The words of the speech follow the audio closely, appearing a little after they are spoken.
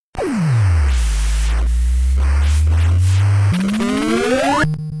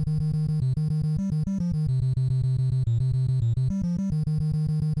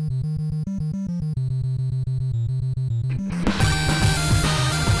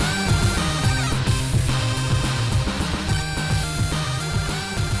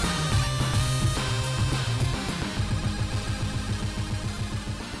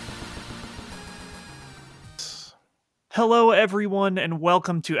Hello, everyone, and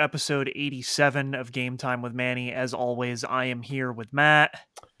welcome to episode 87 of Game Time with Manny. As always, I am here with Matt.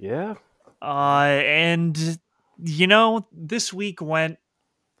 Yeah, And, this week went a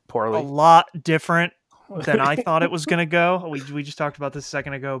poorly. lot different than I thought it was going to go. We just talked about this a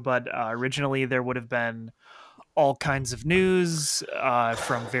second ago, but originally there would have been all kinds of news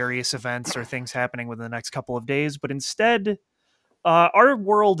from various events or things happening within the next couple of days. But instead, our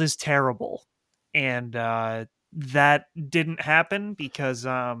world is terrible. And that didn't happen because,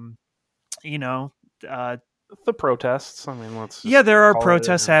 you know, uh, The protests. I mean, let's yeah, just there are call it.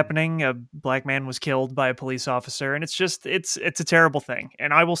 protests happening. A black man was killed by a police officer, and it's a terrible thing.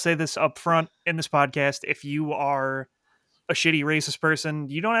 And I will say this up front in this podcast: if you are a shitty racist person,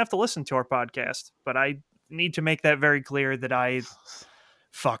 you don't have to listen to our podcast. But I need to make that very clear that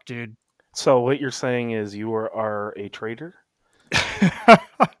fuck, dude. So what you're saying is are a traitor?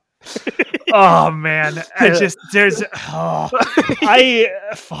 Oh man, fuck,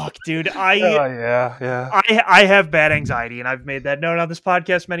 dude. I have bad anxiety, and I've made that known on this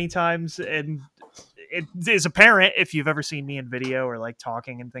podcast many times, and it is apparent if you've ever seen me in video or like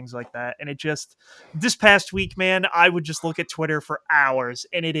talking and things like that. And this past week, man, I would just look at Twitter for hours,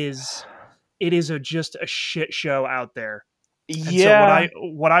 and it is just a shit show out there. And Yeah. so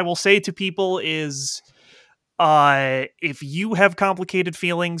what I will say to people is, if you have complicated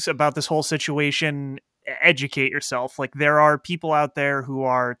feelings about this whole situation, educate yourself. Like, there are people out there who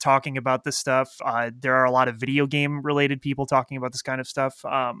are talking about this stuff. There are a lot of video game related people talking about this kind of stuff.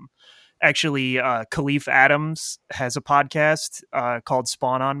 Actually, Khalif Adams has a podcast called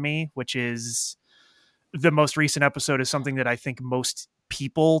Spawn on Me, which is the most recent episode is something that I think most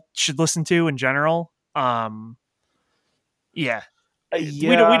people should listen to in general. Yeah,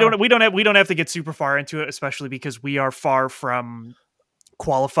 Yeah. we don't have to get super far into it, especially because we are far from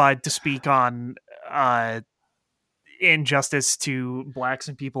qualified to speak on injustice to blacks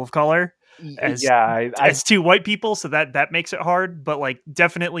and people of color as I two white people, so that makes it hard. But like,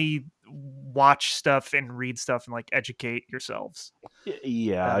 definitely watch stuff and read stuff and like educate yourselves.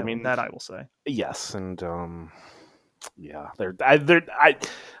 yeah. I mean, That I will say. yes, and yeah.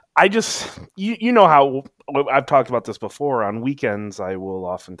 I just you know how I've talked about this before. On weekends, I will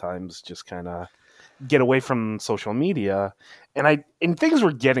oftentimes just kind of get away from social media, and things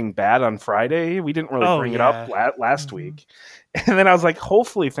were getting bad on Friday. We didn't really bring it up last week, and then I was like,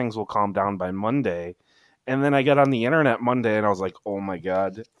 hopefully things will calm down by Monday. And then I got on the internet Monday, and I was like, oh my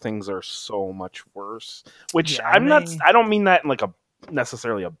god, things are so much worse. Which Yeah, I don't mean that in like a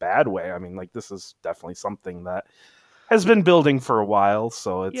necessarily a bad way. I mean, like, this is definitely something that has been building for a while,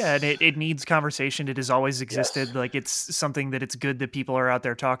 so it's and it needs conversation. It has always existed. Yes. Like, it's something that it's good that people are out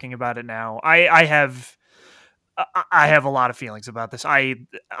there talking about it now. I have a lot of feelings about this. I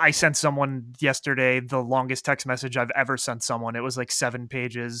sent someone yesterday the longest text message I've ever sent someone. It was like 7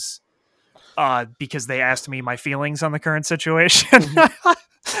 pages because they asked me my feelings on the current situation.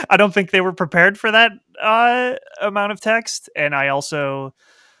 I don't think they were prepared for that amount of text. And I also,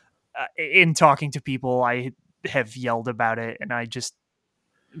 in talking to people, I have yelled about it, and I just,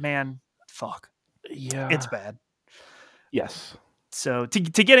 man, fuck. Yeah. It's bad. Yes. So to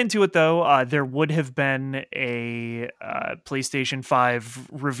get into it, though, there would have been a PlayStation 5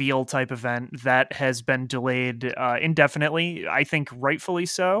 reveal type event that has been delayed indefinitely. I think rightfully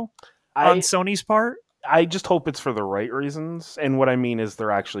so on Sony's part. I just hope it's for the right reasons. And what I mean is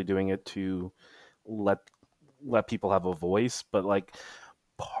they're actually doing it to let people have a voice. But like,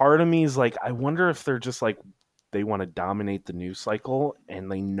 part of me is like, I wonder if they're just like, they want to dominate the news cycle and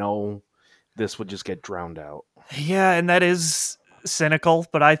they know this would just get drowned out. Yeah, and that is cynical,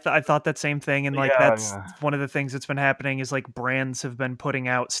 but I thought that same thing, and like, that's Yeah. one of the things that's been happening is like brands have been putting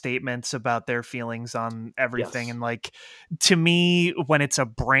out statements about their feelings on everything. Yes. And like, to me, when it's a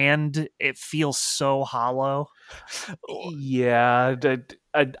brand, it feels so hollow. Yeah,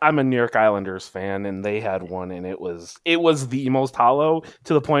 I'm a New York Islanders fan, and they had one, and it was the most hollow,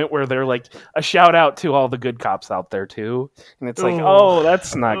 to the point where they're like, a shout out to all the good cops out there too, and it's like, oh,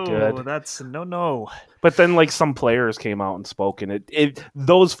 that's not good. That's no. But then like some players came out and spoke, and it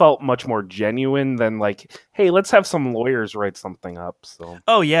those felt much more genuine than like, hey, let's have some lawyers write something up. So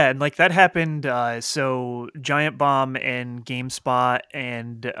Oh yeah, and like, that happened. So Giant Bomb and GameSpot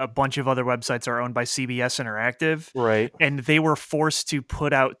and a bunch of other websites are owned by CBS Interactive, right. and they were forced to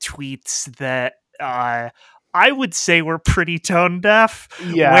put out tweets that I would say were pretty tone deaf,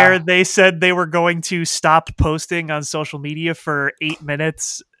 Yeah. where they said they were going to stop posting on social media for 8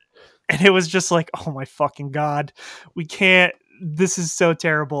 minutes. And it was just like, oh my fucking god, we can't. This is so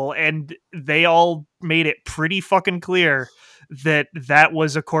terrible. And they all made it pretty fucking clear that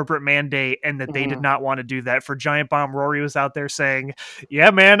was a corporate mandate and that they did Mhm. not want to do that. For Giant Bomb, Rory was out there saying,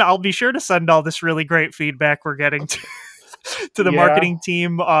 yeah, man, I'll be sure to send all this really great feedback we're getting to the Yeah. marketing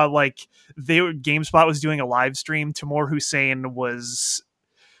team. Like GameSpot was doing a live stream. Tamor Hussein was,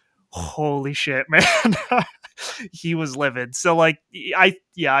 holy shit, man. He was livid. So like,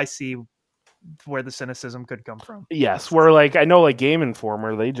 I see where the cynicism could come from. Yes, where like I know like Game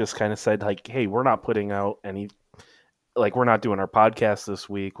Informer, they just kind of said like, hey, we're not putting out any, like we're not doing our podcast this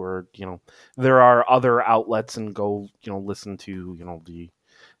week. Or there are other outlets, and go listen to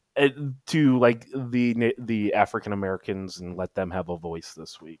to like the African Americans and let them have a voice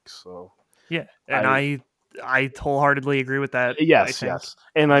this week. So yeah, and I wholeheartedly agree with that. Yes,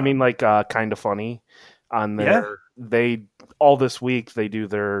 and I mean like Kind of Funny on there. They all this week they do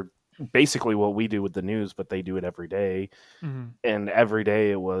their basically what we do with the news, but they do it every day. Mm-hmm. And every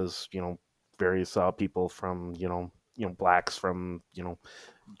day it was various people from blacks from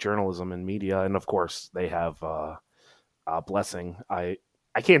journalism and media, and of course they have Blessing.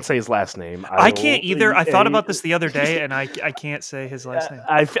 I can't say his last name. I can't either. I thought about this the other day, and I can't say his last name.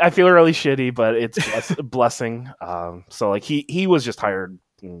 I feel really shitty, but it's Blessing. So like he was just hired,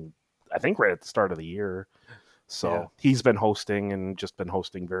 I think right at the start of the year. So he's been hosting and just been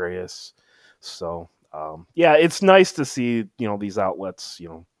hosting various. So it's nice to see these outlets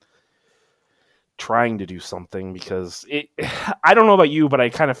trying to do something, because I don't know about you, but I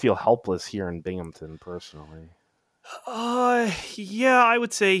kind of feel helpless here in Binghamton personally. Yeah, I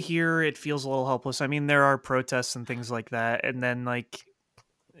would say here it feels a little helpless. I mean, there are protests and things like that, and then like,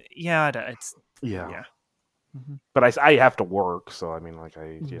 it's yeah. Mm-hmm. But I have to work, so I mean, like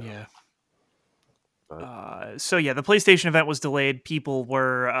yeah. So yeah, the PlayStation event was delayed. People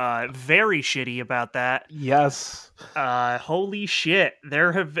were very shitty about that. Yes. Holy shit!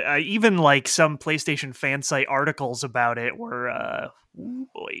 There have even like some PlayStation fan site articles about it were oh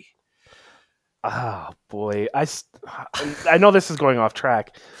boy. Oh boy, I know this is going off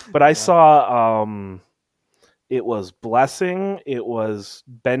track, but I saw it was Blessing, it was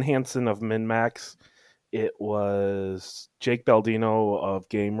Ben Hansen of MinMax, it was Jake Baldino of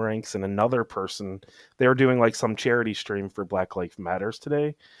Game Ranks, and another person. They were doing like some charity stream for Black Lives Matters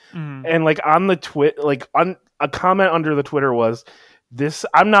today, and like on the on a comment under the Twitter was, "This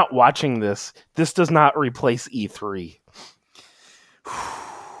I'm not watching this. This does not replace E3."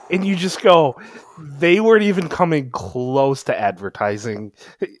 And you just go, they weren't even coming close to advertising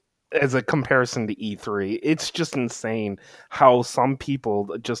as a comparison to E3. It's just insane how some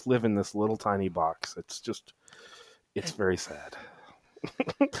people just live in this little tiny box. It's very sad.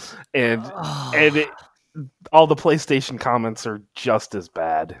 and all the PlayStation comments are just as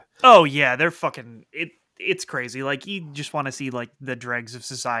bad. Oh yeah, they're fucking it's crazy. Like, you just want to see like the dregs of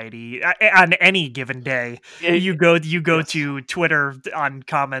society on any given day. You go to Twitter on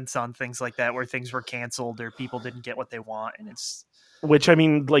comments on things like that where things were canceled or people didn't get what they want, and it's which, I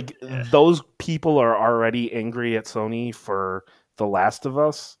mean, like those people are already angry at Sony for The Last of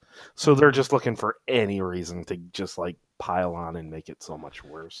Us, so they're just looking for any reason to just like pile on and make it so much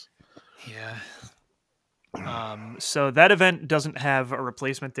worse. Yeah. So that event doesn't have a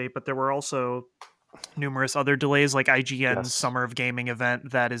replacement date, but there were also numerous other delays, like IGN's Summer of Gaming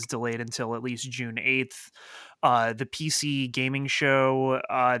event that is delayed until at least June 8th. The PC gaming show,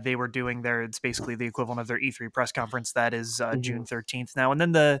 they were doing it's basically the equivalent of their E3 press conference. That is June 13th now. And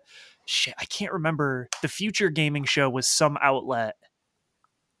then I can't remember, the Future Gaming show was some outlet.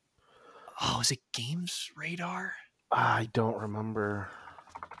 Oh, is it Games Radar? I don't remember.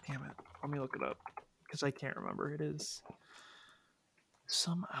 Damn it. Let me look it up, because I can't remember. It is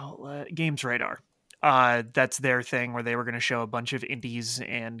some outlet. Games Radar. That's their thing where they were going to show a bunch of indies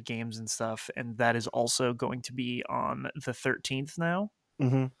and games and stuff, and that is also going to be on the 13th now.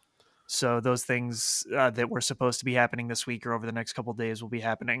 Mm-hmm. So those things that were supposed to be happening this week or over the next couple of days will be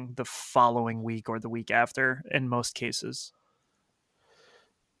happening the following week or the week after in most cases.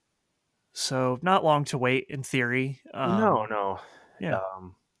 So not long to wait in theory. No. Yeah.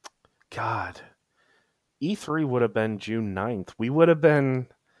 God. E3 would have been June 9th. We would have been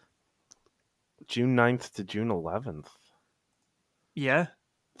June 9th to June 11th. Yeah.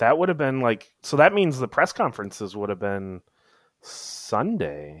 That would have been like, so that means the press conferences would have been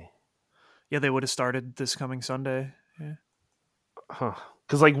Sunday. Yeah, they would have started this coming Sunday. Yeah. Huh.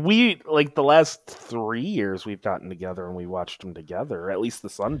 Because like the last 3 years we've gotten together and we watched them together, at least the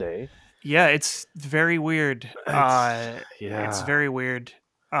Sunday. Yeah, it's very weird. It's very weird.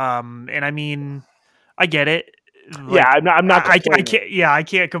 And I mean, I get it. Like, I'm not. I can't. Yeah, I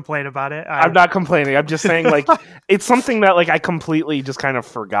can't complain about it. I'm not complaining. I'm just saying, like, it's something that like I completely just kind of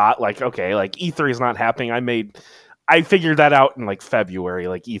forgot. Like, okay, like E3 is not happening. I figured that out in like February.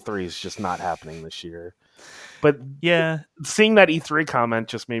 Like E3 is just not happening this year. But Yeah, seeing that E3 comment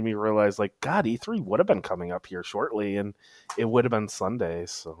just made me realize, like, God, E3 would have been coming up here shortly, and it would have been Sunday.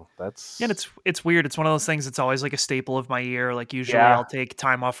 So that's and it's weird. It's one of those things. It's always like a staple of my year. Like usually yeah. I'll take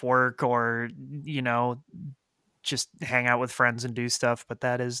time off work or just hang out with friends and do stuff. But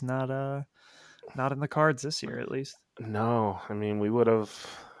that is not in the cards this year, at least. No, I mean we would have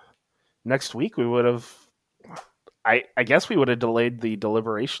next week. We would have. I guess we would have delayed the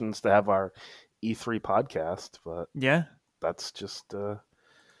deliberations to have our E3 podcast, but Yeah, that's just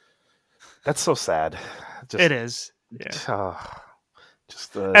that's so sad. Just it is. Yeah,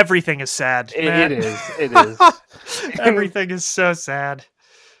 just everything is sad. it is. It is. Everything is so sad.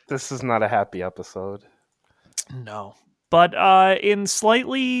 This is not a happy episode. No. But in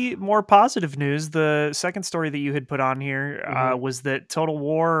slightly more positive news, the second story that you had put on here was that Total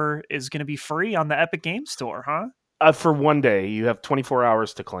War is going to be free on the Epic Games Store, huh? For one day, you have 24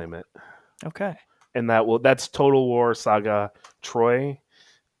 hours to claim it, Okay. and that's Total War Saga Troy.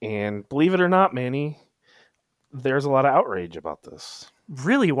 And believe it or not, Manny, there's a lot of outrage about this.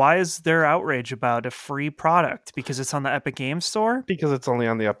 Really? Why is there outrage about a free product? Because it's on the Epic Games Store? Because it's only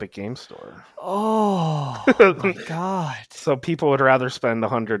on the Epic Games Store. Oh, my God. So people would rather spend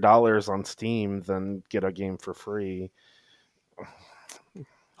 $100 on Steam than get a game for free.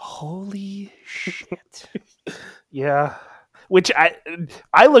 Holy shit. Yeah. Which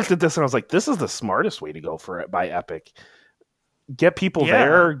I looked at this and I was like, this is the smartest way to go for it by Epic. Get people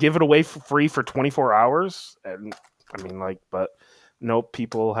there, give it away for free for 24 hours. And I mean, like, but no,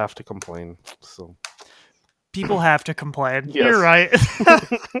 people have to complain. So people have to complain. Yes. You're right.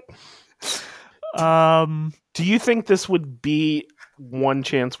 Do you think this would be one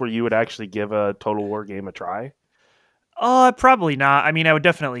chance where you would actually give a Total War game a try? Probably not. I mean, I would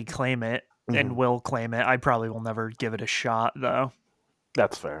definitely claim it and will claim it. I probably will never give it a shot, though.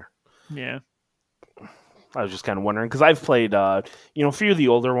 That's fair. Yeah. I was just kind of wondering because I've played, a few of the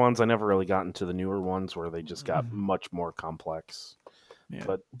older ones. I never really got into the newer ones where they just got much more complex. Yeah.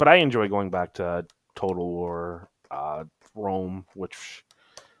 But I enjoy going back to Total War Rome, which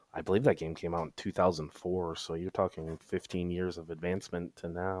I believe that game came out in 2004. So you're talking 15 years of advancement to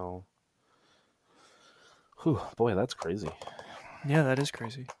now. Whew, boy, that's crazy. Yeah, that is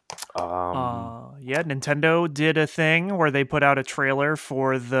crazy. Yeah, Nintendo did a thing where they put out a trailer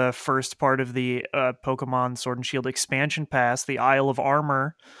for the first part of the Pokemon Sword and Shield expansion pass, the Isle of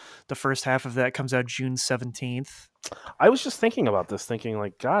Armor. The first half of that comes out June 17th. I was just thinking about this, thinking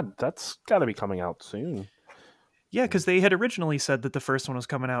like, God, that's got to be coming out soon. Yeah, because they had originally said that the first one was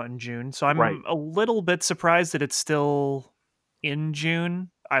coming out in June, so I'm Right. a little bit surprised that it's still in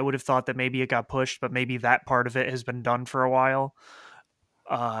June. I would have thought that maybe it got pushed, but maybe that part of it has been done for a while.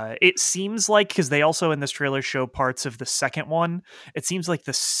 It seems like, because they also in this trailer show parts of the second one, it seems like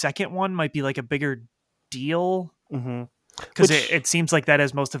the second one might be like a bigger deal. Because it seems like that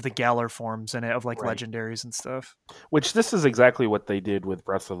has most of the Galar forms in it of like legendaries and stuff. Which this is exactly what they did with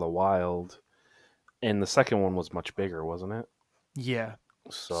Breath of the Wild. And the second one was much bigger, wasn't it? Yeah.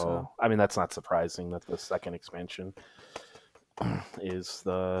 So I mean, that's not surprising that the second expansion is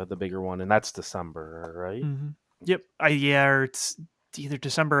the bigger one, and that's December, right? Mm-hmm. Yep. Or it's either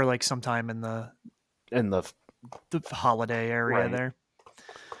December or like sometime in the holiday area there.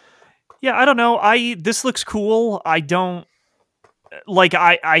 Yeah, I don't know. This looks cool. I don't like.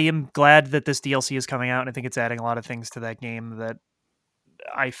 I am glad that this DLC is coming out, and I think it's adding a lot of things to that game that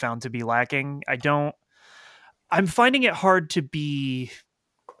I found to be lacking. I'm finding it hard to be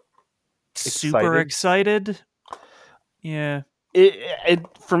super excited. Yeah. It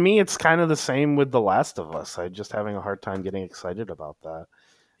for me, it's kind of the same with The Last of Us. I'm just having a hard time getting excited about that.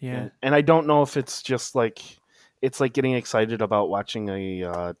 Yeah. And I don't know if it's just like it's like getting excited about watching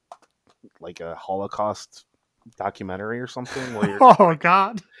a Holocaust documentary or something where you're oh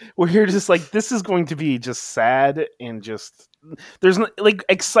God, where you're just like, this is going to be just sad and just there's no, like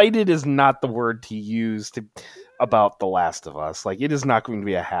excited is not the word to use about The Last of Us. Like it is not going to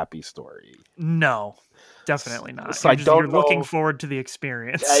be a happy story. No, definitely not. So you're looking forward to the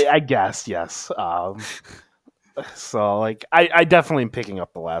experience. I guess yes. So like I definitely am picking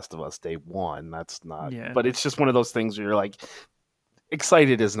up The Last of Us day one. That's not, but it's just one of those things where you're like,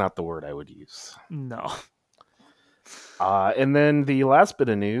 excited is not the word I would use. No. And then the last bit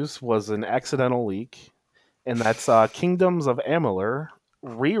of news was an accidental leak, and that's Kingdoms of Amalur: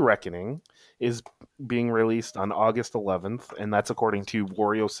 Re-Reckoning is being released on August 11th, and that's according to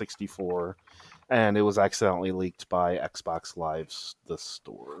Wario64, and it was accidentally leaked by Xbox Live, the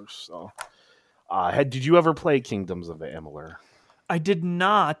store. So, did you ever play Kingdoms of Amalur? I did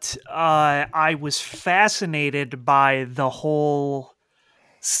not. I was fascinated by the whole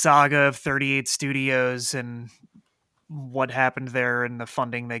saga of 38 Studios and what happened there and the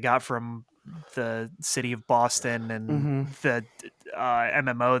funding they got from the city of Boston and Mm-hmm. the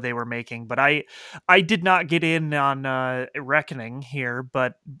MMO they were making. But I did not get in on Reckoning here,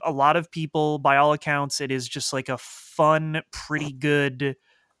 but a lot of people, by all accounts, it is just like a fun, pretty good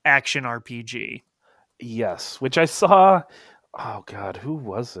action RPG. Yes, which I saw. Oh God, who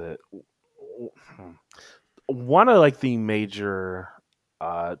was it? One of like the major,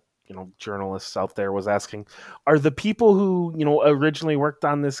 uh, journalists out there was asking, "Are the people who originally worked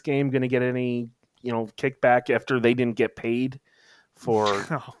on this game going to get any kickback after they didn't get paid for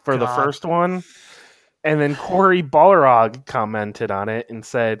Oh the God. first one?" And then Cory Balrog commented on it and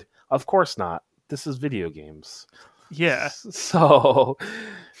said, "Of course not. This is video games." Yeah. So,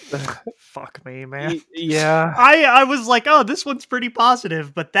 Fuck me, man. yeah, I was like, oh, this one's pretty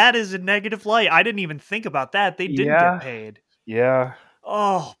positive, but that is a negative light. I didn't even think about that. They didn't get yeah, paid. yeah.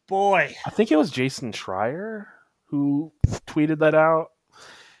 Oh boy. I think it was Jason Schreier who tweeted that out,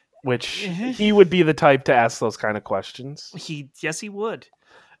 which he would be the type to ask those kind of questions. Yes, he would.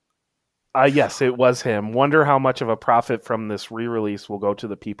 Yes, it was him. Wonder how much of a profit from this re-release will go to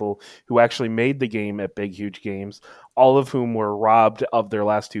the people who actually made the game at Big Huge Games, all of whom were robbed of their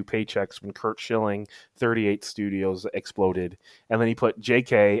last two paychecks when Curt Schilling, 38 Studios, exploded. And then he put,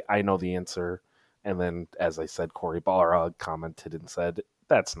 "JK, I know the answer." And then, as I said, Cory Balrog commented and said,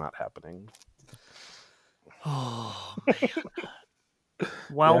 "That's not happening." Oh man.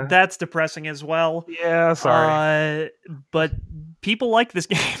 Well, Yeah. that's depressing as well. Yeah, sorry. But people like this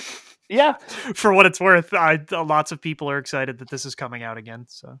game. Yeah. For what it's worth, lots of people are excited that this is coming out again.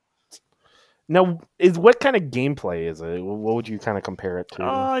 So, Now, what kind of gameplay is it? What would you kind of compare it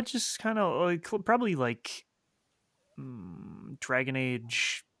to? just kind of like probably like Dragon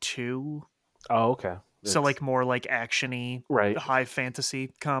Age 2. Oh, okay. So like more like actiony, Right. high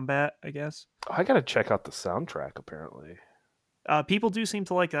fantasy combat, I guess. I gotta check out the soundtrack. Apparently, People do seem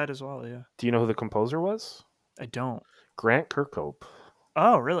to like that as well. Yeah, do you know who the composer was? I don't. Grant Kirkhope.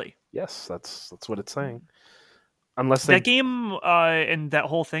 Oh, really? Yes, that's what it's saying. Unless That they, game and that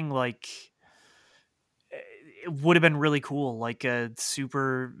whole thing, like, it would have been really cool. Like a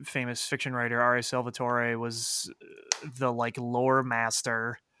super famous fiction writer, R.A. Salvatore, was the like lore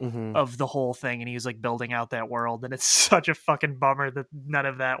master Mhm. of the whole thing, and he was like building out that world. And it's such a fucking bummer that none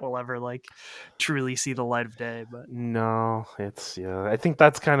of that will ever like truly see the light of day. But No, it's yeah. I think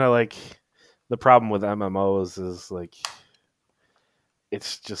that's kind of like the problem with MMOs is like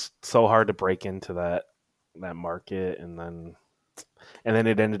it's just so hard to break into that market, and then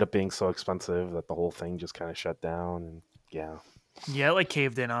it ended up being so expensive that the whole thing just kind of shut down. And yeah, yeah, it like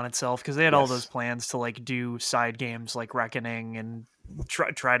caved in on itself because they had all those yes, plans to like do side games like Reckoning and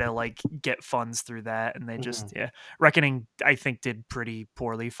try to like get funds through that, and they just Mhm. Reckoning I think did pretty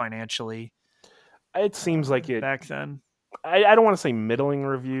poorly financially It seems like it. back then. I don't want to say middling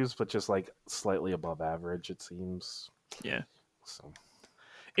reviews, but just like slightly above average. It seems Yeah, so.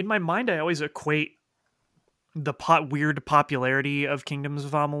 in my mind, I always equate the weird popularity of Kingdoms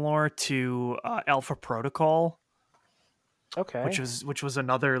of Amalur to Alpha Protocol, Okay. which was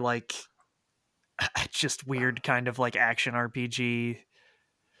another like just weird kind of like action RPG.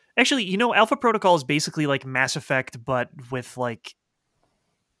 Actually, Alpha Protocol is basically like Mass Effect, but with like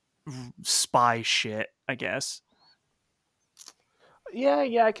spy shit, I guess. Yeah,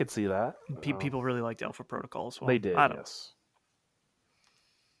 yeah, I could see that. People really liked Alpha Protocol as They well. did, I don't know. yes.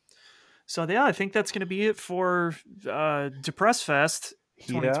 So yeah, I think that's going to be it for Depress Fest Yeah,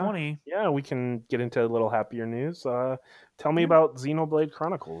 2020. yeah, we can get into a little happier news. Tell me Yeah. about Xenoblade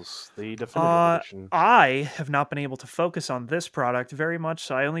Chronicles, the definitive edition. I have not been able to focus on this product very much,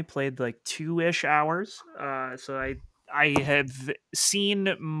 so I only played like 2-ish hours. So I have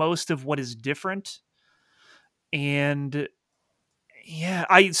seen most of what is different, and yeah,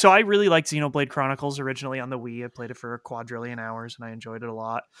 I really liked Xenoblade Chronicles originally on the Wii. I played it for a quadrillion hours and I enjoyed it a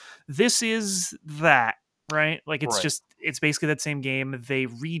lot. This is that, right? Like Right. it's basically that same game. They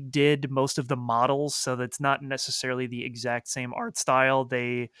redid most of the models so that's not necessarily the exact same art style.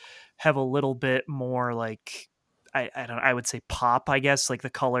 They have a little bit more like I don't I would say pop, I guess. Like the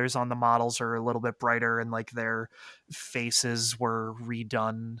colors on the models are a little bit brighter and like their faces were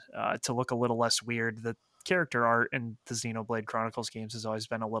redone to look a little less weird. The character art in the Xenoblade Chronicles games has always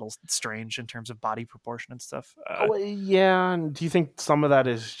been a little strange in terms of body proportion and stuff. Oh, yeah. And do you think some of that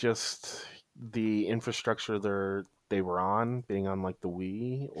is just the infrastructure they were on, being on like the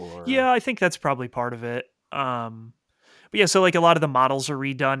Wii, or? Yeah, I think that's probably part of it. But yeah, so like a lot of the models are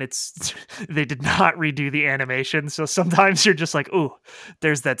redone. It's they did not redo the animation, so sometimes you're just like, "Ooh,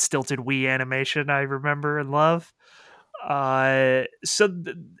 there's that stilted Wii animation I remember and love."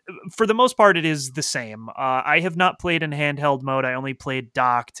 For the most part, it is the same. I have not played in handheld mode. I only played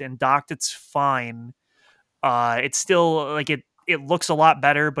docked, and docked it's fine. It's still like it looks a lot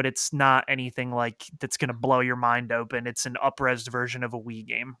better, but it's not anything like that's gonna blow your mind open. It's an up-res version of a Wii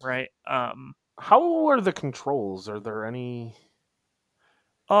game, right? How are the controls? Are there any?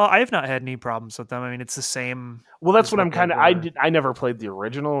 I have not had any problems with them. I mean, it's the same Well, that's as what what I'm they kind of. were. I never played the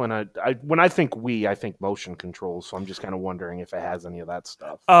original, and I when I think Wii, I think motion controls. So I'm just kind of wondering if it has any of that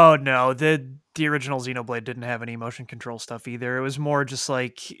stuff. Oh no, the original Xenoblade didn't have any motion control stuff either. It was more just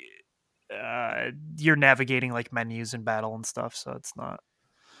like you're navigating like menus in battle and stuff, so it's not.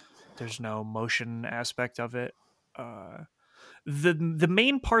 There's no motion aspect of it. Uh, the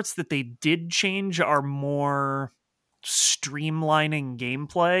main parts that they did change are more streamlining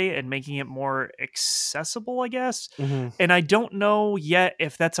gameplay and making it more accessible, I guess. Hmm. And I don't know yet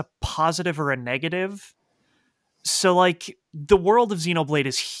if that's a positive or a negative. So like the world of Xenoblade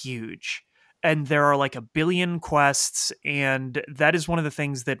is huge and there are like a billion quests, and that is one of the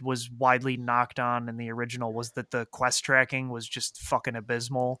things that was widely knocked on in the original was that the quest tracking was just fucking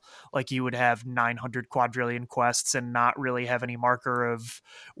abysmal. Like you would have 900 quadrillion quests and not really have any marker of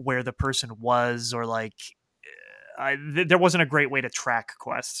where the person was, or like there wasn't a great way to track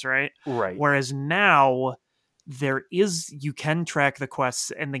quests, right? Right. Whereas now you can track the quests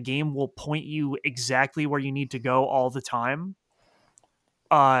and the game will point you exactly where you need to go all the time,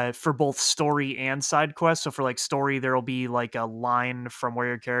 for both story and side quests. So for like story, there will be like a line from where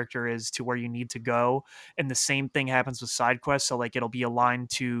your character is to where you need to go, and the same thing happens with side quests. So like it'll be a line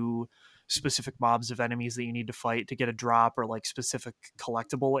to specific mobs of enemies that you need to fight to get a drop, or like specific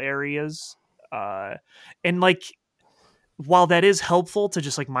collectible areas. uh and like while that is helpful to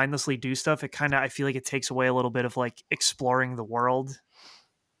just like mindlessly do stuff, it kind of, I feel like it takes away a little bit of like exploring the world.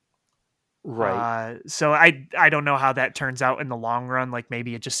 Right. So I don't know how that turns out in the long run. Like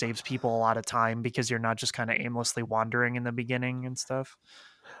maybe it just saves people a lot of time because you're not just kind of aimlessly wandering in the beginning and stuff.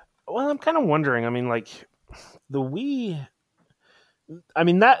 Well, I'm kind of wondering. I mean, like the Wii. I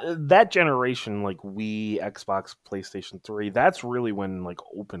mean that generation, like Wii, Xbox, PlayStation 3. That's really when like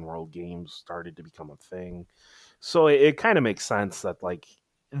open world games started to become a thing. So it kind of makes sense that like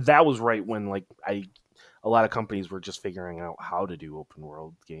that was right when like I a lot of companies were just figuring out how to do open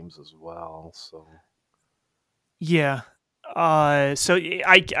world games as well. So Yeah. So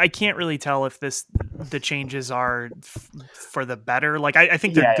I can't really tell if the changes are for the better. Like I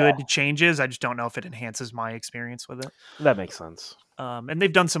think they're yeah, yeah, good changes. I just don't know if it enhances my experience with it. that makes sense. And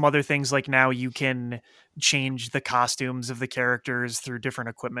they've done some other things, like now you can change the costumes of the characters through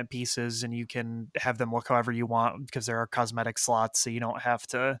different equipment pieces, and you can have them look however you want because there are cosmetic slots, so you don't have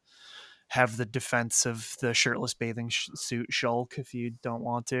to have the defense of the shirtless bathing suit Shulk if you don't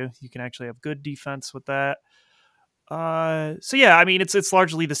want to. You can actually have good defense with that. So yeah, I mean it's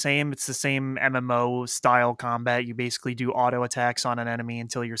largely the same. It's the same MMO style combat. You basically do auto attacks on an enemy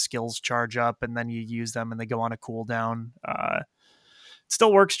until your skills charge up, and then you use them and they go on a cooldown.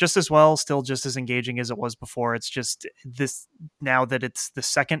 Still works just as well, still just as engaging as it was before. It's just this now that it's the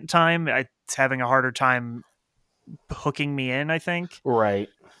second time, it's having a harder time hooking me in, I think. Right.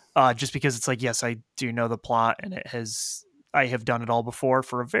 Just because it's like, yes, I do know the plot, and I have done it all before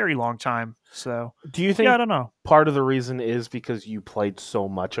for a very long time. So Do you yeah, I think don't know. part of the reason is because you played so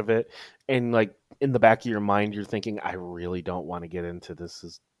much of it, and like in the back of your mind, you're thinking, I really don't want to get into this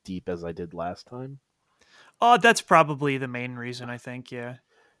as deep as I did last time? That's probably the main reason, I think. Yeah.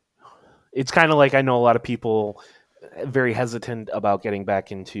 It's kind of like I know a lot of people very hesitant about getting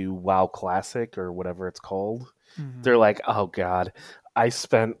back into WoW Classic or whatever it's called. Mhm. They're like, "Oh God, I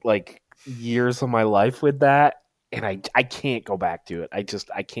spent like years of my life with that, and I can't go back to it.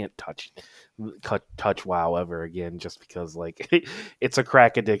 I can't touch WoW ever again just because like it's a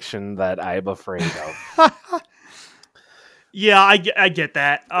crack addiction that I'm afraid of." Yeah, I get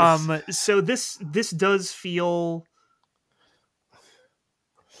that. So this does feel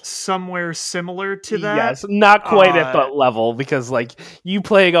somewhere similar to that. Yes, not quite at Uh, that level because like you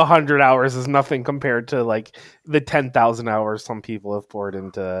playing 100 hours is nothing compared to like the 10,000 hours some people have poured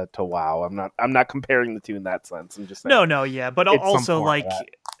into WoW. I'm not comparing the two in that sense. I'm just saying no, yeah, but it's some also form of like that.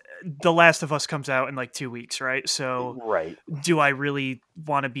 The Last of Us comes out in like 2 weeks, right? So Right. do I really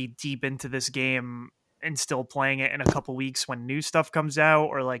want to be deep into this game and still playing it in a couple weeks when new stuff comes out,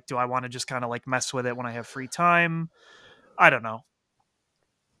 or like do I want to just kind of like mess with it when I have free time? I don't know.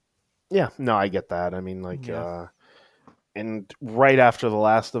 Yeah, no, I get that. I mean like Yeah. and right after The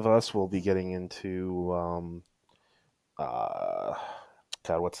Last of Us we'll be getting into uh,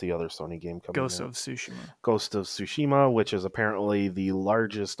 God, what's the other Sony game coming Ghost out? of Tsushima. Ghost of Tsushima, which is apparently the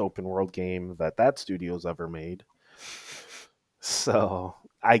largest open world game that studio's ever made. So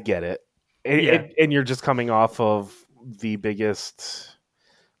I get it. Yeah. And you're just coming off of the biggest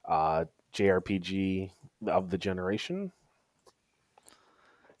uh, JRPG of the generation,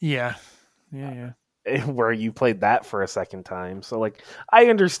 Yeah. Yeah. where you played that for a second time. So, like, I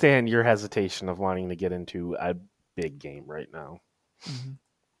understand your hesitation of wanting to get into a big game right now. Mm-hmm.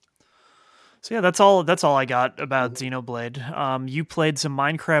 So yeah, that's all I got about Xenoblade. You played some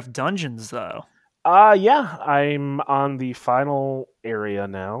Minecraft Dungeons though. Yeah, I'm on the final area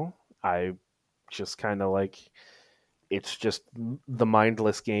now. I just kind of like it's just the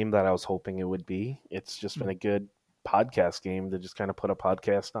mindless game that I was hoping it would be. It's just been a good podcast game to just kind of put a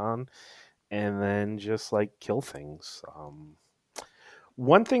podcast on and then just like kill things.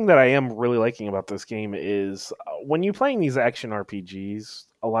 One thing that I am really liking about this game is when you're playing these action RPGs,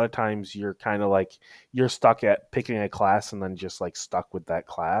 a lot of times you're kind of like you're stuck at picking a class and then just like stuck with that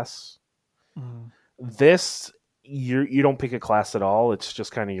class. Mm. This you don't pick a class at all. It's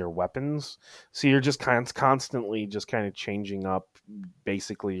just kind of your weapons. So you're just constantly just kind of changing up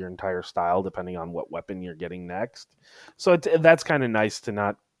basically your entire style depending on what weapon you're getting next. So that's kind of nice to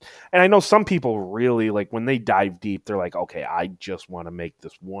not. And I know some people really like when they dive deep, they're like, okay, I just want to make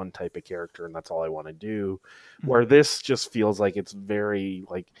this one type of character and that's all I want to do. Where this just feels like it's very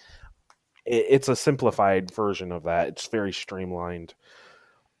like it's a simplified version of that. It's very streamlined.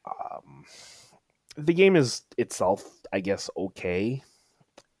 The game is itself, I guess, okay.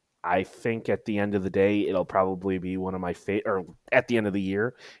 I think at the end of the day, it'll probably be one of my or at the end of the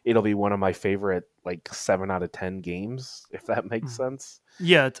year, it'll be one of my favorite like 7 out of 10 games, if that makes sense.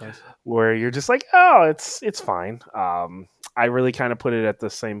 Yeah, it does. Where you're just like, oh, it's fine. I really kind of put it at the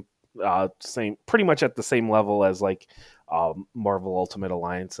same pretty much at the same level as like Marvel Ultimate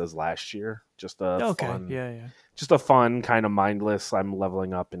Alliance as last year. Just a fun, yeah. just a fun kind of mindless. I'm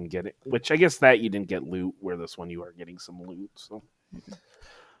leveling up and getting, which I guess that you didn't get loot. Where this one you are getting some loot. So,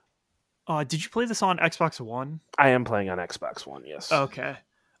 did you play this on Xbox One? I am playing on Xbox One. Yes. Okay,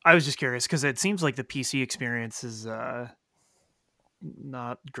 I was just curious because it seems like the PC experience is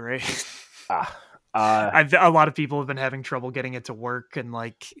not great. A lot of people have been having trouble getting it to work, and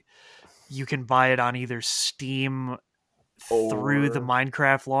like you can buy it on either Steam through the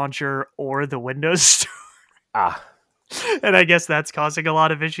Minecraft launcher or the Windows Store. And I guess that's causing a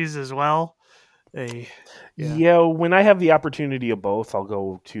lot of issues as well. Yeah, when I have the opportunity of both, I'll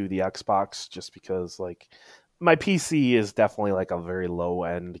go to the Xbox just because like my PC is definitely like a very low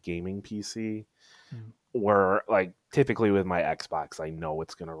end gaming PC. Where like typically with my Xbox, I know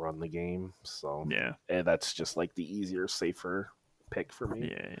it's gonna run the game, so that's just like the easier, safer pick for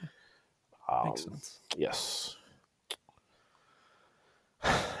me. Makes sense. Yes.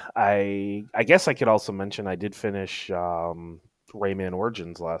 I guess I could also mention I did finish Rayman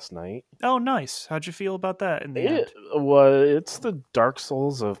Origins last night. Oh, nice! How'd you feel about that in the end? It's the Dark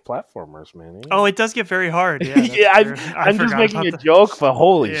Souls of platformers, man. Oh, it does get very hard. Yeah, I'm just making a joke, but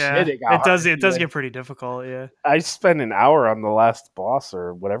holy shit, it does. It does get pretty difficult. Yeah, I spent an hour on the last boss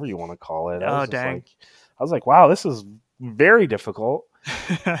or whatever you want to call it. Oh, dang! I was like, wow, this is very difficult.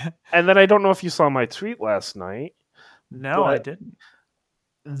 And then I don't know if you saw my tweet last night. No, I didn't.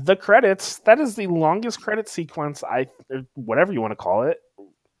 The credits, that is the longest credit sequence whatever you want to call it,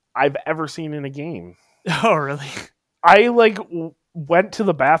 I've ever seen in a game. Oh, really? I like went to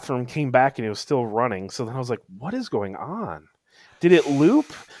the bathroom, came back, and it was still running. So then I was like, what is going on? Did it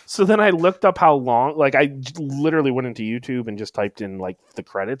loop? So then I looked up how long, like I literally went into YouTube and just typed in like the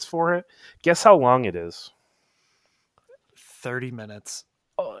credits for it. Guess how long it is? 30 minutes.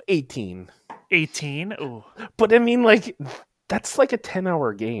 18. 18? Ooh. But I mean, like, that's like a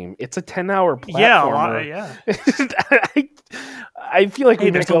 10-hour game. It's a 10-hour platformer. Yeah. I feel like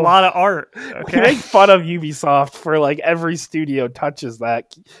there's a lot of art. Okay? We make fun of Ubisoft for like every studio touches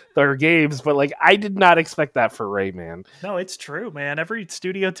their games, but like I did not expect that for Rayman. No, it's true, man. Every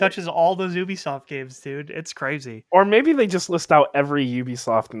studio touches all those Ubisoft games, dude. It's crazy. Or maybe they just list out every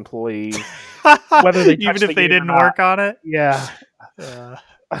Ubisoft employee, whether they even if they didn't work on it. Yeah.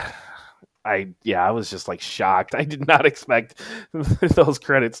 I was just like shocked. I did not expect those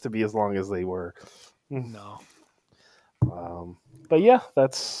credits to be as long as they were. No. But yeah,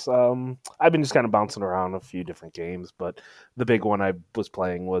 that's I've been just kind of bouncing around a few different games, but the big one I was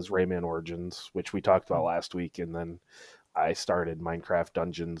playing was Rayman Origins, which we talked about last week, and then I started Minecraft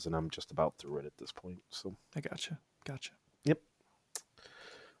Dungeons, and I'm just about through it at this point. So I gotcha. Yep.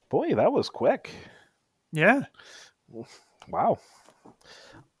 Boy, that was quick. Yeah. Wow.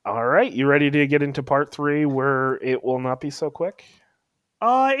 All right, you ready to get into part 3 where it will not be so quick?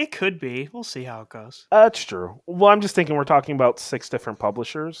 It could be. We'll see how it goes. That's true. Well, I'm just thinking we're talking about 6 different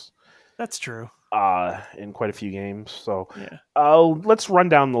publishers That's true. in quite a few games. So Yeah. let's run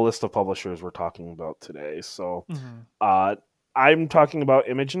down the list of publishers we're talking about today. So Hmm. uh, I'm talking about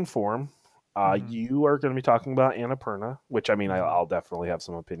Image and Form. Hmm. You are going to be talking about Annapurna, which I mean, Hmm. I'll definitely have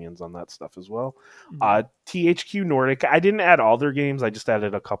some opinions on that stuff as well. Yeah. THQ Nordic, I didn't add all their games, I just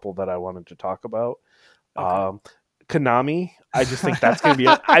added a couple that I wanted to talk about. Okay. Um, Konami, I just think that's going to be,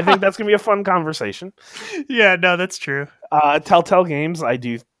 I think that's going to be a fun conversation. Yeah, no, that's true. Telltale Games, I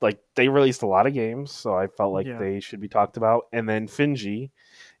do like they released a lot of games, so I felt like Yeah. they should be talked about. And then Finji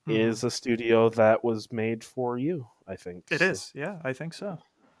Hmm. is a studio that was made for you, I think. It So, is. Yeah, I think so.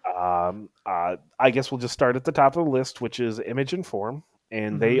 I guess we'll just start at the top of the list, which is Image and Form,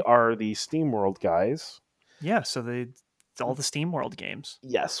 and they Hmm. are the SteamWorld guys. Yeah, so it's all the Steam World games.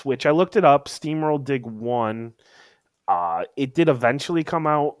 Yes, which I looked it up. SteamWorld Dig 1. It did eventually come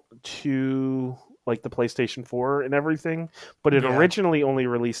out to like the PlayStation 4 and everything, but it Yeah. originally only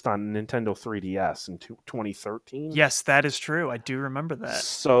released on Nintendo 3DS in 2013. Yes, that is true. I do remember that.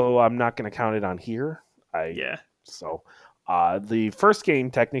 So I'm not going to count it on here. I Yeah. so the first game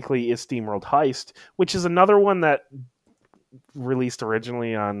technically is SteamWorld Heist, which is another one that released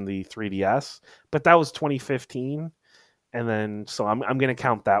originally on the 3DS, but that was 2015. And then so I'm going to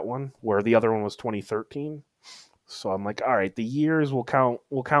count that one where the other one was 2013. So I'm like, all right, the years will count.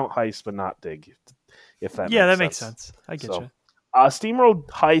 We'll count Heist, but not Dig, if that Yeah, makes that makes sense. sense. I get So, you. SteamWorld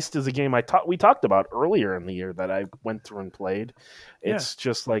Heist is a game we talked about earlier in the year that I went through and played. Yeah. It's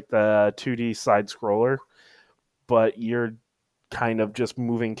just like the 2D side scroller, but you're kind of just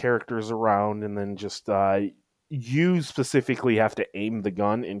moving characters around, and then just you specifically have to aim the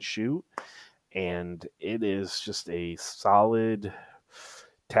gun and shoot. And it is just a solid.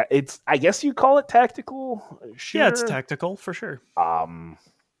 It's I guess you call it tactical Yeah, it's shooter. tactical for sure. Um,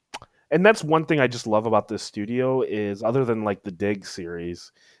 and that's one thing I just love about this studio is other than like the Dig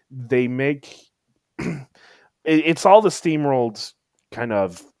series, they make it's all the Steamworlds kind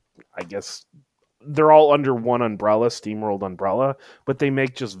of, I guess they're all under one umbrella, Steamworld umbrella, but they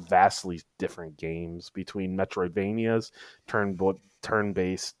make just vastly different games between Metroidvanias,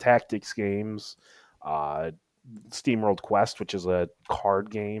 turn-based tactics games, uh, SteamWorld Quest, which is a card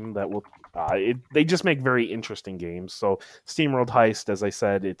game that will. They just make very interesting games. So SteamWorld Heist, as I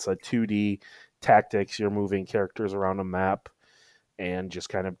said, it's a 2D tactics. You're moving characters around a map and just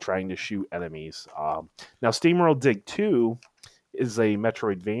kind of trying to shoot enemies. Now, SteamWorld Dig 2 is a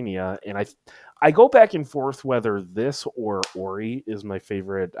Metroidvania, and I go back and forth whether this or Ori is my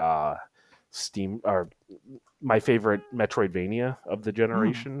favorite Steam or my favorite Metroidvania of the Hmm.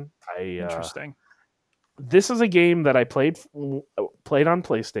 generation. Interesting. This is a game that I played on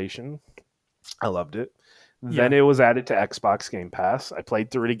PlayStation. I loved it. Then Yeah. it was added to Xbox Game Pass. I played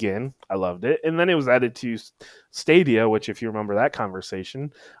through it again. I loved it. And then it was added to Stadia, which, if you remember that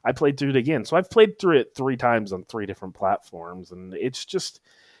conversation, I played through it again. So I've played through it 3 times on 3 different platforms, and it's just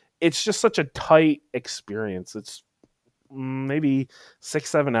such a tight experience. It's maybe 6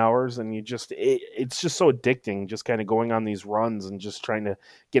 7 hours, and it's just so addicting, just kind of going on these runs and just trying to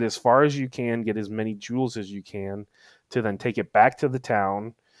get as far as you can, get as many jewels as you can, to then take it back to the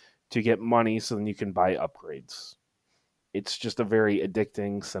town to get money so then you can buy upgrades. It's just a very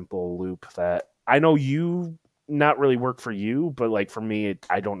addicting simple loop that I know you not really work for you, but like for me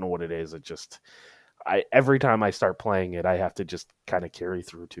I don't know what it is. It just I every time I start playing it, I have to just kind of carry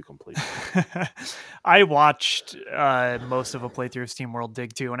through to completion. I watched most of a playthrough of SteamWorld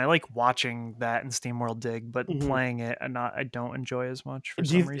Dig 2, and I like watching that in SteamWorld Dig, but Hmm. playing it I don't enjoy as much for Do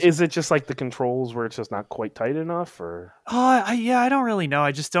some you, reason. is it just like the controls where it's just not quite tight enough, or Yeah, I don't really know.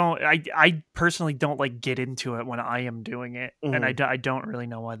 I just don't. I personally don't like get into it when I am doing it, and Mhm. I don't really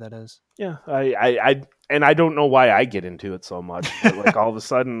know why that is. Yeah, and I don't know why I get into it so much, but like all of a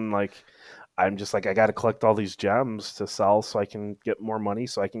sudden, like I'm just like I got to collect all these gems to sell so I can get more money,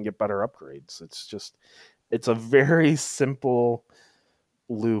 so I can get better upgrades. It's a very simple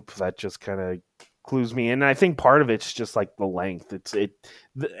loop that just kind of clues me in. And I think part of it's just like the length.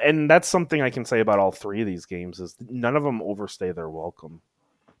 And that's something I can say about all 3 of these games is none of them overstay their welcome.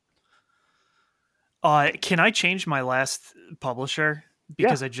 Can I change my last publisher Yeah,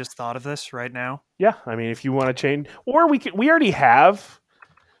 because I just thought of this right now? yeah. I mean, if you want to change, or we already have.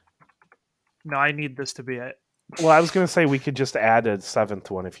 No, I need this to be it. Well, I was going to say we could just add a 7th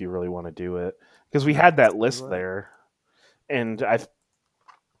one if you really want to do it, because we had Let's that do list it. there, and I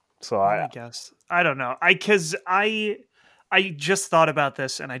so Let I me guess. I don't know. I because I I just thought about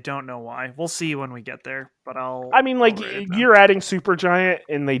this and I don't know why. We'll see when we get there, but I mean, I'll like write it down. you're adding Supergiant,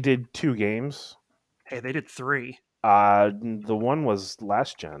 and they did 2 games. Hey, they did 3. The one was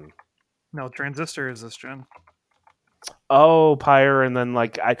last gen. No, Transistor is this gen. Oh, Pyre, and then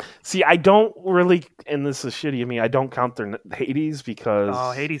like I don't really, and this is shitty of me. I don't count their Hades because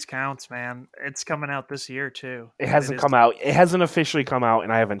Oh, Hades counts, man. It's coming out this year too. it hasn't come out. It hasn't officially come out,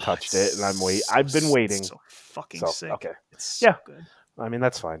 and I haven't touched it, and I've been waiting. So fucking So, sick. okay. It's so good. I mean,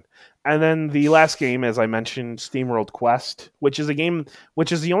 that's fine. And then the last game, as I mentioned, SteamWorld Quest, which is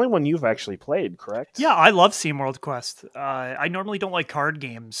the only one you've actually played, correct? Yeah, I love SteamWorld Quest. I normally don't like card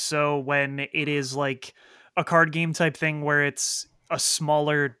games, so when it is like a card game type thing where it's a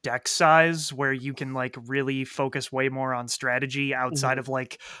smaller deck size where you can like really focus way more on strategy outside of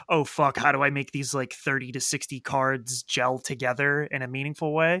like, oh fuck, how do I make these like 30 to 60 cards gel together in a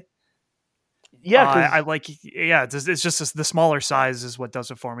meaningful way? Yeah, I like, yeah, it's just the smaller size is what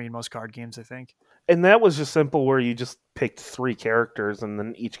does it for me in most card games, I think. and that was just simple where you just picked 3 characters, and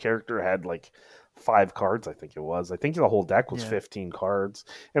then each character had like 5 cards. I think it was. I think the whole deck was 15 cards,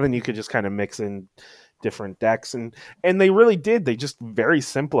 and then you could just kind of mix in different decks, and they really did. They just very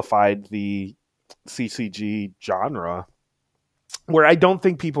simplified the CCG genre, where I don't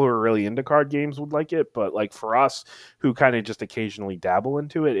think people who are really into card games would like it, but like for us who kind of just occasionally dabble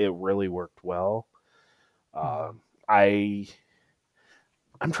into it, it really worked well.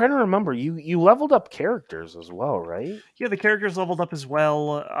 I'm trying to remember. You leveled up characters as well, right? Yeah, the characters leveled up as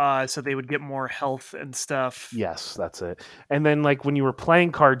well, so they would get more health and stuff. Yes, that's it. And then like when you were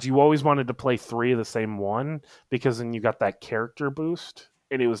playing cards, you always wanted to play 3 of the same one because then you got that character boost,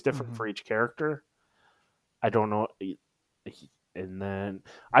 and it was different for each character. I don't know. And then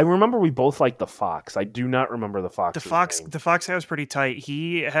I remember we both liked the fox. I do not remember the fox. The fox guy was pretty tight.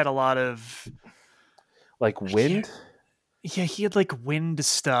 He had a lot of like wind. Yeah, he had like wind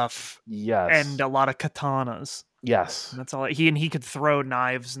stuff. Yes. And a lot of katanas. Yes. And that's all. He could throw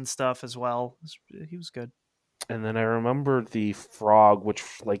knives and stuff as well. He was good. And then I remember the frog, which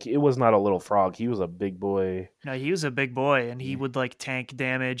like it was not a little frog. He was a big boy. No, he was a big boy, and he would like tank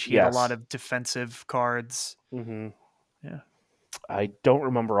damage. He had a lot of defensive cards. Mm-hmm. Yeah. I don't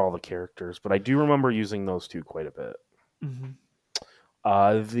remember all the characters, but I do remember using those 2 quite a bit.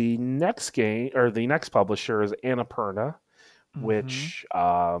 The next game or the next publisher is Annapurna, which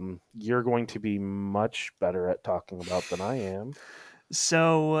you're going to be much better at talking about than I am.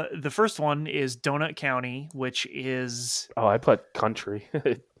 So the first one is Donut County, which is I put country.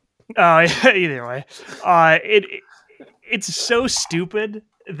 Either way, it's so stupid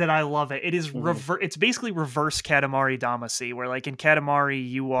that I love it. It is it's basically reverse Katamari Damacy, where like in Katamari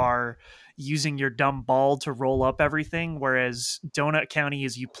you are using your dumb ball to roll up everything, whereas Donut County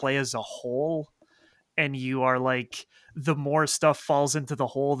is you play as a whole, and you are like the more stuff falls into the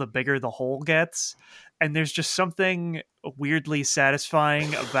hole, the bigger the hole gets. And there's just something weirdly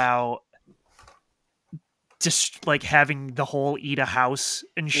satisfying about just like having the hole eat a house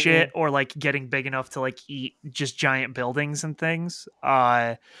and shit, or like getting big enough to like eat just giant buildings and things.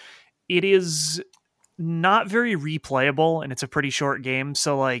 It is not very replayable, and it's a pretty short game.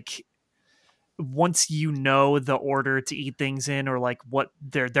 So like once you know the order to eat things in, or like what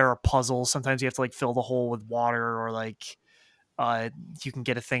there are puzzles. Sometimes you have to like fill the hole with water, or like you can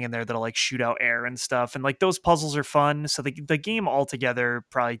get a thing in there that'll like shoot out air and stuff. And like those puzzles are fun. So the game altogether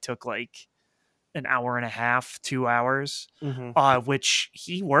probably took like an hour and a half, 2 hours, which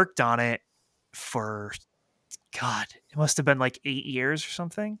he worked on it for, God, it must have been like 8 years or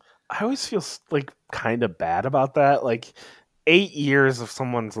something. I always feel like kind of bad about that. Like 8 years of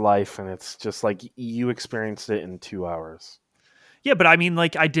someone's life, and it's just like you experienced it in 2 hours. Yeah, but I mean,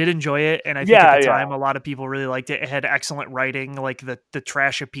 like, I did enjoy it, and I think at the time a lot of people really liked it. It had excellent writing. Like the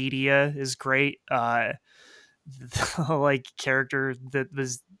Trashopedia is great. Like character that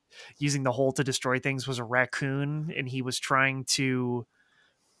was using the hole to destroy things was a raccoon, and he was trying to.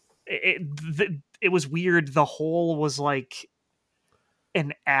 It was weird. The hole was like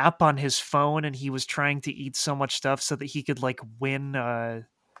an app on his phone, and he was trying to eat so much stuff so that he could like win a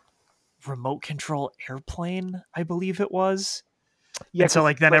remote control airplane, I believe it was. Yeah, and so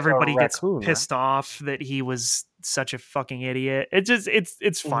like then everybody gets pissed off that he was such a fucking idiot.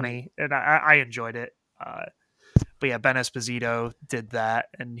 It's funny, and I enjoyed it. But yeah, Ben Esposito did that,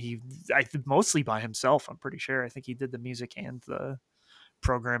 and mostly by himself. I'm pretty sure. I think he did the music and the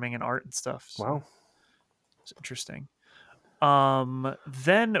programming and art and stuff. So wow, it's interesting.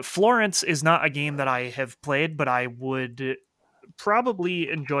 Then Florence is not a game that I have played, but I would probably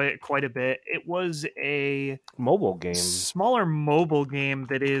enjoy it quite a bit. It was a mobile game, smaller mobile game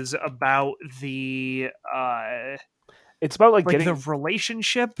that is about the It's about like like getting. the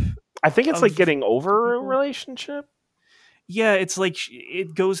relationship I think it's like of getting two over a people. relationship. Yeah, it's like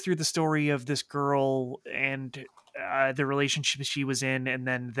it goes through the story of this girl and the relationship she was in, and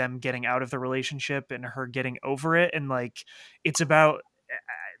then them getting out of the relationship and her getting over it, and like it's about.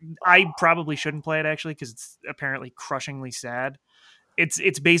 I probably shouldn't play it actually because it's apparently crushingly sad.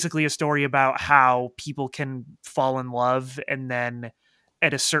 It's basically a story about how people can fall in love and then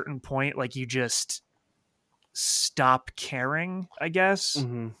at a certain point, like you just stop caring, I guess,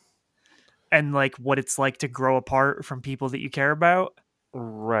 Hmm. and like what it's like to grow apart from people that you care about.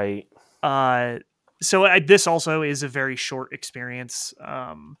 Right. Uh, this also is a very short experience,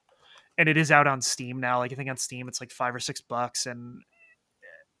 and it is out on Steam now. Like I think on Steam it's like $5 or $6, and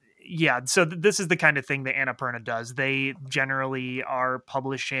yeah. So this is the kind of thing that Annapurna does. They generally are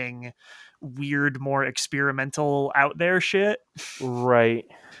publishing weird, more experimental, out there shit, Right.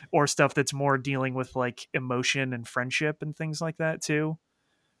 or stuff that's more dealing with like emotion and friendship and things like that too.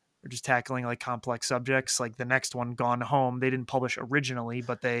 Or just tackling like complex subjects. Like the next one, Gone Home, they didn't publish originally,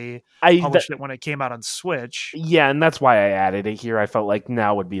 but they I that, published it when it came out on Switch. yeah, and that's why I added it here. I felt like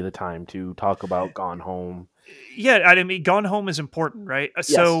now would be the time to talk about Gone Home. Yeah, I mean, Gone Home is important, right? Yes.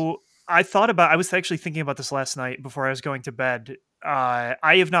 So I was actually thinking about this last night before I was going to bed. I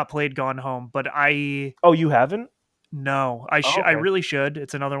have not played Gone Home, but I Oh, you haven't? no, Oh, I okay. really should.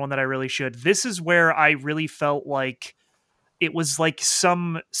 It's another one that I really should. This is where I really felt like it was like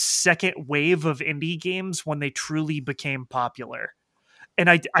some second wave of indie games when they truly became popular. And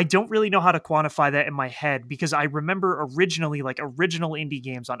I don't really know how to quantify that in my head because I remember originally like original indie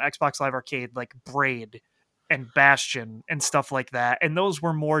games on Xbox Live Arcade like Braid and Bastion and stuff like that, and those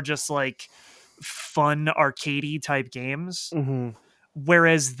were more just like fun arcadey type games. Hmm.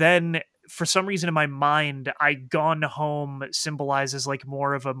 Whereas then for some reason in my mind, I Gone Home symbolizes like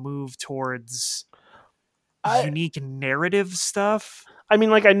more of a move towards I unique narrative stuff. I mean,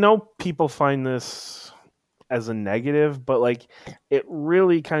 like I know people find this as a negative, but like it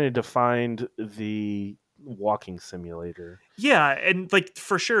really kind of defined the walking simulator. Yeah, and like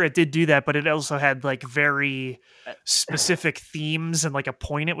for sure it did do that, but it also had like very specific themes and like a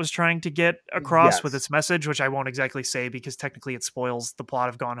point it was trying to get across with Yes, its message, which I won't exactly say because technically it spoils the plot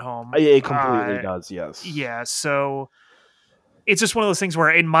of Gone Home. it completely does. Yes. Yeah, so it's just one of those things where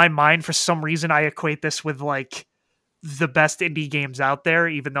in my mind for some reason I equate this with like the best indie games out there,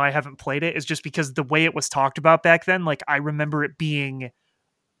 even though I haven't played it, is just because the way it was talked about back then, like I remember it being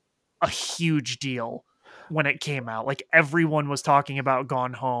a huge deal when it came out. Like everyone was talking about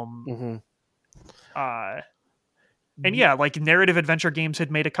Gone Home. Hmm. Uh and yeah, like narrative adventure games had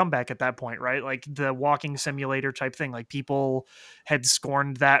made a comeback at that point, right? Like the walking simulator type thing. Like people had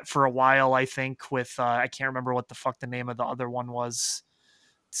scorned that for a while, I think, with I can't remember what the fuck the name of the other one was.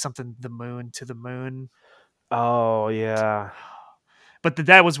 Something the moon to the moon. Oh yeah. But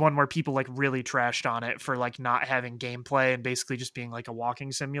that was one where people like really trashed on it for like not having gameplay and basically just being like a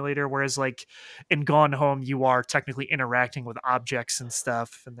walking simulator, whereas like in Gone Home you are technically interacting with objects and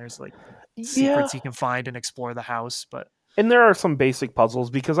stuff, and there's like Yeah. secrets you can find and explore the house. But And there are some basic puzzles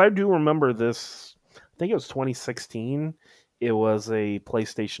because I do remember this. I think it was 2016. It was a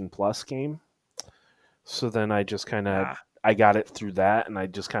PlayStation Plus game. So then I just kind of ah, I got it through that, and I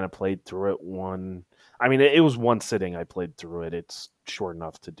just kind of played through it one. I mean, it was one sitting. I played through it. It's short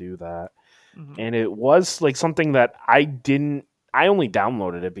enough to do that, mhm. and it was like something that I didn't. I only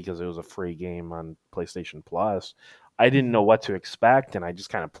downloaded it because it was a free game on PlayStation Plus. I didn't know Mhm. what to expect, and I just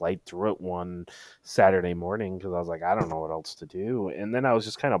kind of played through it one Saturday morning because I was like, I don't know what else to do, and then I was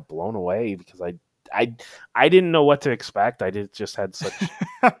just kind of blown away because I, I didn't know what to expect. I did just had such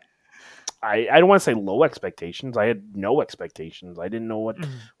I don't want to say low expectations. I had no expectations. I didn't know Mhm.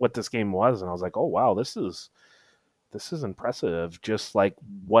 what this game was, and I was like, oh wow, this is impressive. Just like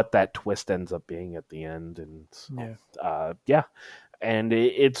what that twist ends up being at the end, and so Yeah. yeah, and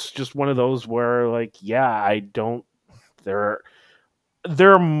it's just one of those where like yeah, I don't there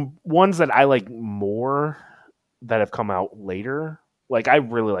there are ones that I like more that have come out later. Like I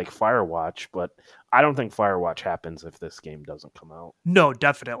really like Firewatch, but I don't think Firewatch happens if this game doesn't come out. No,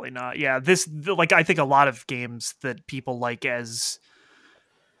 definitely not. Yeah, like I think a lot of games that people like as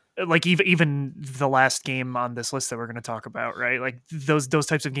like even the last game on this list that we're going to talk about, right? Like those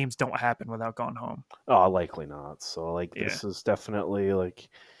types of games don't happen without Gone Home. Oh, likely not. So like Yeah. this is definitely like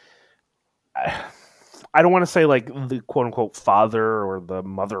I don't want to say like the quote unquote father or the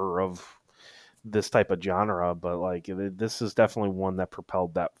mother of this type of genre, but like this is definitely one that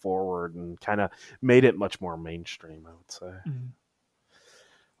propelled that forward and kind of made it much more mainstream, I would say. Mhm.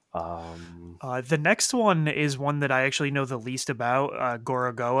 Um, The next one is one that I actually know the least about,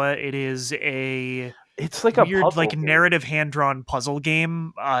 Gorogoa. It is a It's like a weird puzzle like game. narrative hand-drawn puzzle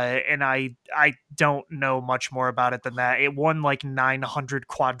game, and I don't know much more about it than that. It won like 900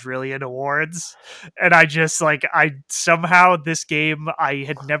 quadrillion awards, and I just like I somehow this game I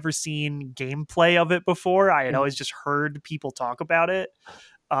had never seen gameplay of it before. I had always just heard people talk about it,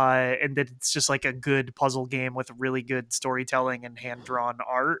 and that it's just like a good puzzle game with really good storytelling and hand-drawn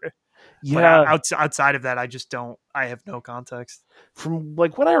art. But Yeah, outside of that, I just don't. I have no context. from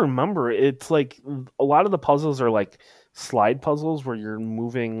like what I remember, it's like a lot of the puzzles are like slide puzzles where you're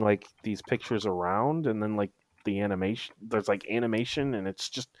moving like these pictures around, and then like the animation, there's like animation, and it's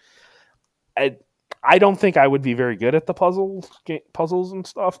just I I don't think I would be very good at the puzzles and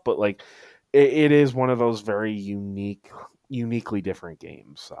stuff, but like it is one of those very uniquely different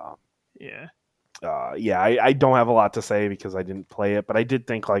games. Yeah. Yeah, I don't have a lot to say because I didn't play it, but I did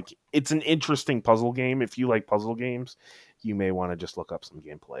think like it's an interesting puzzle game. If you like puzzle games, you may want to just look up some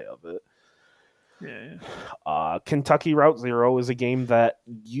gameplay of it. Yeah. Kentucky Route Zero is a game that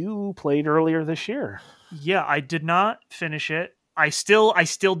you played earlier this year. Yeah, I did not finish it. I still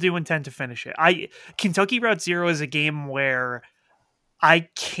do intend to finish it. Kentucky Route Zero is a game where I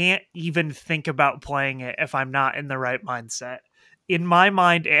can't even think about playing it if I'm not in the right mindset. In my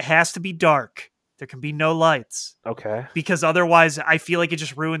mind, it has to be dark. There can be no lights. Okay. Because otherwise I feel like it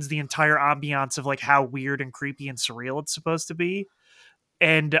just ruins the entire ambiance of like how weird and creepy and surreal it's supposed to be.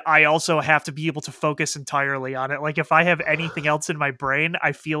 And I also have to be able to focus entirely on it. Like if I have anything else in my brain,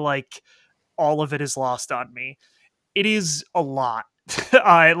 I feel like all of it is lost on me. It is a lot.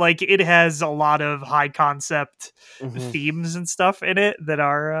 Like it has a lot of high concept themes and stuff in it that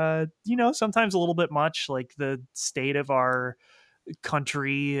are sometimes a little bit much, like the state of our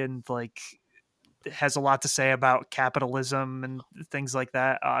country, and like it has a lot to say about capitalism and things like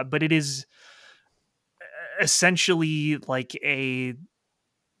that. But it is essentially like a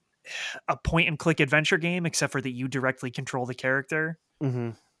point and click adventure game, except for that you directly control the character. Mm-hmm.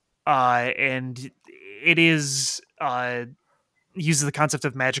 And it is uses the concept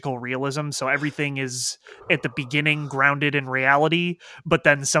of magical realism, so everything is at the beginning grounded in reality, but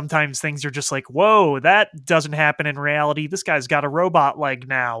then sometimes things are just like, whoa, that doesn't happen in reality, this guy's got a robot leg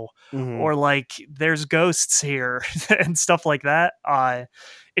now, Mm-hmm. or like there's ghosts here and stuff like that.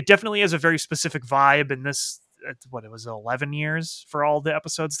 It definitely has a very specific vibe, in this what, it was 11 years for all the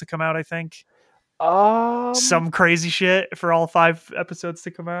episodes to come out, I think. Some crazy shit for all 5 episodes to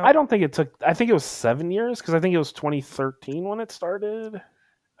come out. I don't think it took. I think it was 7 years because I think it was 2013 when it started.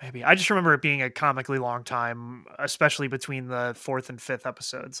 Maybe. I just remember it being a comically long time, especially between the 4th and 5th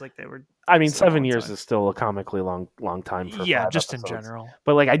episodes. Like they were. I mean, 7 years is still a comically long time for 5 just episodes. In general.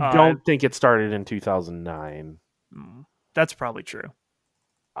 But like, I don't think it started in 2009. That's probably true.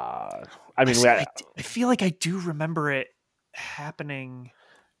 I mean, I feel like I do remember it happening.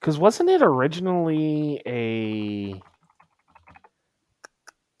 Because wasn't it originally a?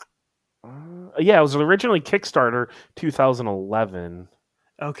 Yeah, it was originally Kickstarter 2011.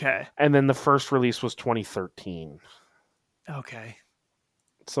 Okay. And then the first release was 2013. Okay.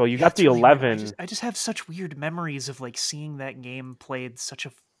 So you got the really 11. I just have such weird memories of like seeing that game played such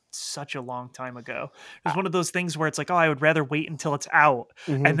a long time ago. It was one of those things where it's like, oh, I would rather wait until it's out.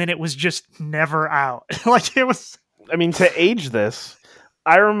 Mm-hmm. And then it was just never out. Like it was. I mean, to age this,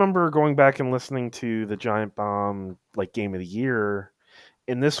 I remember going back and listening to the Giant Bomb like Game of the Year,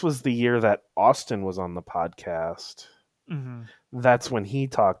 and this was the year that Austin was on the podcast. Mm-hmm. That's when he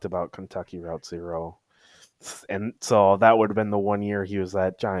talked about Kentucky Route Zero, and so that would have been the one year he was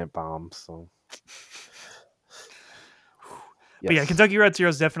at Giant Bomb. So, but yeah, Kentucky Route Zero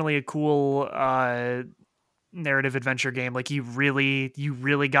is definitely a cool narrative adventure game. Like you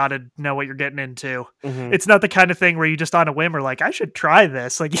really got to know what you're getting into. Mm-hmm. It's not the kind of thing where you just on a whim are like, I should try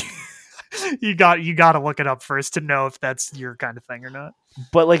this. Like you got to look it up first to know if that's your kind of thing or not.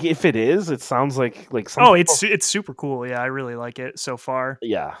 But like if it is, it sounds like it's super cool. Yeah, I really like it so far.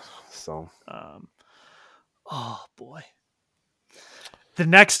 Yeah. So oh boy. The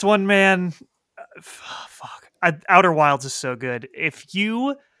next one, man, fuck. Outer Wilds is so good. If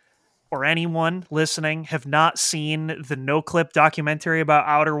you or anyone listening have not seen the NoClip documentary about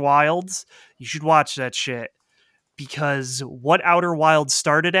Outer Wilds, you should watch that shit. Because what Outer Wilds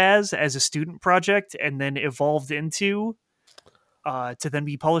started as a student project and then evolved into to then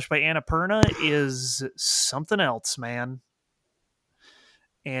be published by Annapurna is something else, man.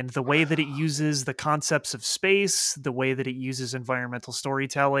 And the way that it uses the concepts of space, the way that it uses environmental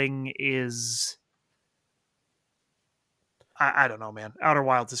storytelling is... I don't know, man. Outer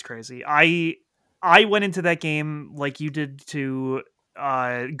Wilds is crazy. I went into that game like you did to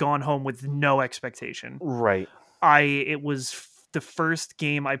Gone Home with no expectation. Right. It was the first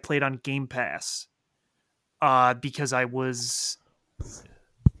game I played on Game Pass. because I was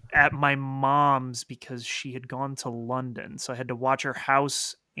at my mom's because she had gone to London, so I had to watch her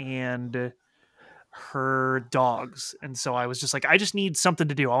house and her dogs, and so I was just like, I just need something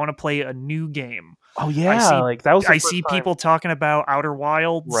to do. I want to play a new game. Oh I yeah, see like that was the I first see time. people talking about Outer Right.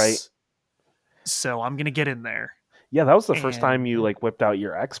 Wilds, so I'm gonna get in there. Yeah, that was the first time And you like whipped out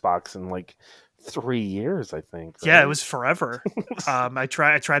your Xbox in like 3 years, I think. yeah, it Right. was forever. I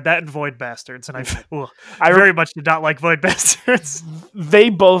tried that in Void Bastards, and I re- very much did not like Void Bastards. they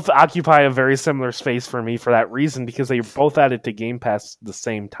both occupy a very similar space for me for that reason because they both added to Game Pass the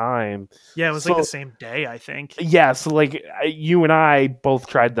same time. Yeah, it was like the So same day, I think. yeah, so like you and I both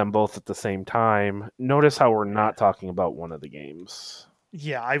tried them both at the same time. Notice how we're not talking about one of the games.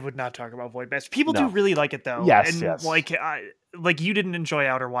 Yeah, I would not talk about Void Bastards. People do No. really like it though, Yes, and yes. like you didn't enjoy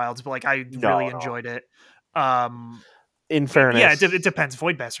Outer Wilds, but like I No, really no. enjoyed it. Um, In yeah, fairness, it depends.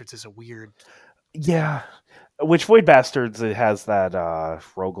 Void Bastards is a weird. yeah. Which Void Bastards it has that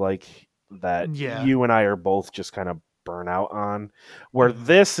roguelike that Yeah. you and I are both just kind of burn out on. Where Mhm.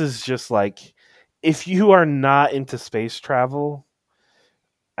 this is just like if you are not into space travel,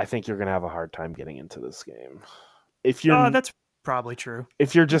 I think you're gonna have a hard time getting into this game. If you're That's probably true.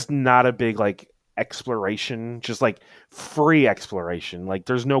 if you're just not a big like exploration, just like free exploration, like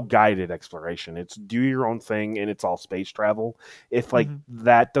there's no guided exploration. It's do your own thing and it's all space travel. If like Mhm.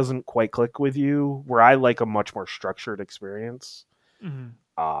 that doesn't quite click with you, where I like a much more structured experience, Mhm.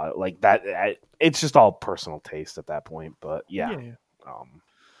 like that, it's just all personal taste at that point. But yeah, Yeah. um,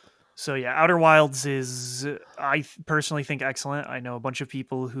 So yeah, Outer Wilds is personally think excellent. I know a bunch of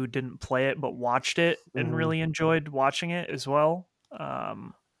people who didn't play it but watched it and mhm. really enjoyed watching it as well.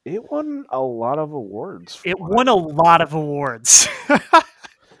 Um, It won a lot of awards from it what I won a lot remember. of awards.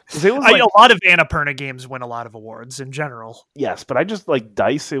 'Cause it was like A lot of Annapurna games win a lot of awards in general. yes, but I just like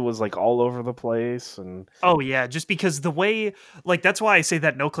Dice. It was like all over the place, and Oh yeah, just because the way, like, that's why I say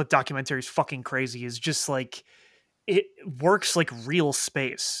that No Clip documentary is fucking crazy. Is just like it works like real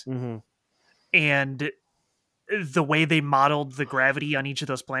space, mhm. and the way they modeled the gravity on each of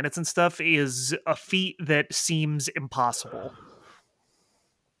those planets and stuff is a feat that seems impossible.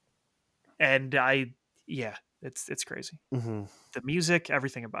 And yeah, it's crazy. Mhm. The music,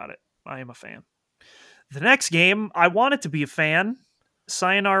 everything about it. I am a fan. The next game, I wanted to be a fan,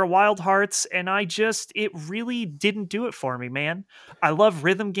 Sayonara Wild Hearts, and it really didn't do it for me, man. I love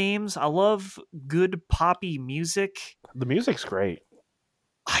rhythm games. I love good poppy music. The music's great.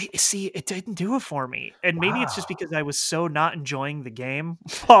 I see it didn't do it for me. And maybe it's just Wow. because I was so not enjoying the game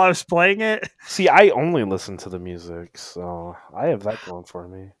while I was playing it. See, I only listen to the music, so I have that going for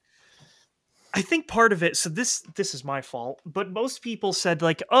me. I think part of it, so this is my fault, but most people said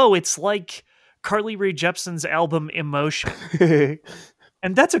like, "Oh, it's like Carly Rae Jepsen's album Emotion."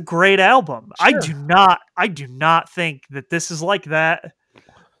 And that's a great album. Sure. I do not think that this is like that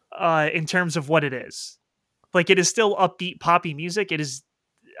in terms of what it is. Like it is still upbeat poppy music. It is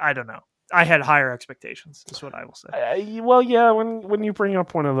I don't know. I had higher expectations, is what I will say. Well, yeah. When you bring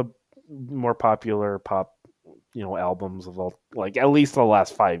up one of the more popular pop, albums of all, like at least the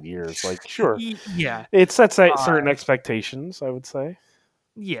last 5 years, like sure, Yeah. it sets Uh, certain expectations. I would say.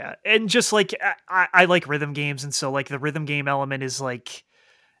 yeah. And just like I like rhythm games, and so like the rhythm game element is like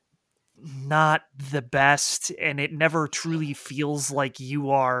not the best, and it never truly feels like you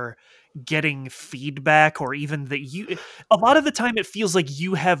are getting feedback, or even that you a lot of the time it feels like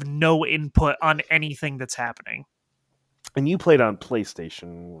you have no input on anything that's happening. And you played on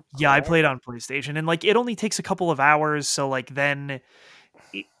PlayStation, Yeah, I correct? played on PlayStation, and like it only takes a couple of hours, so like then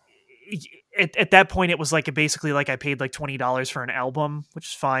i- at that point it was like basically like I paid like $20 for an album, which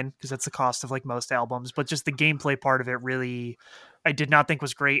is fine because that's the cost of like most albums, but just the gameplay part of it really I did not think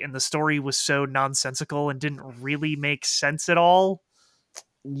was great, and the story was so nonsensical and didn't really make sense at all.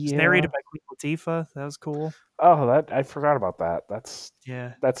 It's Yeah. narrated by Queen Latifah. That was cool. Oh, that I forgot about that.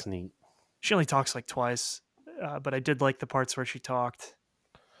 Yeah. That's neat. She only talks like twice, but I did like the parts where she talked.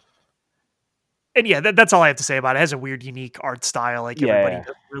 And yeah, that's all I have to say about it. It has a weird, unique art style. Like everybody Yeah.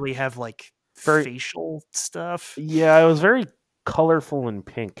 doesn't really have like Very. facial stuff. Yeah, it was very colorful and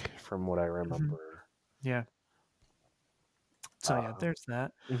pink from what I Mhm. remember. Yeah. So yeah, Uh, there's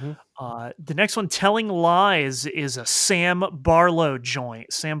that. mhm. The next one, Telling Lies, is a Sam Barlow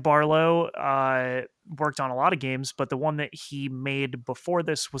joint. Sam Barlow worked on a lot of games, but the one that he made before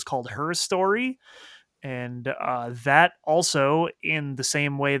this was called Her Story. And that also, in the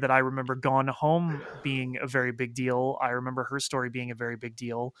same way that I remember Gone Home being a very big deal, I remember Her Story being a very big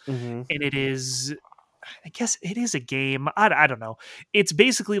deal. Mhm. And it is, I guess it is a game. I don't know. It's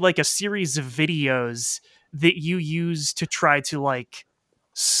basically like a series of videos that you use to try to like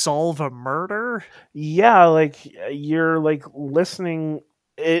solve a murder. Yeah, like you're like listening.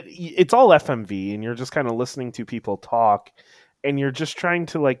 It's all FMV, and you're just kind of listening to people talk, and you're just trying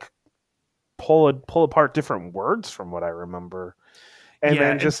to like pull apart different words from what I remember, and Yeah,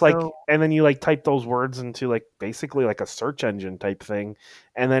 then and just like so and then you like type those words into like basically like a search engine type thing,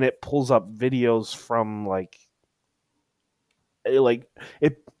 and then it pulls up videos from like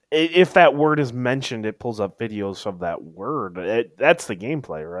it. If that word is mentioned, it pulls up videos of that word. That's the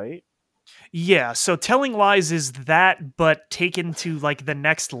gameplay, right? yeah, so Telling Lies is that, but taken to like the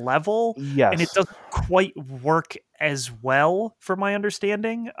next level, and it Yes. doesn't quite work as well, from my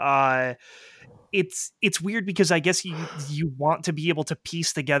understanding. It's weird because I guess you want to be able to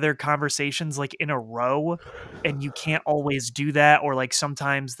piece together conversations like in a row, and you can't always do that, or like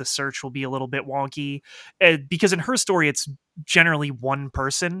sometimes the search will be a little bit wonky. Because in her story, it's generally one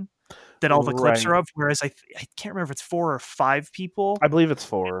person that all the clips are Right. of, whereas I can't remember if it's 4 or 5 people I believe it's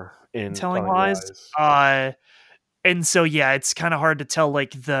 4 in in Telling Telling Lies. Lies. And so yeah, it's kind of hard to tell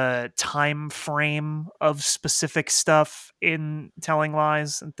like the time frame of specific stuff in Telling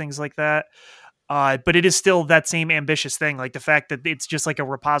Lies and things like that. But it is still that same ambitious thing, like the fact that it's just like a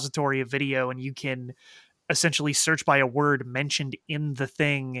repository of video, and you can essentially search by a word mentioned in the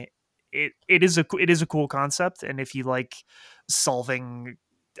thing. It is a cool concept, and if you like solving,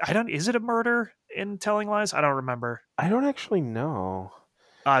 I don't, is it a murder in Telling Lies? I don't remember. I don't actually know.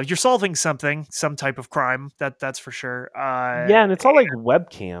 You're solving something, some type of crime. That's for sure. Yeah, and it's all like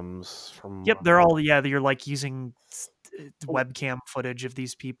webcams from Yep, they're all, yeah. You're like using webcam footage of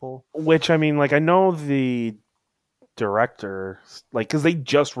these people. which I mean, like I know the director, like because they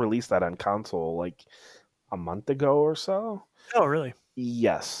just released that on console like a month ago or so. Oh, really?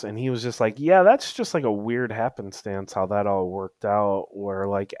 Yes, and he was just like, "Yeah, that's just like a weird happenstance how that all worked out, where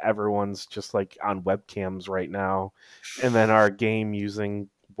like everyone's just like on webcams right now, and then our game using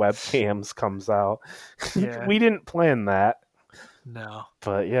webcams comes out. Yeah. We didn't plan that, No.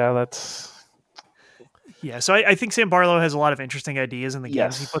 but yeah, that's Yeah. So I think Sam Barlow has a lot of interesting ideas in the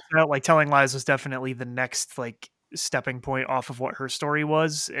games he yes, puts out. Like Telling Lies was definitely the next like stepping point off of what her story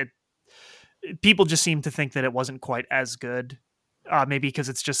was. People just seem to think that it wasn't quite as good. Maybe because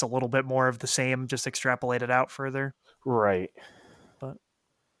it's just a little bit more of the same, just extrapolated out further. right. But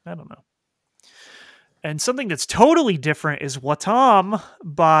I don't know. And something that's totally different is Watam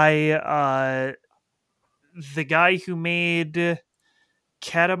by the guy who made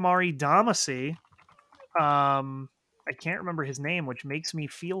Katamari Damacy. I can't remember his name, which makes me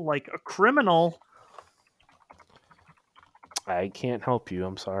feel like a criminal. I can't help you.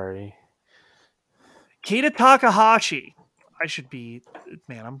 I'm sorry. Keita Takahashi. I should be,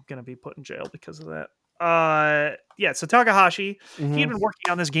 man, I'm gonna be put in jail because of that. Yeah, so Takahashi, he had Hmm. been working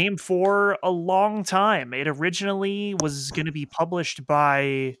on this game for a long time. It originally was gonna be published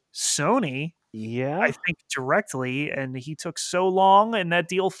by Sony, I Yeah. think directly, and he took so long, and that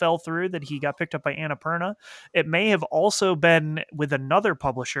deal fell through that he got picked up by Annapurna. It may have also been with another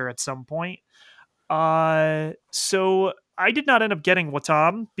publisher at some point. So I did not end up getting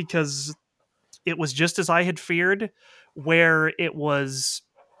Watam because it was just as I had feared, where it was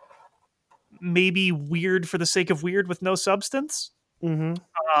maybe weird for the sake of weird with no substance. Hmm.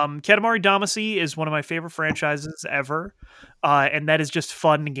 Katamari Damacy is one of my favorite franchises ever, and that is just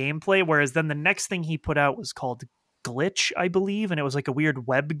fun gameplay. Whereas then the next thing he put out was called Glitch, I believe, and it was like a weird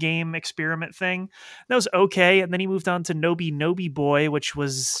web game experiment thing. That was okay, and then he moved on to Nobi Nobi Boy, which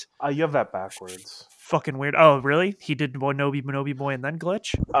was You have that backwards. fucking weird. Oh, really? He did Nobi Nobi Boy and then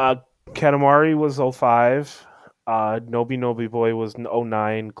Glitch? Uh, Katamari was 05. Nobi Nobi Boy was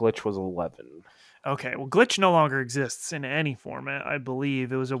 09. Glitch was 11. Okay, well, Glitch no longer exists in any format. I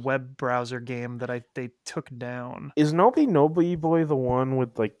believe it was a web browser game that they took down. Is Nobi Nobi Boy the one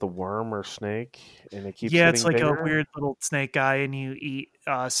with like the worm or snake and it keeps Yeah, it's getting like a bigger? weird little snake guy, and you eat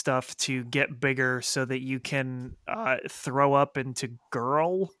stuff to get bigger so that you can throw up into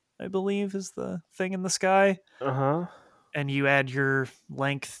girl. I believe is the thing in the sky, Uh huh. and you add your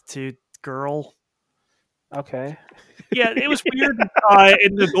length to girl. Okay. Yeah, it was weird.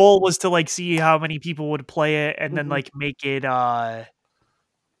 And the goal was to like see how many people would play it, and then Hmm. like make it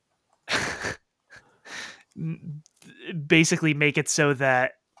basically make it so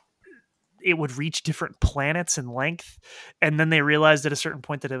that it would reach different planets in length, and then they realized at a certain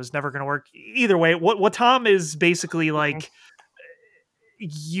point that it was never going to work. Either way, what Tom is basically like,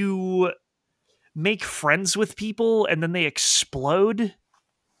 you make friends with people and then they explode,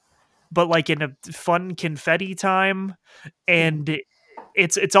 but like in a fun confetti time, and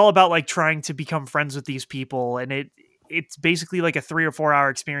it's all about like trying to become friends with these people, and it's basically like a 3 or 4 hour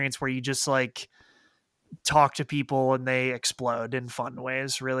experience where you just like talk to people and they explode in fun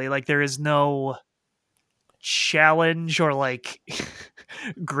ways, really. Like there is no challenge or like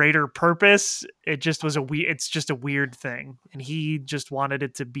greater purpose. It just was it's just a weird thing. And he just wanted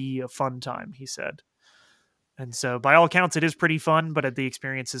it to be a fun time, he said. And so by all accounts it is pretty fun, but the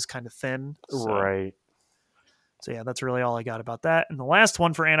experience is kind of thin. Right. So yeah, that's really all I got about that. And the last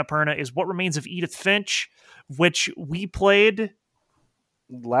one for Annapurna is What Remains of Edith Finch, which we played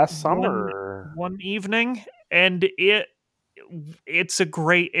last summer one evening, and it's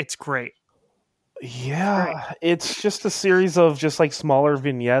great. Yeah, it's just a series of just like smaller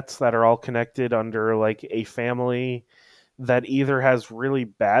vignettes that are all connected under like a family that either has really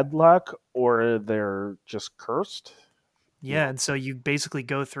bad luck or they're just cursed. Yeah, and so you basically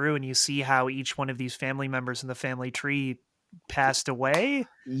go through and you see how each one of these family members in the family tree passed away.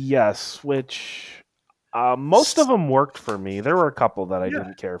 Yes, which most of them worked for me. There were a couple that I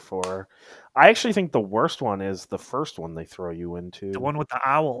didn't care for. I actually think the worst one is the first one they throw you into. The one with the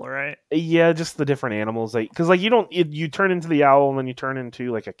owl, right? Yeah, just the different animals. Because like you turn into the owl and then you turn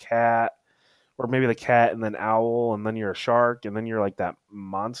into like a cat, or maybe the cat and then owl, and then you're a shark, and then you're like that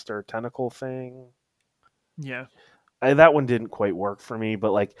monster tentacle thing. Yeah. That one didn't quite work for me,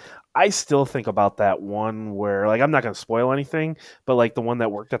 but like I still think about that one where like I'm not going to spoil anything, but like the one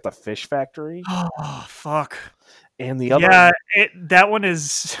that worked at the fish factory. Oh fuck! And the other, that one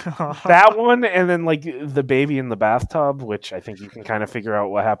is that one, and then like the baby in the bathtub, which I think you can kind of figure out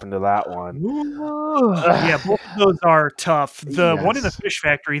what happened to that one. Yeah, both of those are tough. The one in the fish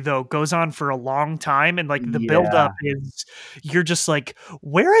factory though goes on for a long time, and like the buildup is, you're just like,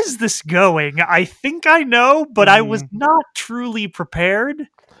 where is this going? I think I know, but I was not truly prepared.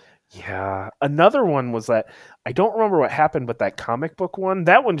 Yeah, another one was that I don't remember what happened, but that comic book one,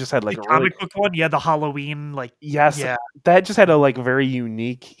 that one just had like the comic book one, the Halloween, like that just had a like very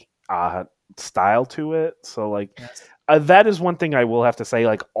unique style to it. So like that is one thing I will have to say.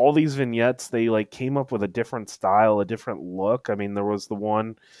 Like all these vignettes, they like came up with a different style, a different look. I mean, there was the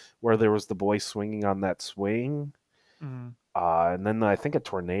one where there was the boy swinging on that swing, and then I think a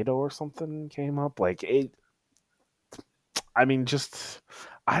tornado or something came up. Like it. I mean, just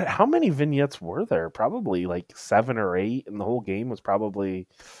how many vignettes were there? Probably like 7 or 8, and the whole game was probably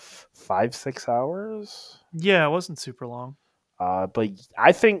 5-6 hours. Yeah, it wasn't super long. But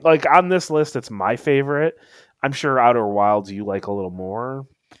I think like on this list, it's my favorite. I'm sure Outer Wilds you like a little more,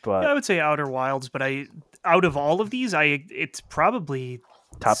 but I would say Outer Wilds. But out of all of these, it's probably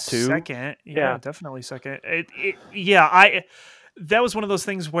top 2, second. Yeah, definitely second. That was one of those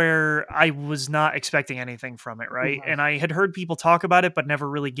things where I was not expecting anything from it, right? And I had heard people talk about it, but never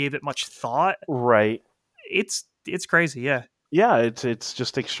really gave it much thought. Right. It's crazy, yeah. Yeah, it's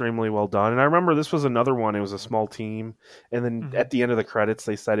just extremely well done. And I remember this was another one. It was a small team, and then at the end of the credits,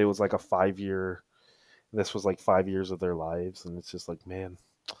 they said it was like a 5-year. This was like 5 years of their lives, and it's just like, man,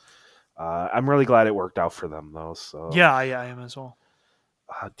 I'm really glad it worked out for them, though. So yeah, I am as well.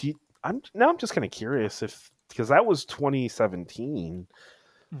 I'm just kind of curious because that was 2017.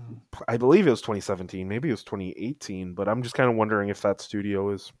 I believe it was 2017. Maybe it was 2018, but I'm just kind of wondering if that studio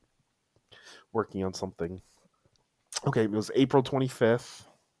is working on something. Okay, it was April 25th,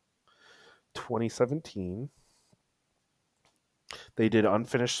 2017. They did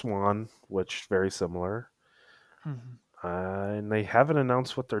Unfinished Swan, which very similar. And they haven't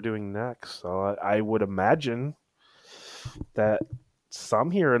announced what they're doing next. So I would imagine that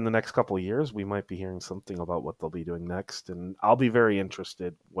some here in the next couple of years, we might be hearing something about what they'll be doing next. And I'll be very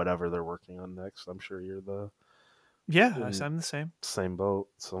interested, whatever they're working on next. I'm sure you're I'm the same. Same boat.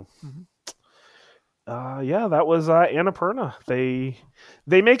 So, that was Annapurna.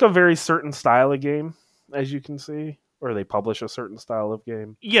 They make a very certain style of game, as you can see, or they publish a certain style of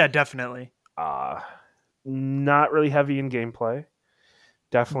game. Yeah, definitely. Not really heavy in gameplay.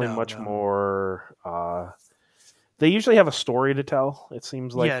 Definitely much more. They usually have a story to tell. It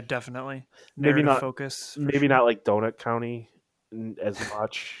seems like. Yeah, definitely. Maybe not focus. Maybe not like Donut County as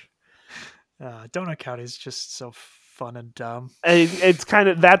much. Donut County is just so fun and dumb. It's kind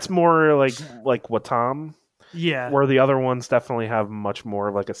of, that's more like Watam. Yeah. Where the other ones definitely have much more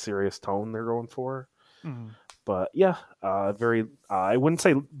of like a serious tone they're going for. But yeah, very. I wouldn't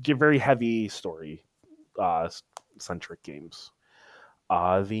say very heavy story centric games.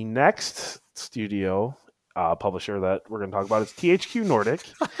 The next studio publisher that we're going to talk about is THQ Nordic.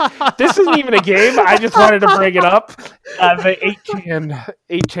 This isn't even a game. I just wanted to bring it up. The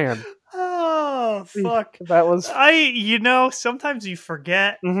 8chan. Oh, fuck. That was... sometimes you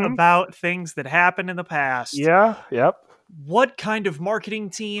forget about things that happened in the past. Yeah, yep. What kind of marketing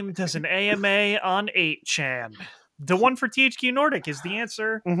team does an AMA on 8chan? The one for THQ Nordic is the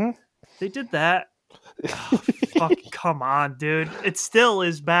answer. They did that. Oh, fuck, come on, dude. It still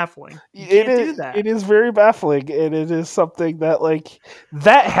is baffling. You It can't is do that. it is very baffling, and it is something that like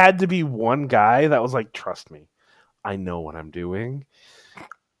that had to be one guy that was like, trust me, I know what I'm doing.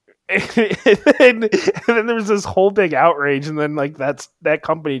 And then there was this whole big outrage, and then like that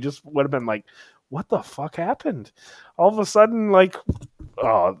company just would have been like, what the fuck happened? All of a sudden, like,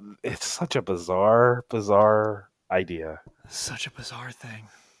 oh, it's such a bizarre idea. Such a bizarre thing.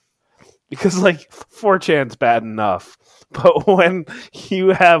 Because like 4chan's bad enough, but when you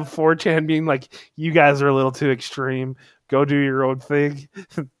have 4chan being like, you guys are a little too extreme, go do your own thing,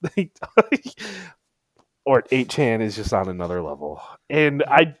 or 8chan is just on another level. And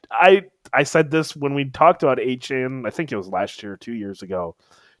I said this when we talked about 8chan, I think it was last year, 2 years ago.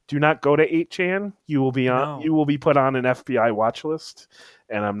 Do not go to 8chan. No. You will be put on an FBI watch list,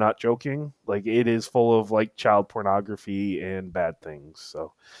 and I'm not joking. Like, it is full of like child pornography and bad things.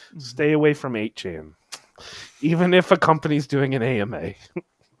 So stay away from 8chan. Even if a company's doing an AMA.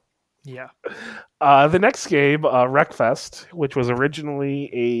 Yeah. The next game, Wreckfest, which was originally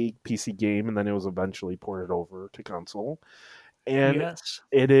a PC game and then it was eventually ported over to console. And Yes.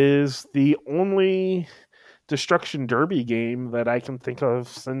 it is the only Destruction Derby game that I can think of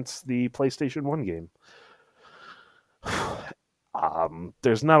since the PlayStation 1 game.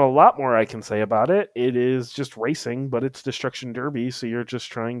 There's not a lot more I can say about it. It is just racing, but it's Destruction Derby, so you're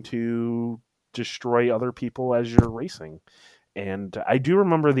just trying to destroy other people as you're racing. And I do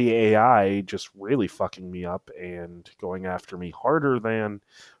remember the AI just really fucking me up and going after me harder than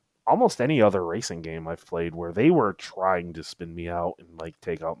almost any other racing game I've played, where they were trying to spin me out and like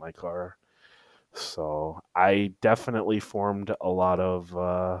take out my car. So I definitely formed a lot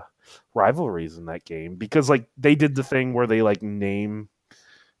of rivalries in that game, because like they did the thing where they like name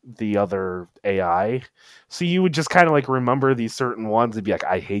the other AI. So you would just kind of like remember these certain ones and be like,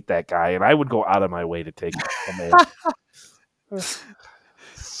 I hate that guy. And I would go out of my way to take them out.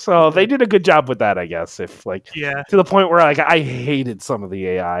 So they did a good job with that, I guess. If like Yeah. to the point where like I hated some of the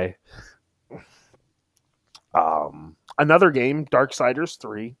AI. Another game, Darksiders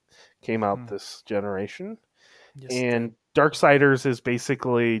 3, came out this generation, Yes, and Darksiders is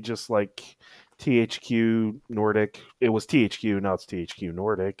basically just like THQ Nordic. It was THQ, now it's THQ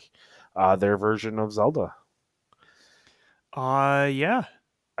Nordic. Their version of Zelda, yeah.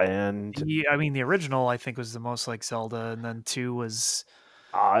 and I mean, the original I think was the most like Zelda, and then 2 was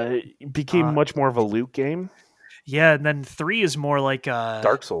it became much more of a loot game. yeah, and then 3 is more like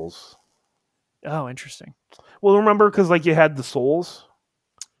Dark Souls. oh, interesting. Well, remember, because like you had the souls.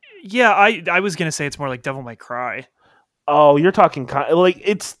 Yeah, I was gonna say it's more like Devil May Cry. Oh, you're talking like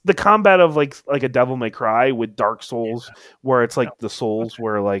it's the combat of like a Devil May Cry with Dark Souls, where it's like No. the souls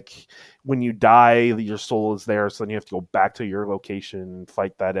where like when you die, your soul is there, so then you have to go back to your location,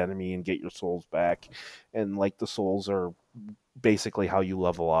 fight that enemy, and get your souls back. And like the souls are basically how you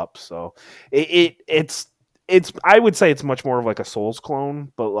level up. So it's I would say it's much more of like a Souls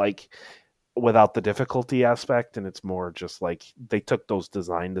clone, but like without the difficulty aspect, and it's more just like they took those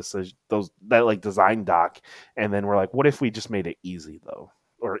design decisions, that like design doc, and then we're like, what if we just made it easy though,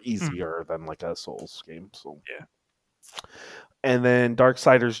 or easier than like a Souls game? So Yeah. and then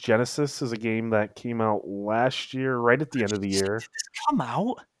Darksiders Genesis is a game that came out last year, right at the end of the year. Did this come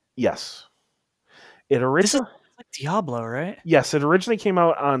out? Yes, it This is originally like Diablo, right? yes, it originally came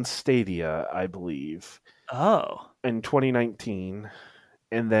out on Stadia, I believe, Oh. in 2019.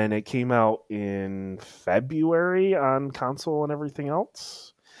 And then it came out in February on console and everything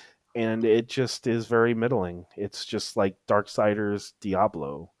else. And it just is very middling. It's just like Darksiders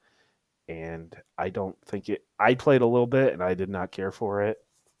Diablo. And I don't think it. I played a little bit and I did not care for it.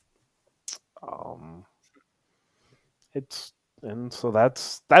 Um, it's and so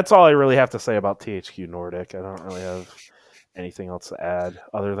that's all I really have to say about THQ Nordic. I don't really have anything else to add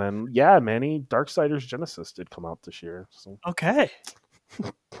other than yeah, Manny, Darksiders Genesis did come out this year. So. Okay.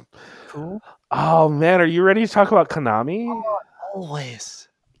 Cool. Oh man, are you ready to talk about Konami? Always.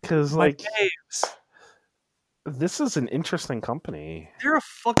 Because My like faves. this is an interesting company. They're a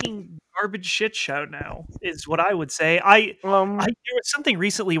fucking garbage shit show now, is what I would say. I there was something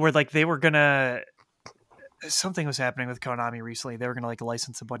recently where like they were gonna something was happening with Konami recently. They were gonna like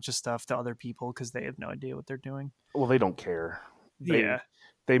license a bunch of stuff to other people because they have no idea what they're doing. well, they don't care. Yeah.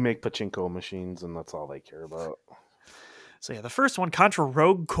 They make pachinko machines, and that's all they care about. So yeah, the first one, Contra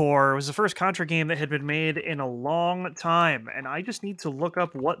Rogue Core, was the first Contra game that had been made in a long time, and I just need to look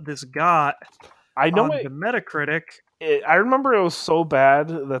up what this got. I know on the Metacritic. I remember it was so bad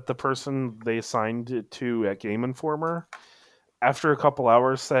that the person they assigned it to at Game Informer, after a couple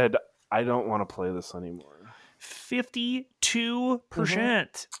hours, said, "I don't want to play this anymore."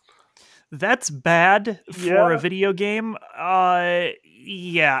 52%. That's bad for a Yeah. video game.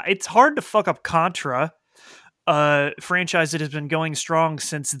 Yeah, it's hard to fuck up Contra, franchise that has been going strong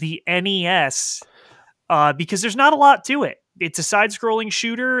since the NES, because there's not a lot to it. It's a side-scrolling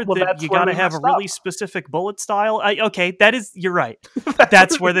shooter Well, that that's you where got to they have a messed really up. specific bullet style. Okay, that is, you're right. That's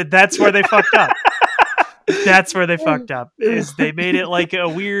That's where they fucked up. That's where they fucked up. Is they made it like a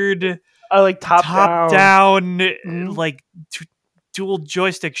weird I like top down. top-down, Mhm. like dual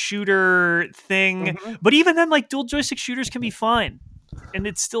joystick shooter thing. Mhm. But even then, like dual joystick shooters can be fine, and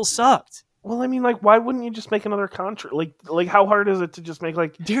it still sucked. Well, I mean, like, why wouldn't you just make another Contra? Like, how hard is it to just make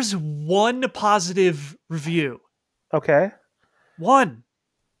like? There's one positive review. Okay. One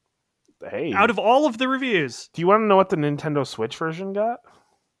Hey. out of all of the reviews. Do you want to know what the Nintendo Switch version got?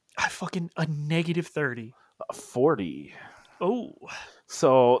 I fucking a -30. 40. Oh,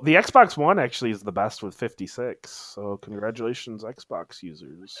 So the Xbox One actually is the best with 56. So congratulations, Xbox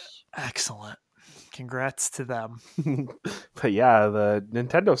users. excellent. Congrats to them. But yeah, the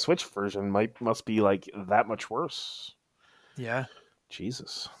Nintendo Switch version must be like that much worse. Yeah.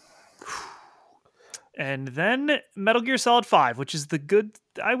 Jesus. And then Metal Gear Solid 5, which is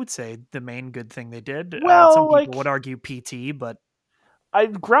I would say, the main good thing they did. Well, Some people like, would argue PT, but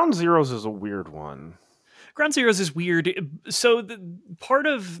Ground Zeroes is a weird one. Ground Zeroes is weird. So part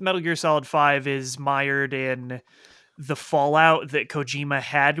of Metal Gear Solid 5 is mired in the fallout that Kojima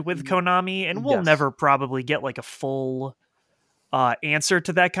had with Konami, and we'll Yes. never probably get like a full answer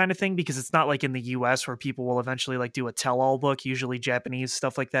to that kind of thing, because it's not like in the US where people will eventually like do a tell-all book. Usually Japanese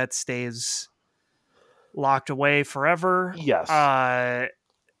stuff like that stays locked away forever. Yes.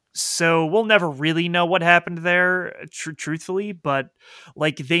 So we'll never really know what happened there, truthfully, but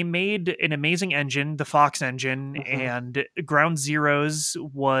like they made an amazing engine, the Fox engine, and Ground Zeroes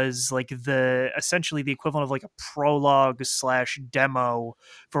was like essentially the equivalent of like a prologue / demo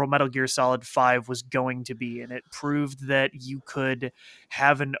for what Metal Gear Solid 5 was going to be. And it proved that you could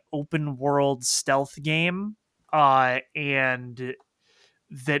have an open world stealth game, and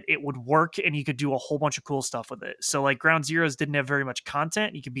that it would work and you could do a whole bunch of cool stuff with it. So like Ground Zeroes didn't have very much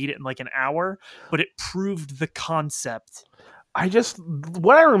content. You could beat it in like an hour, but it proved the concept.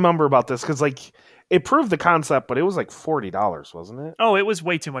 What I remember about this, because like it proved the concept, but it was like $40, wasn't it? Oh, it was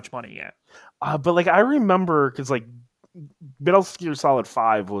way too much money, yeah. But like I remember, because like Metal Gear Solid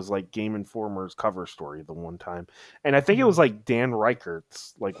 5 was like Game Informer's cover story the one time, and I think it was like Dan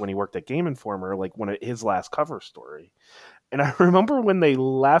Reichert's, like when he worked at Game Informer, like one of his last cover story. And I remember when they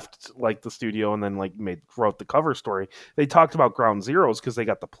left like the studio and then like wrote the cover story, they talked about Ground Zeroes because they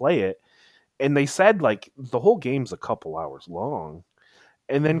got to play it, and they said like the whole game's a couple hours long,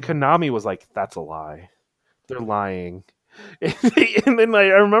 and then Konami was like, "That's a lie, they're lying," and then like,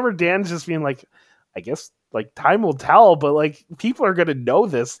 I remember Dan just being like, "I guess like time will tell, but like people are gonna know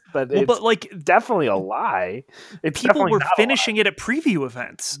this, but it's but like definitely a lie." It's people were not a finishing it at preview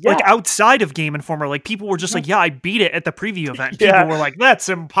events, Yeah. like outside of Game Informer. Like people were just like, "Yeah, I beat it at the preview event." Yeah. People were like, "That's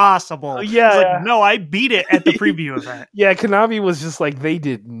impossible." Yeah, It's like, yeah. no, I beat it at the preview event. Yeah, Konami was just like I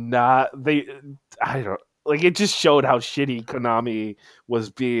don't like, it just showed how shitty Konami was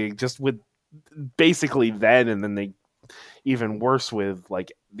being just with basically then, and then they even worse with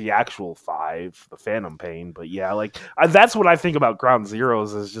like the actual 5, the Phantom Pain. But yeah, like that's what I think about Ground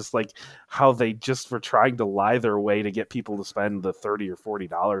Zeroes, is just like how they just were trying to lie their way to get people to spend the $30 or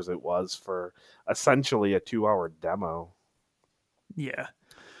 $40 it was for essentially a 2-hour demo. Yeah.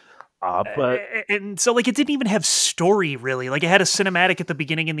 But and so like it didn't even have story really. Like it had a cinematic at the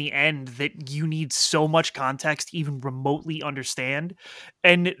beginning and the end that you need so much context to even remotely understand.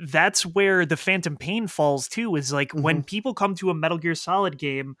 And that's where the Phantom Pain falls too, is like when people come to a Metal Gear Solid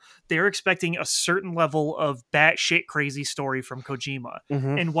game, they're expecting a certain level of batshit crazy story from Kojima.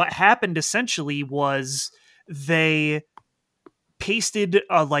 And what happened essentially was they pasted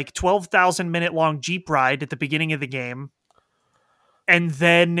a like 12,000 minute long Jeep ride at the beginning of the game, and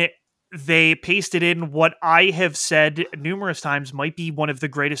then they pasted in what I have said numerous times might be one of the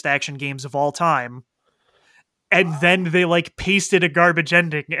greatest action games of all time. And then they like pasted a garbage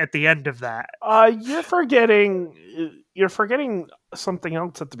ending at the end of that. You're forgetting something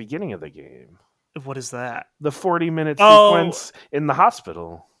else at the beginning of the game. What is that? The 40-minute sequence in the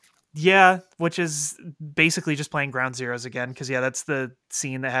hospital. Yeah, which is basically just playing Ground Zeroes again, because yeah, that's the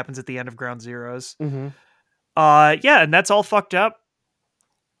scene that happens at the end of Ground Zeroes. Yeah, and that's all fucked up.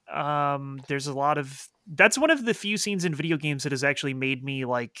 There's a lot of that's one of the few scenes in video games that has actually made me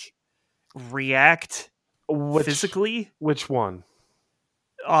like react physically. Which one?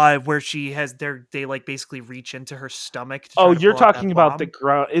 Where she has they like basically reach into her stomach. Oh, you're talking about the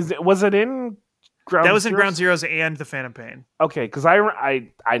ground. Was it in That was in Ground Zeroes? Zeroes and the Phantom Pain. Okay, because I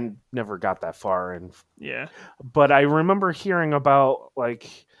never got that far, Yeah. but I remember hearing about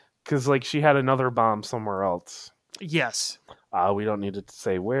because she had another bomb somewhere else. Yes. We don't need to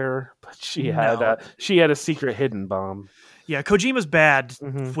say where, but No. she had a secret hidden bomb. Yeah, Kojima's bad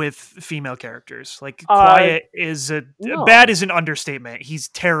Mm-hmm. with female characters. Like Uh, Quiet is bad no. is an understatement. He's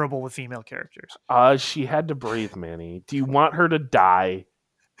terrible with female characters. She had to breathe, Manny. Do you want her to die?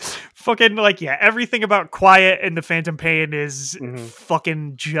 Fucking everything about Quiet and the Phantom Pain is Mm-hmm.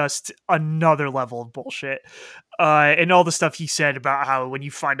 fucking just another level of bullshit. And all the stuff he said about how when you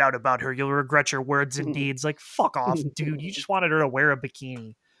find out about her, you'll regret your words and deeds. Like, fuck off, dude. You just wanted her to wear a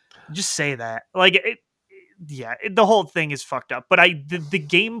bikini. Just say that. The whole thing is fucked up. But the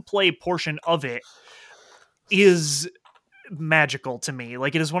gameplay portion of it is magical to me.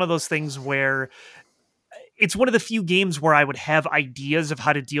 Like, it is one of those things where it's one of the few games where I would have ideas of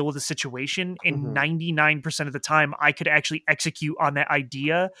how to deal with a situation, and 99% of the time I could actually execute on that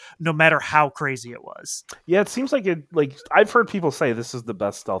idea no matter how crazy it was. Yeah, it seems like I've heard people say this is the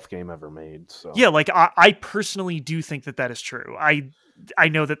best stealth game ever made. So Yeah, I personally do think that is true. I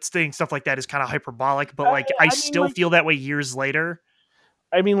know that saying stuff like that is kind of hyperbolic, but I still feel that way years later.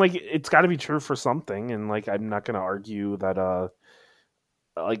 I mean, it's got to be true for something, and I'm not going to argue that.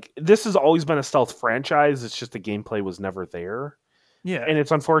 This has always been a stealth franchise. It's just the gameplay was never there. Yeah, and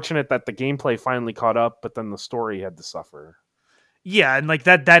it's unfortunate that the gameplay finally caught up, but then the story had to suffer. Yeah, and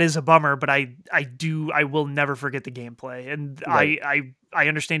that is a bummer, but I will never forget the gameplay, and Right. I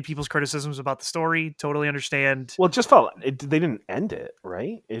understand people's criticisms about the story. Totally understand. Well, it just felt they didn't end it,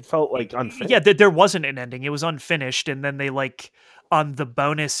 right? It felt unfinished. Yeah, there wasn't an ending. It was unfinished, and then they on the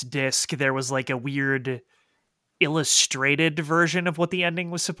bonus disc there was a weird illustrated version of what the ending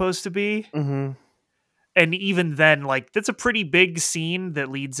was supposed to be. Mm-hmm. And even then, that's a pretty big scene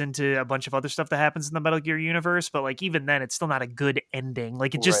that leads into a bunch of other stuff that happens in the Metal Gear universe. But even then, it's still not a good ending.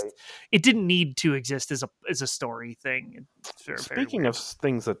 It didn't need to exist as a story thing. Speaking of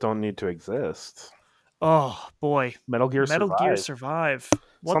things that don't need to exist, oh boy, Metal Gear Survive.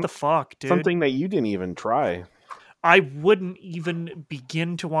 What the fuck, dude? Something that you didn't even try. I wouldn't even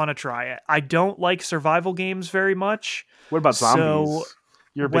begin to want to try it. I don't like survival games very much. What about zombies? So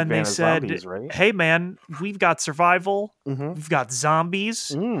you're a big fan of zombies, right? Hey man, we've got survival, mm-hmm. we've got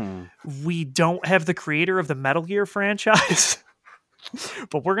zombies. We don't have the creator of the Metal Gear franchise,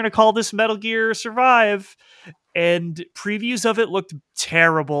 but we're gonna call this Metal Gear Survive. And previews of it looked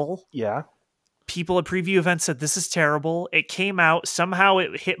terrible. Yeah. People at preview events said this is terrible. It came out, somehow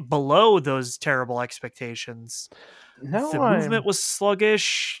it hit below those terrible expectations. No, the movement was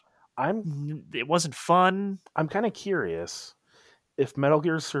sluggish. It wasn't fun. I'm kind of curious if Metal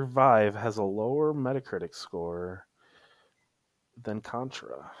Gear Survive has a lower Metacritic score than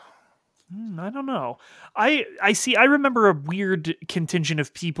Contra. I don't know. I remember a weird contingent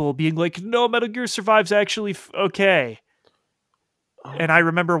of people being like, no, Metal Gear Survive's actually okay. And I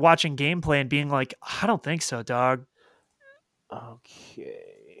remember watching gameplay and being like, I don't think so, dog.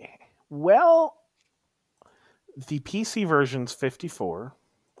 Okay. Well, the PC version's 54.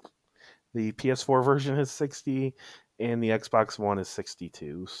 The PS4 version is 60, and the Xbox One is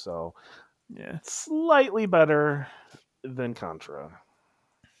 62. So, yeah, slightly better than Contra.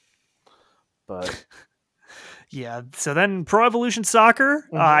 But yeah. So then Pro Evolution Soccer,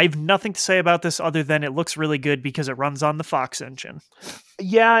 I have nothing to say about this other than it looks really good because it runs on the Fox engine.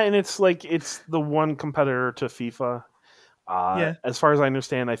 Yeah, and it's the one competitor to FIFA. Yeah. As far as I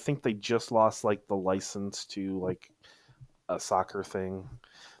understand, I think they just lost the license to a soccer thing.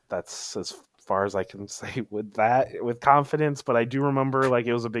 That's as far as I can say with confidence. But I do remember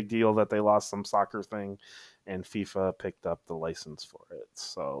it was a big deal that they lost some soccer thing, and FIFA picked up the license for it.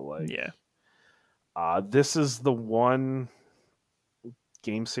 So yeah. This is the one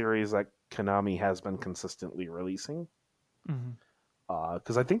game series that Konami has been consistently releasing.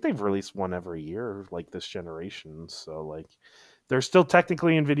 Because I think they've released one every year, this generation. So they're still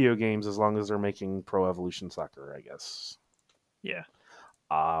technically in video games as long as they're making Pro Evolution Soccer, I guess. Yeah.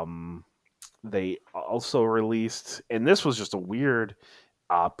 They also released, and this was just a weird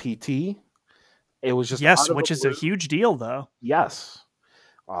PT. It was just which is a huge deal, though. Yes.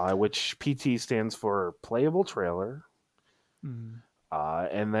 Which PT stands for Playable Trailer.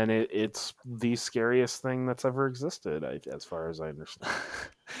 And then it's the scariest thing that's ever existed, as far as I understand.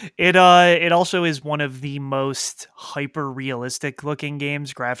 It also is one of the most hyper realistic looking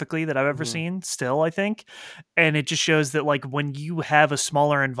games graphically that I've ever seen. Still, I think, and it just shows that when you have a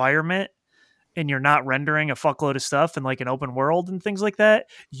smaller environment and you're not rendering a fuckload of stuff in like an open world and things like that,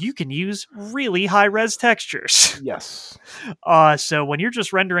 you can use really high res textures. Yes. So when you're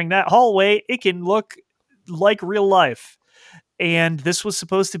just rendering that hallway, it can look like real life. And this was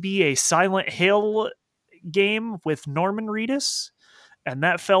supposed to be a Silent Hill game with Norman Reedus, and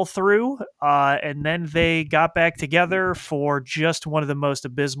that fell through. And then they got back together for just one of the most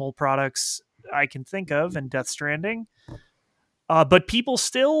abysmal products I can think of in Death Stranding. But people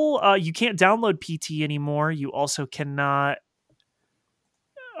still, you can't download PT anymore. You also cannot,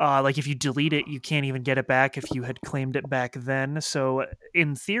 like if you delete it, you can't even get it back if you had claimed it back then. So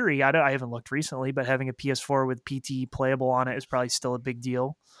in theory, I haven't looked recently, but having a PS4 with PT playable on it is probably still a big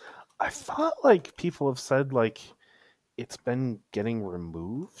deal. I thought like people have said like it's been getting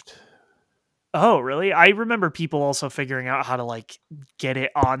removed. Oh, really? I remember people also figuring out how to like get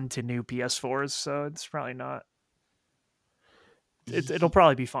it onto new PS4s, so it's probably not. It'll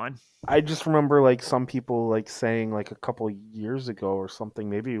probably be fine. I just remember like some people like saying like a couple years ago or something,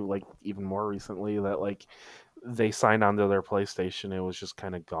 maybe like even more recently, that like they signed onto their PlayStation, it was just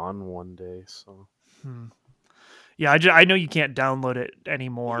kind of gone one day. So Yeah, I know you can't download it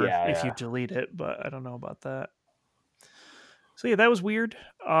anymore if you yeah. delete it, but I don't know about that. So yeah, that was weird.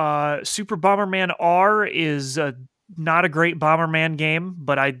 Super Bomberman R is not a great Bomberman game,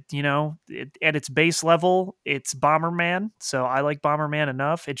 but at its base level, it's Bomberman, so I like Bomberman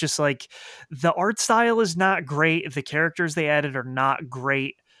enough. It's just like the art style is not great. The characters they added are not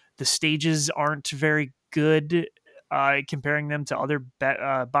great. The stages aren't very good. Comparing them to other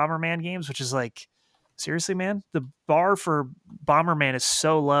Bomberman games, which is like, seriously, man, the bar for Bomberman is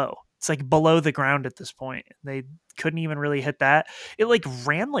so low. It's like below the ground at this point. They couldn't even really hit that. It like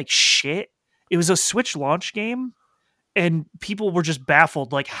ran like shit. It was a Switch launch game, and people were just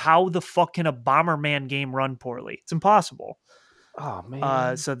baffled. Like, how the fuck can a Bomberman game run poorly? It's impossible. Oh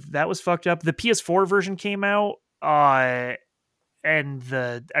man. So that was fucked up. The PS4 version came out, and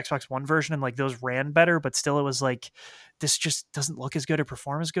the Xbox One version, and like those ran better, but still, it was like, this just doesn't look as good or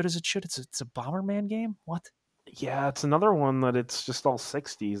perform as good as it should. It's a Bomberman game. What? Yeah, it's another one that it's just all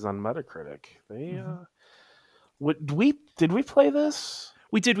 60s on Metacritic. They did we play this?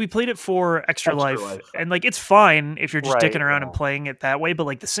 We did. We played it for Extra Extra Life, Life. and like it's fine if you're just Right, dicking around and yeah. playing it that way. But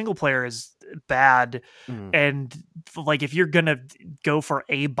like the single player is bad, and like if you're gonna go for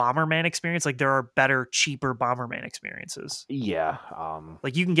a Bomberman experience, like there are better, cheaper Bomberman experiences. Yeah.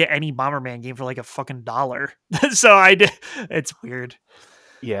 Like you can get any Bomberman game for like a fucking $1. It's weird.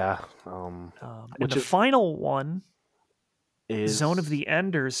 Yeah. And Which the final one, is Zone of the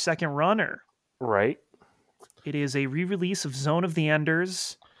Enders Second Runner. right. It is a re-release of Zone of the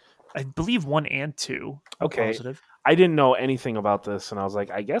Enders, I believe 1 and 2. I'm Okay. positive. I didn't know anything about this, and I was like,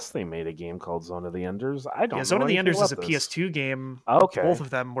 I guess they made a game called Zone of the Enders. I don't know. Zone of the anything Enders is a about this. PS2 game. Okay. Both of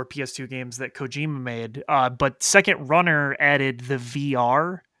them were PS2 games that Kojima made. But Second Runner added the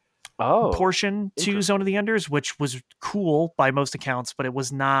VR portion to Zone of the Enders, which was cool by most accounts, but it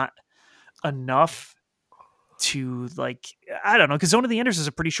was not enough to like, I don't know, because Zone of the Enders is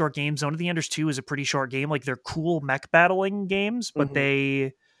a pretty short game. Zone of the Enders 2 is a pretty short game. Like they're cool mech battling games, but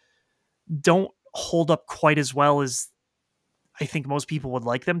they don't hold up quite as well as I think most people would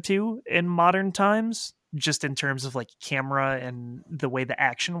like them to in modern times, just in terms of like camera and the way the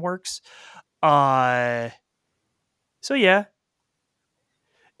action works. So yeah,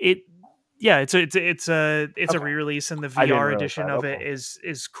 it's a re-release, and the VR edition of it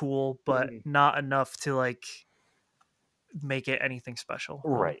is cool, but not enough to like make it anything special.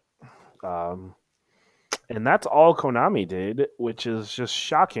 Right. And that's all Konami did, which is just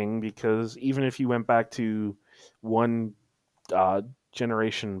shocking because even if you went back to one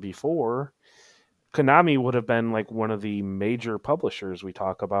generation before, Konami would have been like one of the major publishers we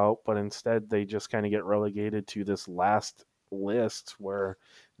talk about, but instead they just kind of get relegated to this last list where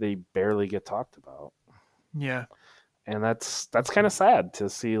they barely get talked about. Yeah. And that's kind of sad to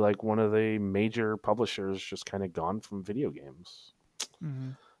see like one of the major publishers just kind of gone from video games. Mm-hmm.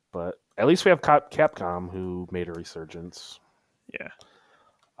 But at least we have Capcom who made a resurgence. Yeah.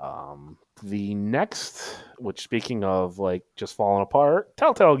 The next, which speaking of like just falling apart,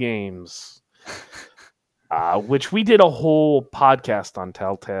 Telltale Games, which we did a whole podcast on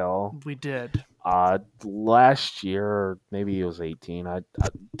Telltale. We did. Last year, or maybe it was 18. I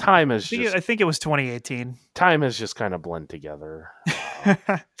think it was 2018. Time has just kind of blend together.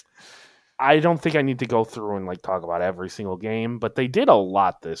 I don't think I need to go through and like talk about every single game, but they did a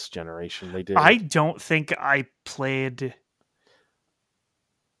lot this generation. They did. I don't think I played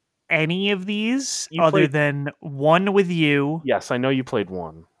any of these other than one with you. Yes, I know you played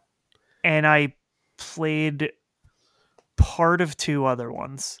one. And I played part of 2 other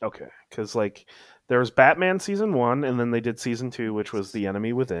ones. Okay, because like there's Batman season 1, and then they did season 2, which was The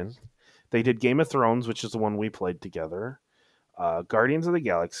Enemy Within. They did Game of Thrones, which is the one we played together. Guardians of the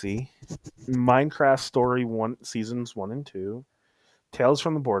Galaxy, Minecraft Story 1 seasons 1 and 2, Tales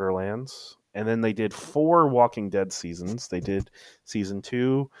from the Borderlands, and then they did 4 Walking Dead seasons. They did season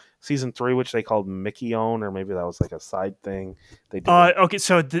 2, season 3, which they called Mickey Own, or maybe that was like a side thing. They did Okay,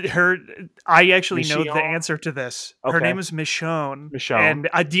 so I actually know the Michonne? answer to this. Her Okay. name is Michonne. Michonne.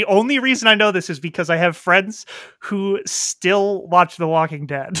 And the only reason I know this is because I have friends who still watch The Walking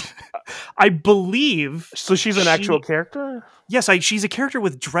Dead. I believe. So she's an actual character? Yes, she's a character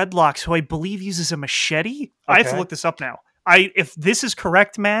with dreadlocks who I believe uses a machete. I have to Okay. look this up now. If this is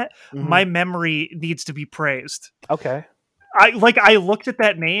correct, Matt, Mhm. my memory needs to be praised. Okay. I looked at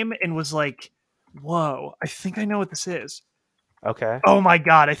that name and was like, whoa, I think I know what this is. Okay. Oh my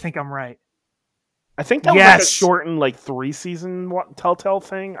god, I think I'm right. I think that was like a Yes. shortened, like 3-season Telltale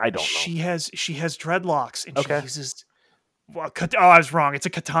thing. I don't know. She has dreadlocks and Okay. she uses. Well, I was wrong. It's a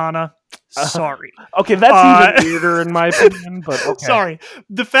katana. Sorry. Okay, that's even weirder in my opinion. But okay. Sorry.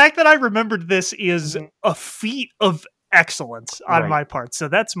 The fact that I remembered this is Mhm. a feat of excellence on Right. my part. So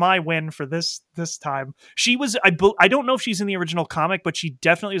that's my win for this time. She was. I don't know if she's in the original comic, but she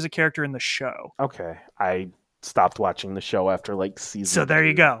definitely was a character in the show. Okay, I stopped watching the show after like season. So there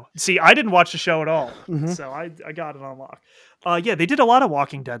you 2. go. See, I didn't watch the show at all, Mhm. so I got it on lock. Yeah, they did a lot of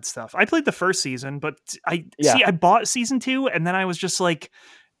Walking Dead stuff. I played the first season, but I bought season 2, and then I was just like,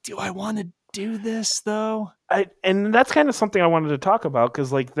 do I want to do this though? And that's kind of something I wanted to talk about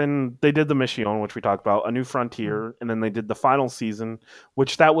because like then they did the Mission, which we talked about, A New Frontier, and then they did the final season,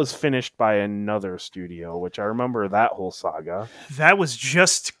 which that was finished by another studio, which I remember that whole saga. That was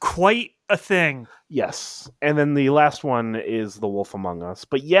just quite a thing. Yes. And then the last one is The Wolf Among Us.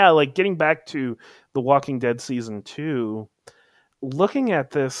 But yeah, like getting back to The Walking Dead season 2, looking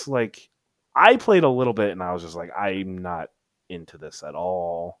at this, like I played a little bit and I was just like, I'm not into this at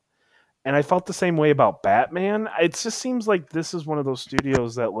all. And I felt the same way about Batman. It just seems like this is one of those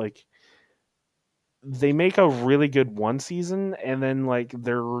studios that like they make a really good one season and then like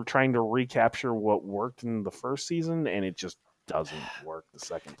they're trying to recapture what worked in the first season and it just doesn't work the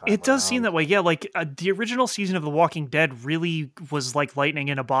second time. It does seem that way. Yeah, like the original season of The Walking Dead really was like lightning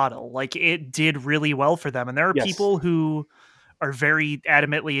in a bottle. Like it did really well for them. And there are Yes. people who are very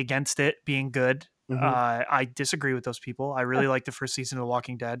adamantly against it being good. Mhm. I disagree with those people. I really like the first season of The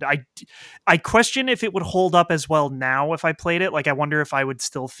Walking Dead. I question if it would hold up as well now if I played it. Like, I wonder if I would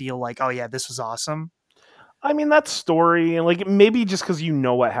still feel like, oh yeah, this was awesome. I mean, that story, and like maybe just because you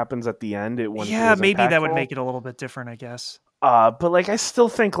know what happens at the end, it wouldn't. Yeah, be as maybe that would impactful. make it a little bit different, I guess. But like I still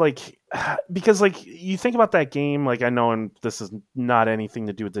think like because like you think about that game, like I know, and this is not anything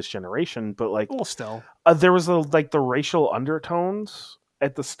to do with this generation, but like Well, still. there was like the racial undertones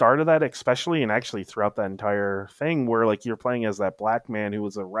at the start of that, especially, and actually throughout that entire thing, where like you're playing as that black man who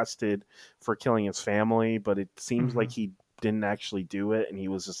was arrested for killing his family, but it seems like he didn't actually do it and he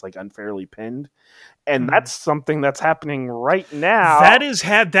was just like unfairly pinned. And that's something that's happening right now. That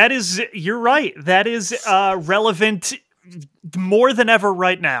is you're right. That is relevant more than ever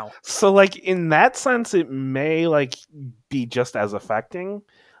right now. So like in that sense it may like be just as affecting.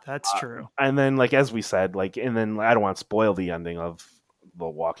 That's true. And then like as we said, like, and then I don't want to spoil the ending of The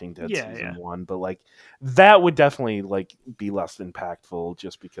Walking Dead season 1, but like that would definitely like be less impactful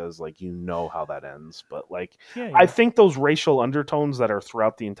just because like you know how that ends. But like I think those racial undertones that are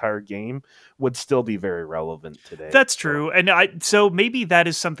throughout the entire game would still be very relevant today. That's true. And so maybe that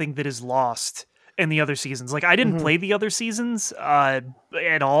is something that is lost in the other seasons. Like I didn't play the other seasons at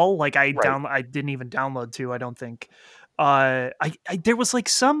all. Like I didn't even download 2, I don't think. There was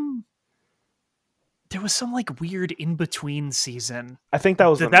some like weird in between season. I think that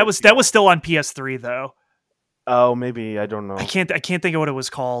was that was still on PS3 though. Oh, maybe, I don't know. I can't think of what it was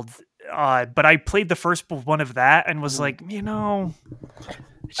called. But I played the first one of that and was like, you know,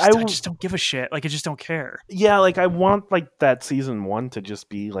 I just don't give a shit. Like I just don't care. Yeah, like I want like that season 1 to just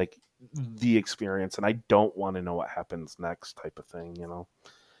be like the experience, and I don't want to know what happens next type of thing, you know.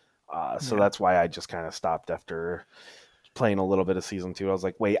 So that's why I just kind of stopped after playing a little bit of season 2. I was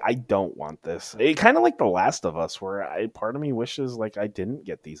like, wait, I don't want this. It kind of like The Last of Us, where part of me wishes like I didn't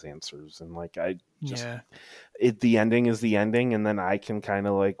get these answers, and like I just the ending is the ending, and then I can kind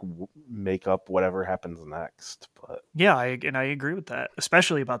of like make up whatever happens next. But yeah, I agree with that,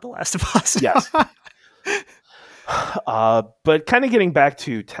 especially about The Last of Us. Yes. But kind of getting back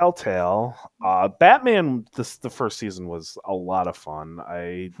to Telltale, Batman, the first season was a lot of fun.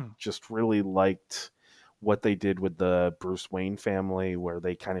 I just really liked what they did with the Bruce Wayne family, where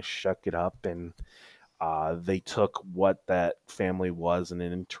they kind of shook it up and They took what that family was in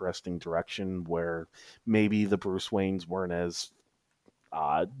an interesting direction where maybe the Bruce Waynes weren't as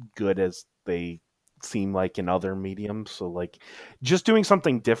uh, good as they seem like in other mediums. So like just doing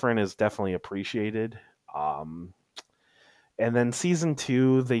something different is definitely appreciated. Um, and then season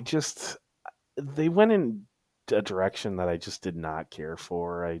two, they went in a direction that I just did not care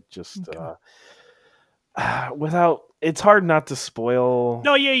for. I just Okay. without it's hard not to spoil.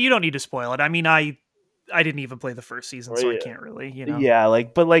 No, yeah, you don't need to spoil it. I mean, I didn't even play the first season, so I Yeah, can't really, yeah,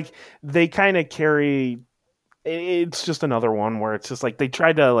 like but like they kind of carry. It's just another one where it's just like they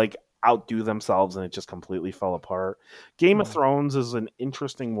tried to like outdo themselves and it just completely fell apart. Game of Hmm. Thrones is an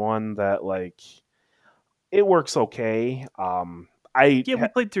interesting one that like it works okay. Yeah, we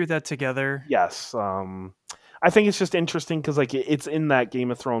played through that together. Yes. I think it's just interesting because like it's in that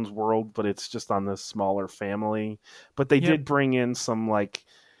Game of Thrones world, but it's just on this smaller family. But they Yep. did bring in some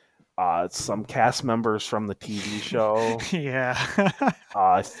cast members from the TV show. Yeah.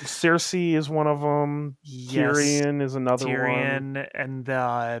 Cersei is one of them. Yes. Tyrion is another one. Tyrion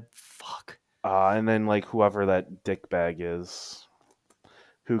and fuck. And then like whoever that dickbag is,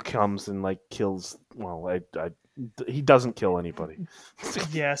 who comes and like kills. Well, he doesn't kill anybody.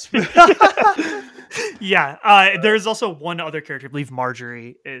 Yes. Yeah. There's also one other character. I believe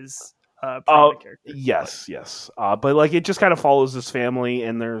Marjorie is a Oh, prominent character. yes. But like it just kind of follows this family,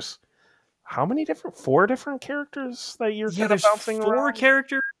 and there's how many four different characters that you're Yeah, kind of there's bouncing four around.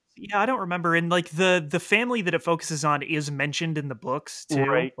 characters. Yeah, I don't remember. And like the family that it focuses on is mentioned in the books too.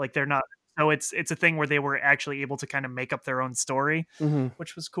 Right. Like they're not, so it's a thing where they were actually able to kind of make up their own story, Mm-hmm.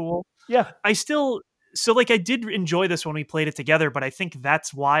 which was cool. Yeah, I still so like I did enjoy this when we played it together, but I think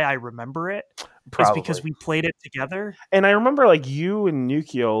that's why I remember it is probably. because we played it together. And I remember like you and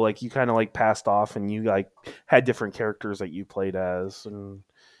Nukio, like you kind of like passed off, and you like had different characters that you played as, and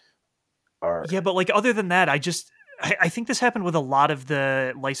or Yeah, but like other than that, I think this happened with a lot of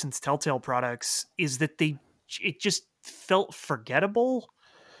the licensed Telltale products is that it just felt forgettable.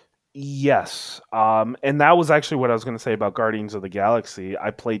 yes. And that was actually what I was going to say about Guardians of the Galaxy.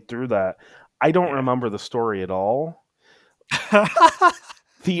 I played through that. I don't Yeah. remember the story at all.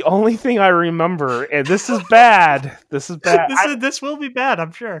 The only thing I remember, and this is bad. This is bad. This will be bad,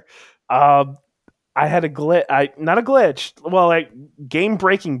 I'm sure. Um, I had a glitch. Not a glitch. Well, like game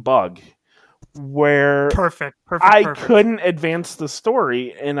breaking bug where Perfect. I couldn't advance the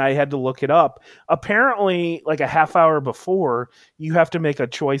story and I had to look it up. Apparently, like a half hour before, you have to make a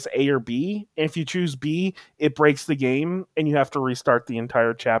choice A or B. And if you choose B, it breaks the game and you have to restart the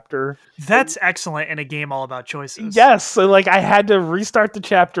entire chapter. That's excellent in a game all about choices. Yes, so like I had to restart the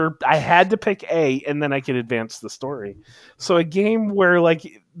chapter. I had to pick A and then I could advance the story. So a game where like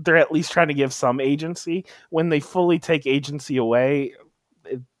they're at least trying to give some agency, when they fully take agency away,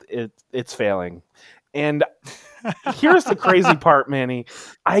 it's failing. And here's the crazy part, Manny.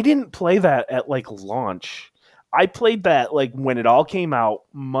 I didn't play that at like launch. I played that like when it all came out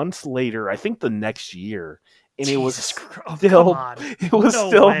months later, I think the next year. And it was still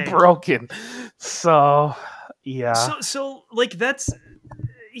broken. So yeah. So like that's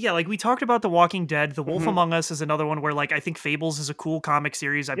yeah, like we talked about The Walking Dead. The Wolf Among Us is another one where like I think Fables is a cool comic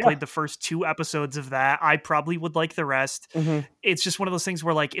series. I played the first 2 episodes of that. I probably would like the rest. It's just one of those things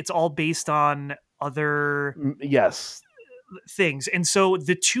where like it's all based on other things. And so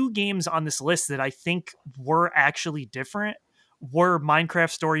the 2 games on this list that I think were actually different were Minecraft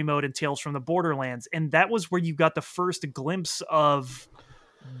Story Mode and Tales from the Borderlands. And that was where you got the first glimpse of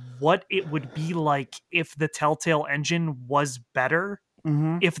what it would be like if the Telltale engine was better.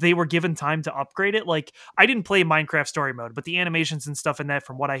 If they were given time to upgrade it. Like I didn't play Minecraft Story Mode, but the animations and stuff in that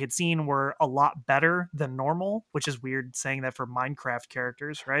from what I had seen were a lot better than normal, which is weird saying that for Minecraft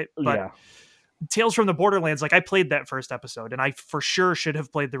characters, right? But Tales from the Borderlands, like I played that first episode and I for sure should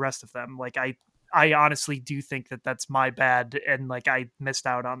have played the rest of them. Like I honestly do think that that's my bad and like I missed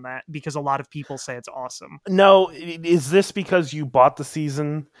out on that because a lot of people say it's awesome. No, is this because you bought the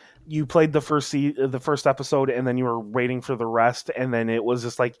season, you played the first episode, and then you were waiting for the rest, and then it was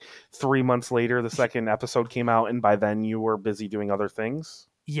just like 3 months later the second episode came out, and by then you were busy doing other things?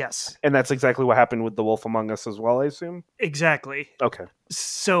 Yes. And that's exactly what happened with The Wolf Among Us as well, I assume? Exactly. Okay.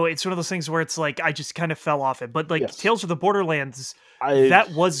 So it's one of those things where it's like I just kind of fell off it. But like Tales of the Borderlands,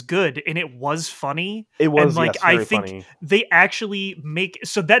 that was good and it was funny. It was, and like I think funny. They actually make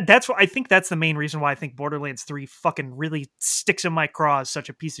so that's what I think that's the main reason why I think Borderlands 3 fucking really sticks in my craw as such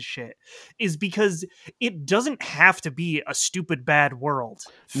a piece of shit is because it doesn't have to be a stupid bad world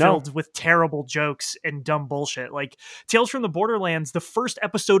filled with terrible jokes and dumb bullshit. Like Tales from the Borderlands, the first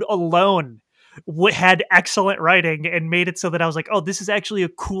episode alone had excellent writing and made it so that I was like, oh, this is actually a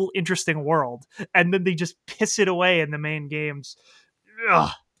cool, interesting world. And then they just piss it away in the main games.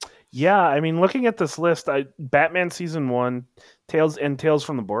 Ugh. Yeah, I mean, looking at this list, Batman Season 1, Tales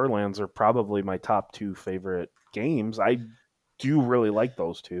from the Borderlands are probably my top 2 favorite games. I do really like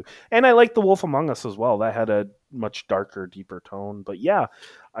those two. And I like The Wolf Among Us as well. That had a much darker, deeper tone. But yeah,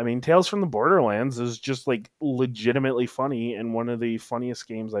 I mean, Tales from the Borderlands is just like legitimately funny and one of the funniest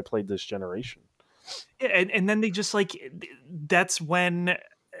games I played this generation. Yeah, and then they just like, that's when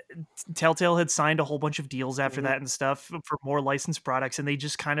Telltale had signed a whole bunch of deals after that and stuff for more licensed products, and they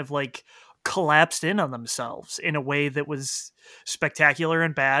just kind of like collapsed in on themselves in a way that was spectacular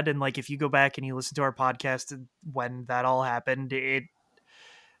and bad. And like, if you go back and you listen to our podcast when that all happened, it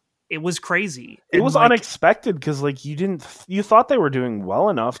was crazy. It And was like, unexpected because like you thought they were doing well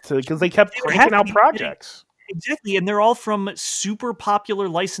enough to, because they kept cranking out projects. Exactly, and they're all from super popular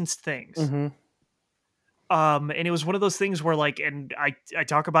licensed things. Mm-hmm. And it was one of those things where like, and I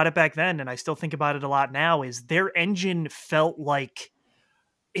talk about it back then and I still think about it a lot now, is their engine felt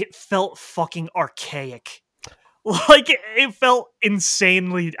fucking archaic. Like, it felt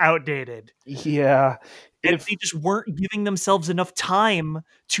insanely outdated. Yeah. And they just weren't giving themselves enough time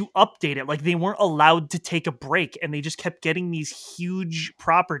to update it. Like, they weren't allowed to take a break, and they just kept getting these huge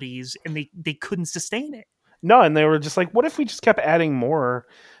properties and they couldn't sustain it. No, and they were just like, what if we just kept adding more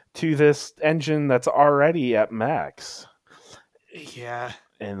to this engine that's already at max? Yeah.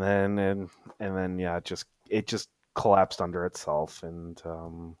 And then yeah, it just collapsed under itself. And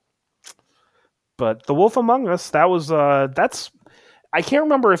but The Wolf Among Us, that's, I can't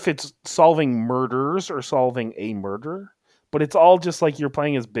remember if it's solving murders or solving a murder, but it's all just like you're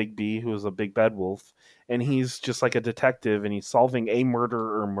playing as Big B, who is a big bad wolf, and he's just like a detective, and he's solving a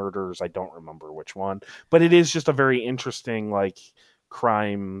murder or murders. I don't remember which one, but it is just a very interesting like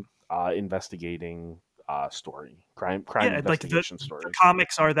crime investigating story, crime investigation story. The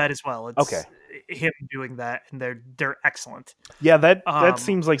comics are that as well. It's okay, him doing that, and they're excellent. Yeah, that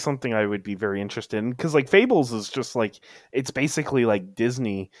seems like something I would be very interested in, because like Fables is just like, it's basically like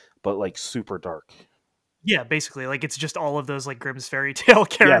Disney but like super dark. Yeah, basically, like it's just all of those like Grimm's fairy tale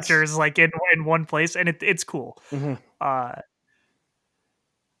characters like in one place, and it's cool. Mm-hmm.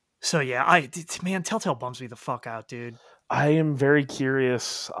 So yeah, man, Telltale bums me the fuck out, dude. I am very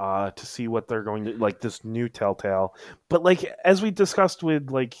curious to see what they're going to, like, this new Telltale. But like, as we discussed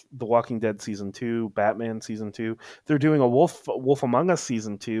with like The Walking Dead season 2, Batman season 2, they're doing a Wolf Among Us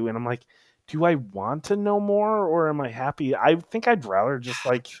season 2, and I'm like, do I want to know more, or am I happy? I think I'd rather just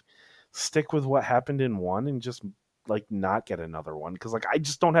like stick with what happened in 1 and just like not get another one, because like I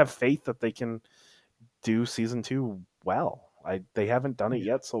just don't have faith that they can do season 2 well. They haven't done it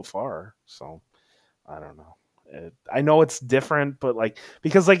yet so far, so I don't know. I know it's different, but like,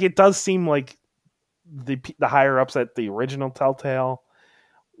 because like it does seem like the higher ups at the original Telltale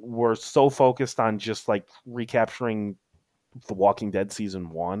were so focused on just like recapturing The Walking Dead season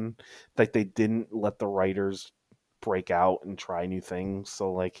 1 that they didn't let the writers break out and try new things.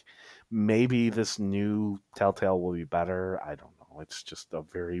 So like, maybe this new Telltale will be better. I don't know. It's just a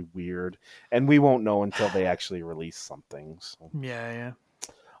very weird, and we won't know until they actually release something. So. Yeah.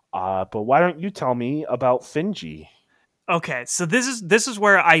 But why don't you tell me about Finji? Okay, so this is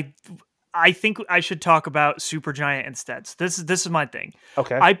where I think I should talk about Supergiant instead. So this is my thing.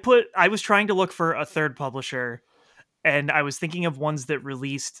 Okay. I was trying to look for a third publisher, and I was thinking of ones that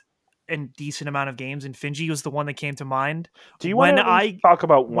released a decent amount of games, and Finji was the one that came to mind. Do you want to talk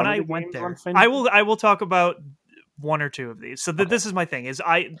about when I went there? I will talk about one or two of these. So this is my thing. Is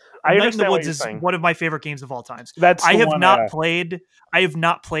Night in the Woods is one of my favorite games of all times. I have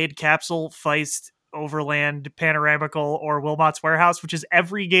not played Capsule, Feist, Overland, Panoramical, or Wilmot's Warehouse, which is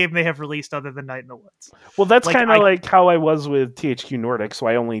every game they have released other than Night in the Woods. Well, that's like, kind of like how I was with THQ Nordic, so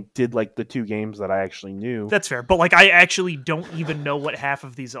I only did like the 2 games that I actually knew. That's fair, but like I actually don't even know what half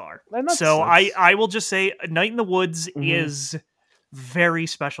of these are. So I will just say Night in the Woods is very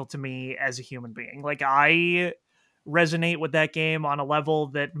special to me as a human being. Like, I resonate with that game on a level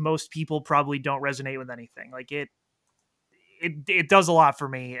that most people probably don't resonate with anything. Like, it does a lot for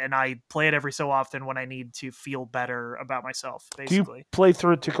me, and I play it every so often when I need to feel better about myself, basically. Do you play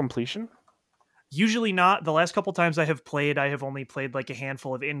through it to completion? Usually not. The last couple times I have played, I have only played like a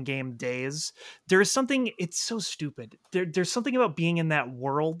handful of in-game days. There is something, it's so stupid. There's something about being in that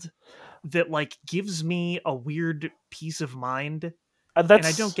world that like gives me a weird peace of mind. And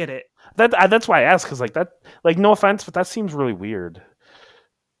I don't get it. That's why I asked, because like that, like, no offense, but that seems really weird.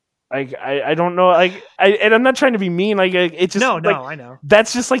 Like, I don't know, like, and I'm not trying to be mean. Like, it just no, like, I know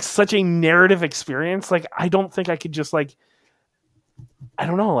that's just like such a narrative experience. Like, I don't think I could just like I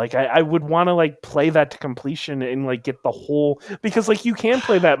don't know, like I would want to like play that to completion and like get the whole, because like you can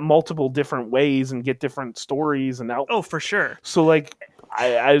play that multiple different ways and get different stories and out. Oh, for sure. So like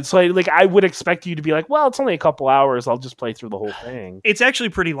I would expect you to be like, well, it's only a couple hours. I'll just play through the whole thing. It's actually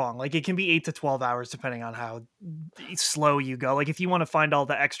pretty long. Like it can be 8 to 12 hours depending on how slow you go. Like if you want to find all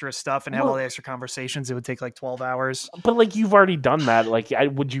the extra stuff and have all Well, the extra conversations, it would take like 12 hours. but like you've already done that. Like,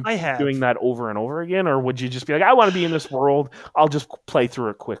 would you I keep doing have. that over and over again, or would you just be like, I want to be in this world. I'll just play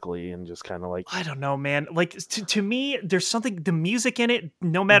through it quickly and just kind of like. I don't know, man. Like to me, there's something the music in it.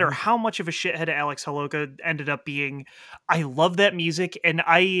 No matter Mhm. how much of a shithead Alex Holoka ended up being, I love that music, and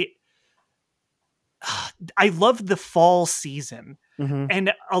I love the fall season. Mhm.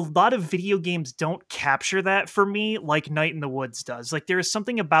 And a lot of video games don't capture that for me like Night in the Woods does. Like there is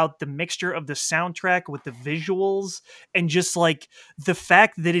something about the mixture of the soundtrack with the visuals and just like the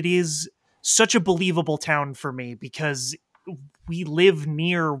fact that it is such a believable town for me because we live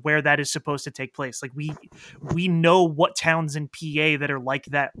near where that is supposed to take place. Like we know what towns in PA that are like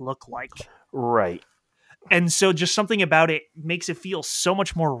that look like. Right. And so just something about it makes it feel so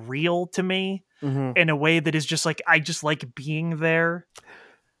much more real to me Mhm. in a way that is just like I just like being there.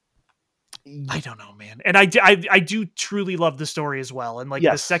 I don't know, man. And I do truly love the story as well. And like the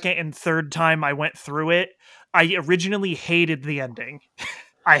Yes. second and third time I went through it, I originally hated the ending.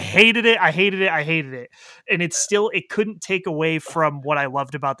 I hated it. I hated it. I hated it. And it couldn't take away from what I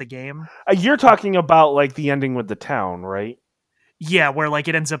loved about the game. You're talking about like the ending with the town, right? Yeah, where like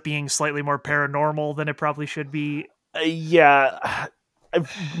it ends up being slightly more paranormal than it probably should be. Yeah.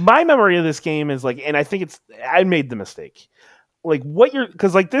 My memory of this game is like, and I think I made the mistake. Like what you're,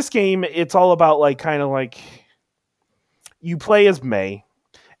 because like this game, it's all about like kind of like you play as May,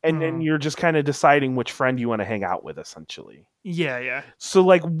 and then Mm. you're just kind of deciding which friend you want to hang out with, essentially. Yeah, yeah. So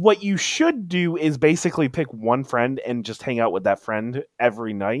like what you should do is basically pick one friend and just hang out with that friend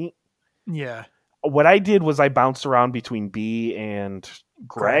every night. Yeah. What I did was I bounced around between B and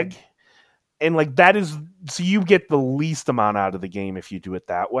Greg. Greg. And like that is, so you get the least amount out of the game if you do it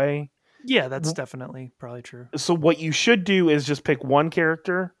that way. Yeah, that's definitely probably true. So what you should do is just pick one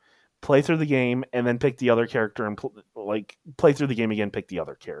character, play through the game, and then pick the other character and play through the game again, pick the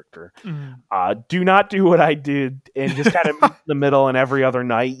other character. Mm. Do not do what I did and just kind of meet in the middle, and every other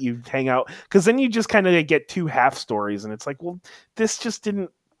night you hang out, because then you just kind of get two half stories, and it's like, well, this just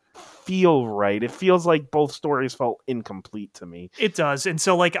didn't feel right. It feels like both stories felt incomplete to me. It does. And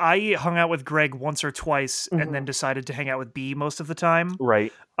so like I hung out with Greg once or twice and then Mhm. decided to hang out with B most of the time.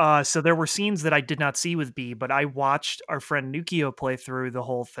 Right. So there were scenes that I did not see with B, but I watched our friend Nukio play through the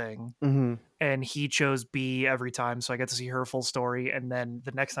whole thing, Hmm. and he chose B every time, so I got to see her full story. And then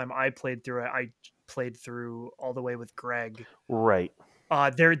the next time I played through it, I played through all the way with Greg. Right.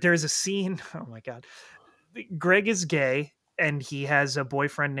 There's a scene. Oh my god, Greg is gay, and he has a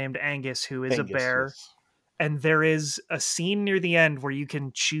boyfriend named Angus who is a Angus, bear. yes. And there is a scene near the end where you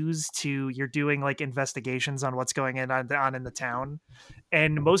can choose to you're doing like investigations on what's going on in the town,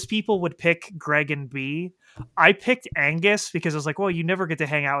 and most people would pick Greg and B. I picked Angus because I was like, well, you never get to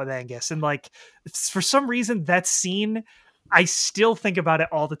hang out with Angus, and like for some reason that scene I still think about it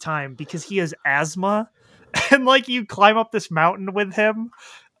all the time because he has asthma and like you climb up this mountain with him,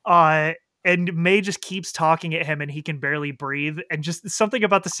 uh and May just keeps talking at him and he can barely breathe, and just something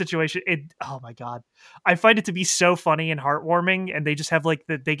about the situation, oh my god, I find it to be so funny and heartwarming. And they just have like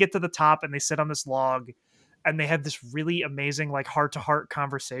they get to the top and they sit on this log and they have this really amazing like heart to heart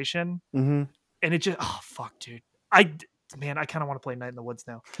conversation. Hmm. And it just, oh fuck, dude, I man, I kind of want to play Night in the Woods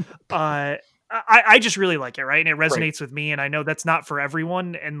now. I just really like it, right? And it Right. resonates with me, and I know that's not for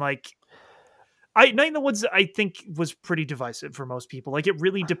everyone. And like I Night in the Woods, I think, was pretty divisive for most people. Like it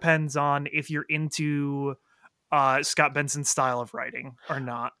really depends on if you're into Scott Benson's style of writing or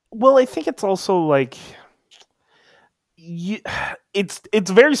not. Well, I think it's also like you, it's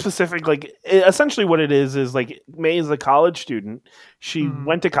very specific. Like essentially, what it is like May is a college student. She Mhm.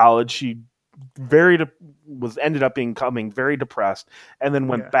 went to college. She very was ended up becoming very depressed, and then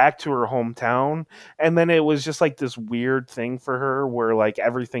went Yeah. back to her hometown. And then it was just like this weird thing for her, where like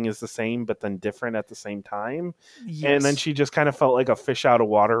everything is the same but then different at the same time. And then Yes. she just kind of felt like a fish out of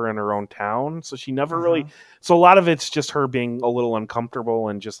water in her own town. So she never really. Uh-huh. So a lot of it's just her being a little uncomfortable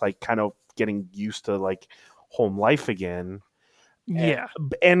and just like kind of getting used to like home life again. Yeah.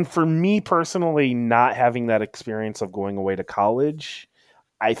 And for me personally, not having that experience of going away to college,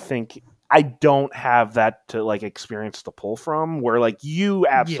 I think I don't have that to like experience to pull from, where like you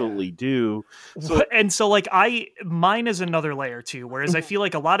absolutely do. So And so like mine is another layer too, whereas I feel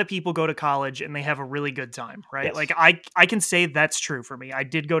like a lot of people go to college and they have a really good time, right? yes. Like I can say that's true for me. I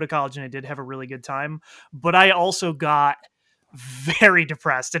did go to college and I did have a really good time, but I also got very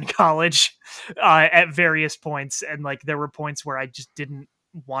depressed in college at various points, and like there were points where I just didn't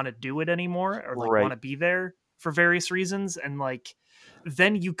want to do it anymore or like want Right. to be there for various reasons, and like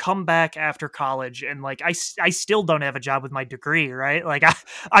then you come back after college and like I still don't have a job with my degree, right? Like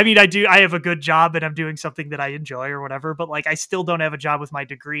I mean I have a good job and I'm doing something that I enjoy or whatever, but like I still don't have a job with my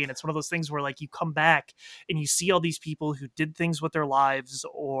degree, and it's one of those things where like you come back and you see all these people who did things with their lives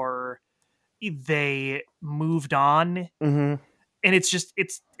or they moved on, Hmm. and it's just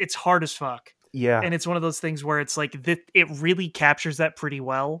it's hard as fuck. Yeah. And it's one of those things where it's like it really captures that pretty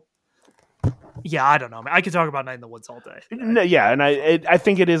well. Yeah, I don't know, man. I could talk about Night in the Woods all day. No, yeah, and I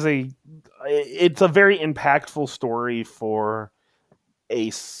think it's a very impactful story for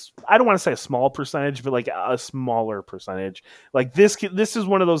I don't want to say a small percentage, but like a smaller percentage. Like this is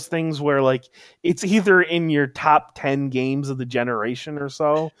one of those things where like it's either in your top 10 games of the generation or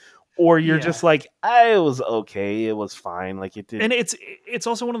so, or you're Yeah. just like, it was okay, it was fine, like it did. And it's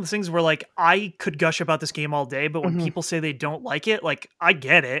also one of those things where like I could gush about this game all day, but when Mhm. people say they don't like it, like I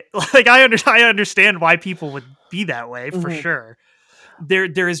get it. Like I understand why people would be that way for Mhm. sure.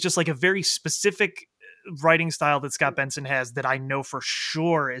 There is just like a very specific writing style that Scott Benson has that I know for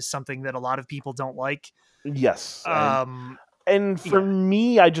sure is something that a lot of people don't like. Yes, Um and for yeah.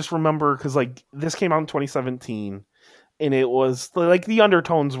 me, I just remember because like this came out in 2017, and it was like the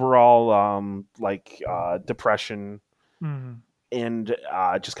undertones were all like depression Mhm. and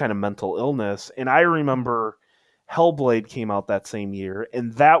just kind of mental illness. And I Mhm. remember Hellblade came out that same year,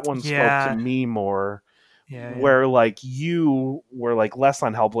 and that one spoke to Yeah. me more. Yeah. Where like you were like less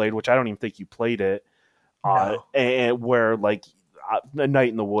on Hellblade, which I don't even think you played it, No. and where like A Night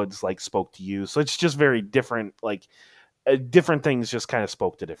in the Woods like spoke to you. So it's just very different. Like different things just kind of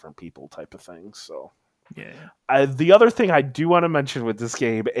spoke to different people, type of thing. So. Yeah. The other thing I do want to mention with this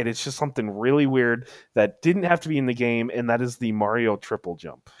game, and it's just something really weird that didn't have to be in the game, and that is the Mario triple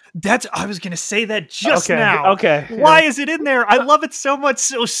jump. I was going to say that just Okay, now. okay. Why is it in there? I love it so much.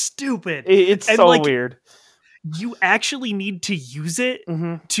 So stupid. It's And so like weird. you actually need to use it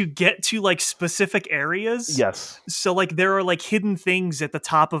Hmm. to get to like specific areas. Yes. So like there are like hidden things at the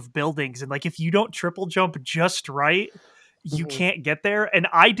top of buildings, and like if you don't triple jump just right, you Hmm. can't get there. And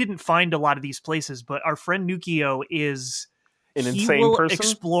I didn't find a lot of these places, but our friend Nukio is An he insane will person?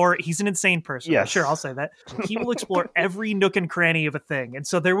 explore. He's an insane person. Sure, I'll Yes. say that. He will explore every nook and cranny of a thing. And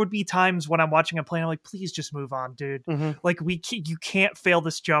so there would be times when I'm watching him play and I'm like, please just move on, dude. Hmm. Like you can't fail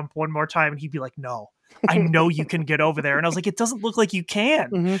this jump one more time. And he'd be like, no, I know you can get over there. And I was like, it doesn't look like you can.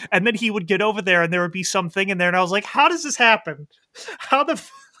 Hmm. And then he would get over there and there would be something in there. And I was like, how does this happen? How the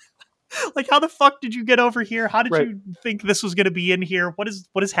like how the fuck did you get over here? How did Right. you think this was going to be in here? What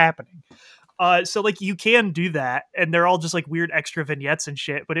is happening? So like you can do that, and they're all just like weird extra vignettes and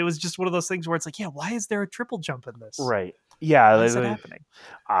shit. But it was just one of those things where it's like, yeah, why is there a triple jump in this? Right. Yeah. Why is that happening?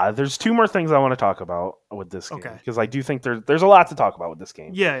 There's two more things I want to talk about with this game Okay. because I do think there's a lot to talk about with this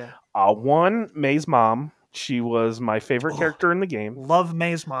game. Yeah, yeah. One, May's mom. She was my favorite character in the game. Love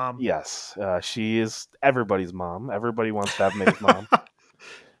May's mom. Yes, she is everybody's mom. Everybody wants to have May's mom.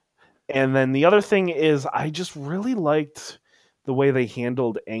 And then the other thing is, I just really liked the way they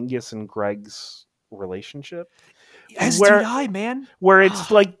handled Angus and Greg's relationship. As Where- did I, man. Where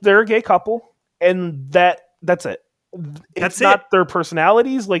it's like they're a gay couple, and that's it. It's That's not it. their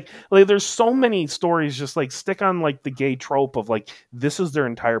personalities. Like there's so many stories just like stick on like the gay trope of like this is their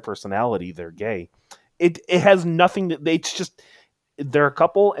entire personality. They're gay. It has nothing to. It's just they're a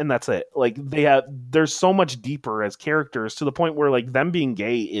couple and that's it. Like they're so much deeper as characters to the point where like them being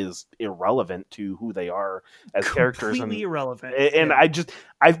gay is irrelevant to who they are as characters. Completely irrelevant. And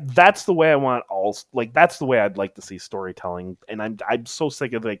Yeah. that's the way I want that's the way I'd like to see storytelling. And I'm so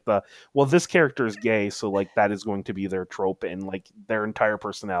sick of like this character is gay, so like that is going to be their trope, and like their entire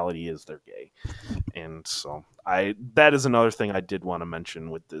personality is they're gay. And so that is another thing I did want to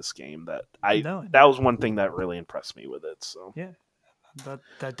mention with this game that that was one thing that really impressed me with it. So yeah,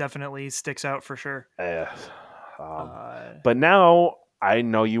 that definitely sticks out for sure. But now I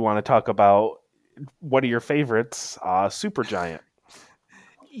know you want to talk about one of your favorites, Supergiant.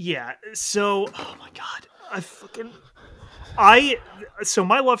 Yeah. So, oh my god, so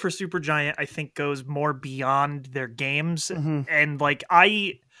my love for Supergiant, I think, goes more beyond their games, Mhm. and like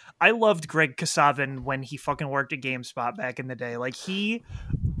I loved Greg Kasavin when he fucking worked at GameSpot back in the day. Like he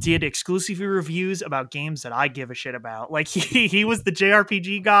did exclusive reviews about games that I give a shit about. Like he was the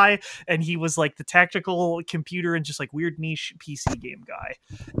JRPG guy, and he was like the tactical computer and just like weird niche PC game guy.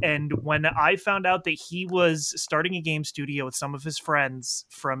 And when I found out that he was starting a game studio with some of his friends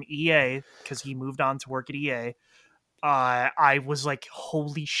from EA, because he moved on to work at EA, I was like,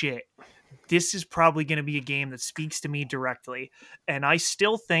 holy shit. this is probably going to be a game that speaks to me directly. And I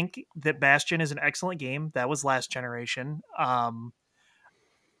still think that Bastion is an excellent game. That was last generation.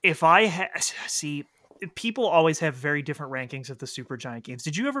 If I see, people always have very different rankings of the Supergiant games.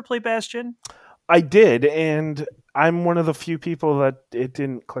 Did you ever play Bastion? I did, and I'm one of the few people that it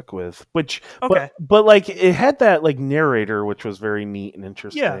didn't click with. Which, Okay. but like it had that like narrator, which was very neat and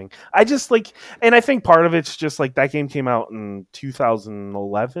interesting. Yeah. I just like, and I think part of it's just like that game came out in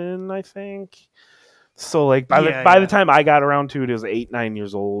 2011, I think. So like by the time I got around to it, it was 8-9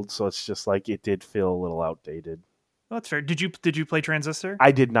 years old. So it's just like it did feel a little outdated. Well, that's fair. Did you play Transistor?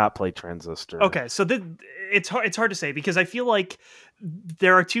 I did not play Transistor. Okay, so it's hard to say because I feel like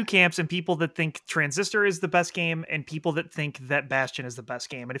there are two camps and people that think Transistor is the best game and people that think that Bastion is the best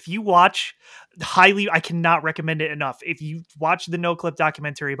game. And if you watch I cannot recommend it enough. If you watch the No Clip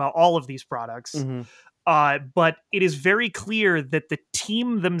documentary about all of these products, but it is very clear that the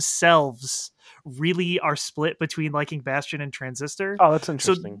team themselves really are split between liking Bastion and Transistor. Oh, that's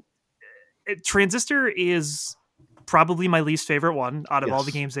interesting. So Transistor is probably my least favorite one out of all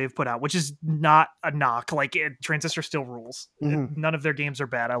the games they've put out, which is not a knock. Like Transistor still rules. None of their games are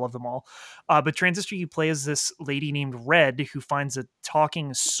bad. I love them all. But Transistor, you play as this lady named Red who finds a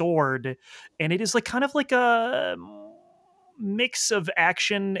talking sword, and it is like kind of like a mix of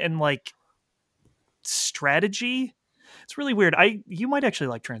action and like strategy. It's really weird. You might actually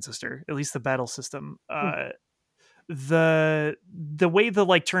like Transistor, at least the battle system. The way the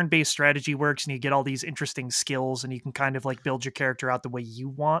like turn-based strategy works and you get all these interesting skills and you can kind of like build your character out the way you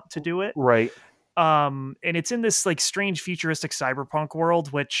want to do it. Right. And it's in this like strange futuristic cyberpunk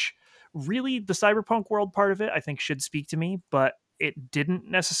world, which really the cyberpunk world part of it I think should speak to me, but it didn't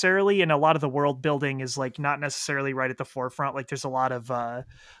necessarily. And a lot of the world building is like not necessarily right at the forefront. Like there's a lot of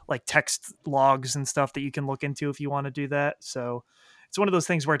like text logs and stuff that you can look into if you want to do that. So it's one of those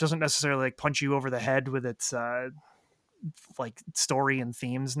things where it doesn't necessarily like punch you over the head with its like story and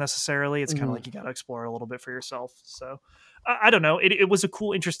themes necessarily. It's kind of like you got to explore a little bit for yourself. So I don't know. It was a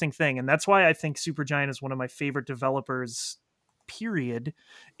cool, interesting thing. And that's why I think Supergiant is one of my favorite developers, period,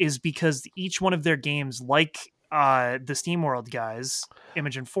 is because each one of their games, like the SteamWorld guys,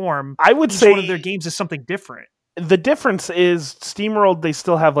 Image and Form, I would say one of their games is something different. The difference is SteamWorld, they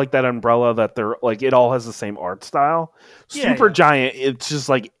still have like that umbrella that they're like, it all has the same art style. Supergiant, it's just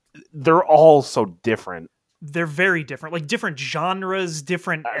like, they're all so different. They're very different, like different genres,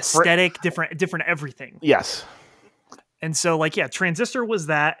 different aesthetic, different everything. Yes. And so like, yeah, Transistor was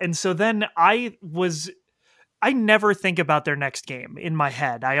that. And so then I never think about their next game in my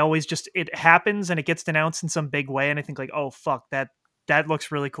head. I always just, it happens and it gets announced in some big way. And I think like, oh fuck, that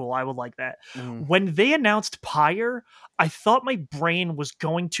looks really cool. I would like that. When they announced Pyre, I thought my brain was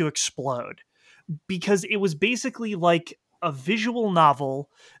going to explode because it was basically like a visual novel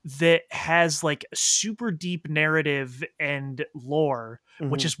that has like super deep narrative and lore,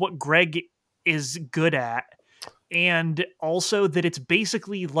 which is what Greg is good at. And also that it's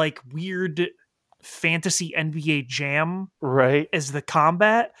basically like weird fantasy NBA Jam as the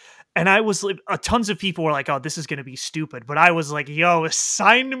combat. And I was like, tons of people were like, oh, this is going to be stupid. But I was like, yo,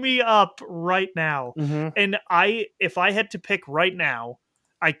 sign me up right now. And if I had to pick right now,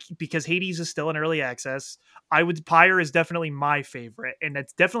 because Hades is still in early access, Pyre is definitely my favorite. And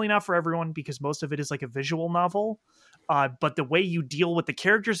it's definitely not for everyone because most of it is like a visual novel. But the way you deal with the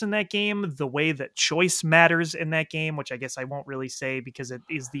characters in that game, the way that choice matters in that game, which I guess I won't really say because it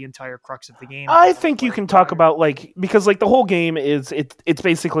is the entire crux of the game. I think you can talk about like, because like the whole game is, it's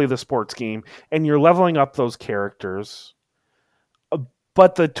basically the sports game and you're leveling up those characters.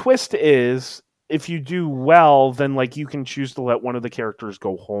 But the twist is, if you do well, then like you can choose to let one of the characters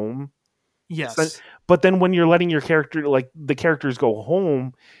go home. Yes. But then when you're letting your character, like the characters go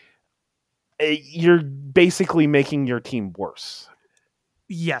home, you're basically making your team worse.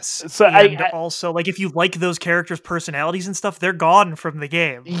 Yes. So I also like if you like those characters' personalities and stuff, they're gone from the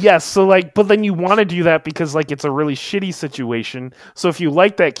game. Yes. So like, but then you want to do that because like it's a really shitty situation. So if you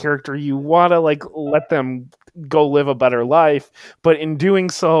like that character, you want to like let them go live a better life. But in doing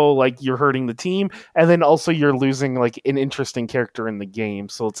so, like you're hurting the team, and then also you're losing like an interesting character in the game.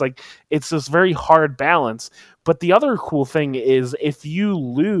 So it's like it's this very hard balance. But the other cool thing is if you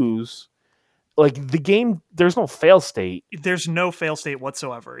lose, like the game, there's no fail state. There's no fail state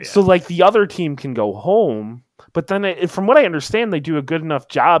whatsoever. Yeah. So like the other team can go home, but then from what I understand, they do a good enough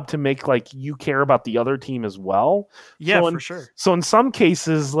job to make like you care about the other team as well. Yeah, for sure. So in some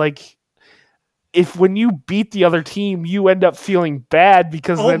cases, like if when you beat the other team, you end up feeling bad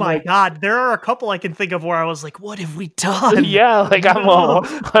because God, there are a couple I can think of where I was like, what have we done? Yeah, like I'm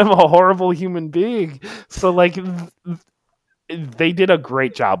a horrible human being. So like they did a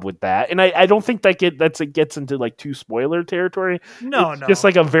great job with that, and I don't think it gets into like too spoiler territory. No, It's just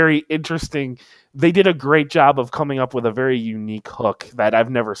like a very interesting. They did a great job of coming up with a very unique hook that I've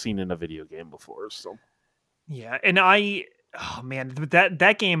never seen in a video game before. So yeah, and oh man,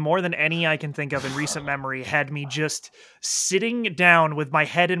 that game more than any I can think of in recent memory had me just sitting down with my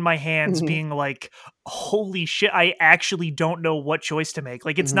head in my hands, being like, "Holy shit! I actually don't know what choice to make."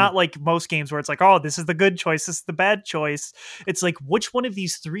 Like, it's not like most games where it's like, "Oh, this is the good choice, this is the bad choice." It's like, which one of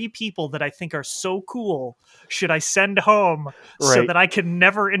these three people that I think are so cool should I send home so Right. that I can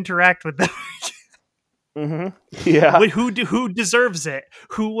never interact with them? Yeah. Who deserves it?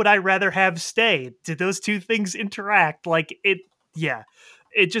 Who would I rather have stay? Did those two things interact? Like it, yeah.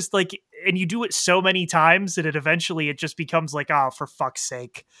 It just like, and you do it so many times that it just becomes like, oh, for fuck's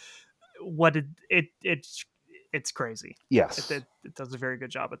sake, what did it's crazy. Yes. It does a very good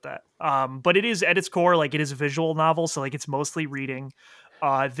job at that. But it is at its core, like, it is a visual novel, so like it's mostly reading.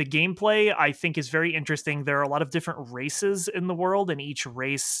 The gameplay I think is very interesting. There are a lot of different races in the world, and each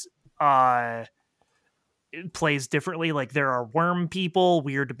race it plays differently. Like, there are worm people,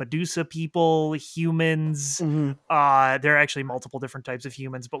 weird Medusa people, humans. There are actually multiple different types of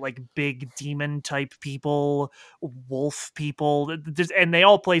humans, but like big demon type people, wolf people, and they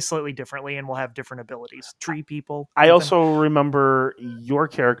all play slightly differently and will have different abilities. Tree people. I even. also remember your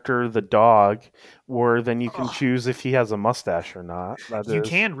character, the dog, where then you can choose if he has a mustache or not. You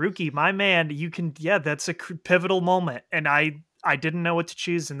can, Rookie, my man. You can. Yeah, that's a pivotal moment, and I didn't know what to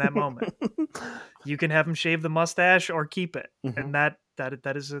choose in that moment. You can have him shave the mustache or keep it, and that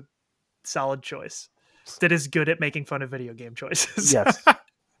is a solid choice. That is good at making fun of video game choices. Yes.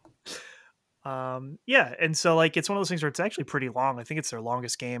 Yeah, and so like it's one of those things where it's actually pretty long. I think it's their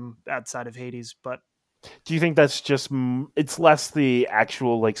longest game outside of Hades, but Do you think that's just it's less the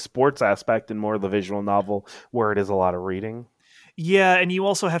actual like sports aspect and more the visual novel where it is a lot of reading? yeah, and you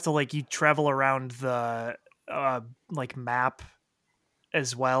also have to like you travel around the like map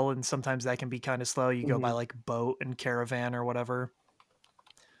as well, and sometimes that can be kind of slow. You go by like boat and caravan or whatever,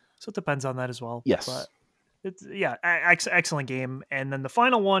 so it depends on that as well. Yes. But it's excellent game. And then the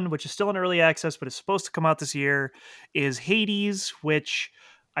final one, which is still in early access but is supposed to come out this year, is Hades, which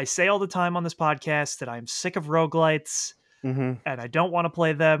I say all the time on this podcast that I'm sick of roguelites and I don't want to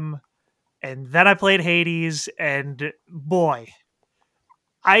play them. And then I played Hades, and boy,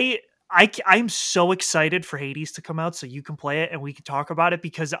 I'm so excited for Hades to come out so you can play it and we can talk about it,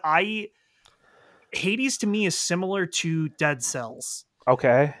 because Hades to me is similar to Dead Cells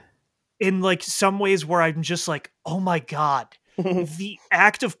Okay. in like some ways where I'm just like, oh my God, the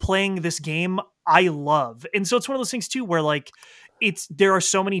act of playing this game I love. And so it's one of those things too where like there are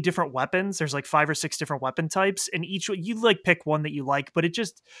so many different weapons. There's like 5 or 6 different weapon types, and each you like pick one that you like, but it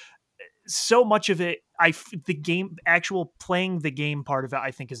just so much of it, the game, actual playing the game part of it, I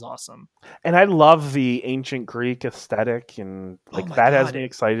think is awesome. And I love the ancient Greek aesthetic, and like that has me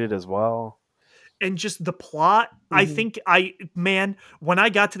excited as well. And just the plot, I think when I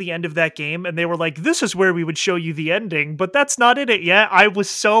got to the end of that game and they were like, this is where we would show you the ending, but that's not in it yet, I was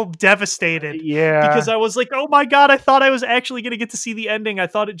so devastated. Yeah. Because I was like, oh my God, I thought I was actually going to get to see the ending. I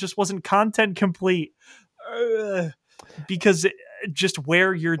thought it just wasn't content complete. Because just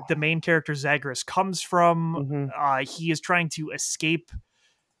where the main character Zagreus comes from, he is trying to escape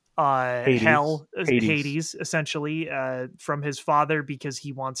Hades, essentially, from his father, because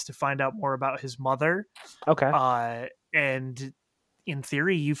he wants to find out more about his mother. Okay. And in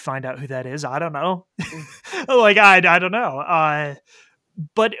theory, you find out who that is. I don't know. Like, I don't know.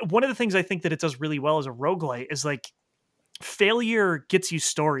 But one of the things I think that it does really well as a roguelite is like failure gets you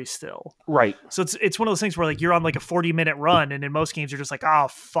story still. Right. So it's one of those things where like you're on like a 40-minute run, and in most games you're just like, oh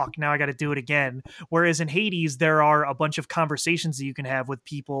fuck, now I got to do it again. Whereas in Hades, there are a bunch of conversations that you can have with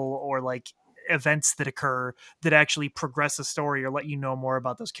people, or like events that occur that actually progress the story or let you know more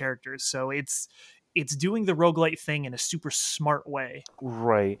about those characters. So it's doing the roguelite thing in a super smart way.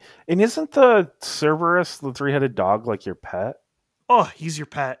 Right. And isn't the Cerberus, the 3-headed dog, like your pet? Oh, he's your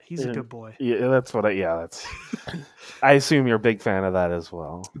pet. He's a good boy. Yeah, that's what that's I assume you're a big fan of that as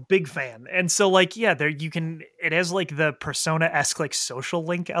well. Big fan. And so like, yeah, it has like the Persona-esque like social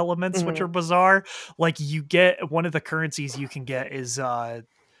link elements, which are bizarre. Like, you get one of the currencies you can get is I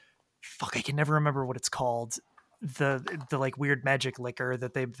can never remember what it's called. The like weird magic liquor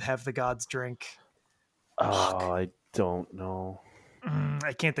that they have the gods drink. Oh, I don't know.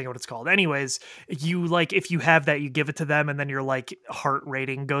 I can't think of what it's called. Anyways, you like, if you have that, you give it to them, and then your like heart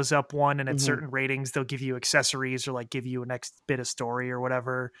rating goes up 1, and at certain ratings they'll give you accessories or like give you a next bit of story or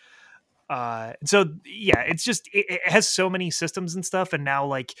whatever. So yeah, it's just it has so many systems and stuff, and now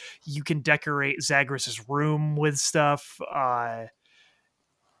like you can decorate Zagreus's room with stuff.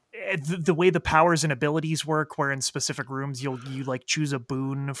 The way the powers and abilities work, where in specific rooms you like choose a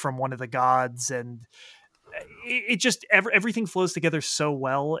boon from one of the gods, and it just everything flows together so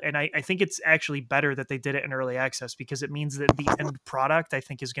well. And I think it's actually better that they did it in early access, because it means that the end product, I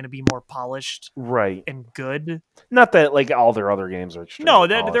think, is going to be more polished Right. and good. Not that like all their other games are extremely No,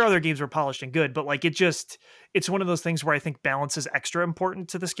 their polished. other games were polished and good, but like it's one of those things where I think balance is extra important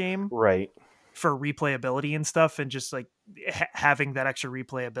to this game Right. for replayability and stuff, and just like having that extra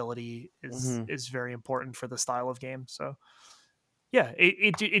replayability Mhm. is very important for the style of game. So yeah,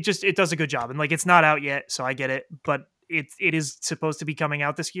 it does a good job, and like it's not out yet, so I get it, but it is supposed to be coming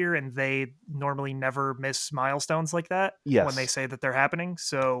out this year, and they normally never miss milestones like that when they Yes. say that they're happening.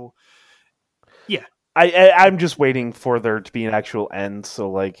 So yeah, I'm just waiting for there to be an actual end. So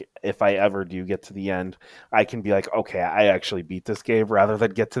like, if I ever do get to the end, I can be like, okay, I actually beat this game, rather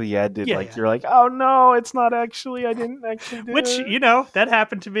than get to the end and like yeah. you're like, oh no, it's not actually. I didn't actually do Which, it. that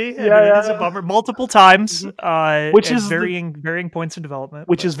happened to me, and Yeah, it is a yeah. bummer multiple times, Mhm. Which at is varying points in development.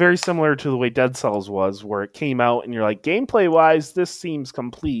 which But is very similar to the way Dead Cells was, where it came out and you're like, gameplay wise, this seems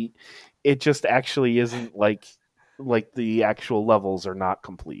complete. It just actually isn't like the actual levels are not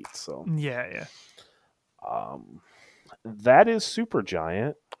complete. So yeah, um, that is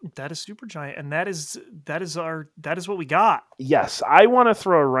Supergiant. that is Supergiant, and that is what we got. Yes, I want to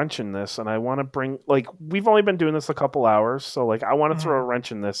throw a wrench in this, and I want to bring like we've only been doing this a couple hours, so like I want to throw a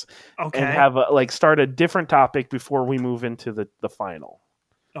wrench in this and Okay, have start a different topic before we move into the final.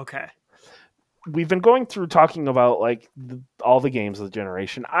 okay. We've been going through talking about all the games of the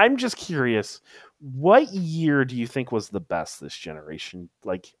generation. I'm just curious, what year do you think was the best this generation?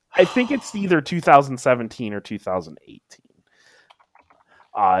 Like, I think it's either 2017 or 2018.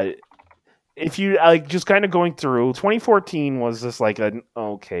 If you like just kind of going through, 2014 was just like an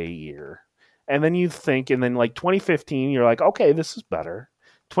okay year, and then you think, and then like 2015, you're like, okay, this is better.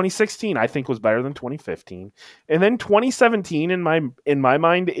 2016, I think, was better than 2015, and then 2017, in my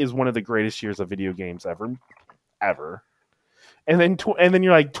mind, is one of the greatest years of video games ever. And then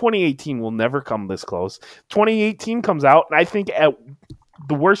you're like, 2018 will never come this close. 2018 comes out, and I think at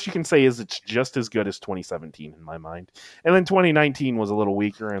the worst you can say is it's just as good as 2017 in my mind. And then 2019 was a little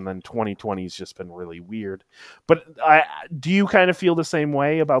weaker, and then 2020 has just been really weird. But do you kind of feel the same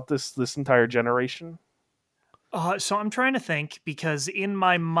way about this entire generation? So I'm trying to think, because in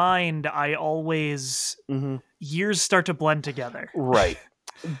my mind, I always Mm-hmm. years start to blend together. Right.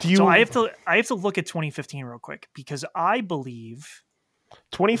 Do you? So I have to look at 2015 real quick, because I believe that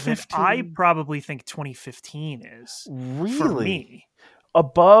 2015. I probably think 2015 is Really? for me.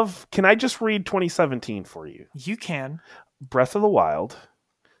 Above? Can I just read 2017 for you? You can. Breath of the Wild.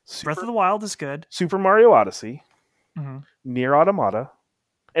 Breath of the Wild is good. Super Mario Odyssey. Mm-hmm. Nier Automata.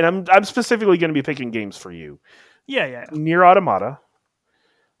 And I'm specifically going to be picking games for you. Yeah. Nier Automata.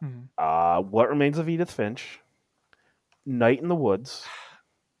 Mm-hmm. What Remains of Edith Finch. Night in the Woods.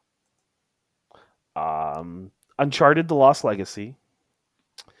 Uncharted: The Lost Legacy.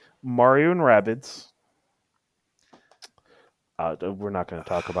 Mario and Rabbids. We're not going to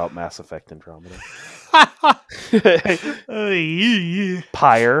talk about Mass Effect Andromeda.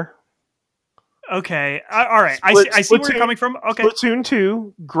 Pyre. Okay. All right. I see where you're coming from. Okay. Splatoon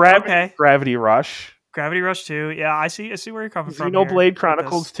 2. Gravity Rush. Gravity Rush 2. Yeah, I see where you're coming from. Xenoblade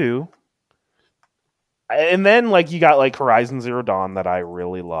Chronicles 2. And then you got Horizon Zero Dawn that I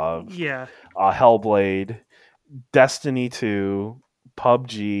really love. Yeah. Hellblade, Destiny 2,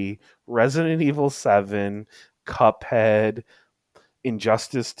 PUBG, Resident Evil 7, Cuphead,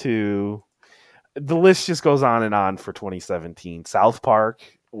 Injustice 2. The list just goes on and on for 2017. South Park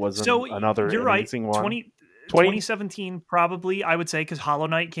was another amazing one. 2017 probably, I would say, because Hollow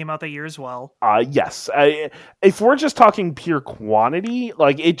Knight came out that year as well. Yes. If we're just talking pure quantity,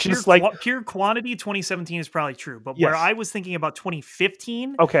 pure quantity, 2017 is probably true. But where I was thinking about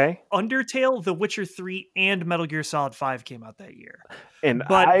 2015, okay, Undertale, The Witcher 3, and Metal Gear Solid 5 came out that year.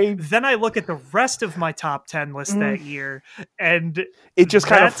 Then I look at the rest of my top 10 list that year, and it just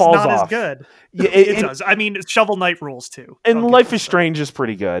kind of falls off. As good. Yeah, it does. I mean, Shovel Knight rules too. And Life is Strange is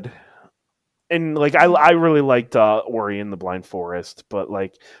pretty good. And I really liked Ori and the Blind Forest, but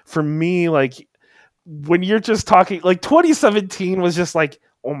for me, when you're just talking 2017 was just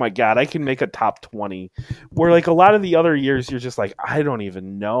oh my god, I can make a top 20. Where a lot of the other years you're just I don't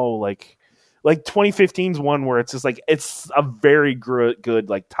even know. Like 2015's one where it's just it's a very good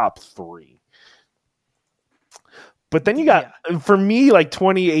top 3. But then you got for me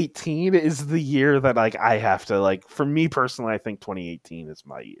 2018 is the year that I have to for me personally, I think 2018 is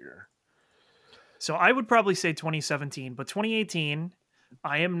my year. So I would probably say 2017, but 2018,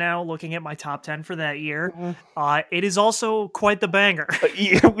 I am now looking at my top 10 for that year. It is also quite the banger.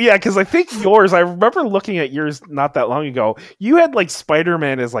 Yeah, because I think yours, I remember looking at yours not that long ago. You had like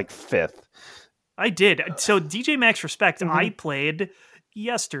Spider-Man as like 5th. I did. So DJ Max Respect, I Mhm. played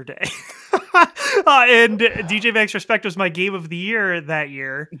yesterday. And DJ Max Respect was my game of the year that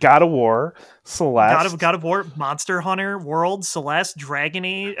year. God of War, Celeste, God of War, Monster Hunter World, Celeste, Dragon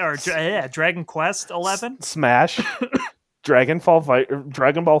Age, or Dragon Quest 11. Smash, Dragon Ball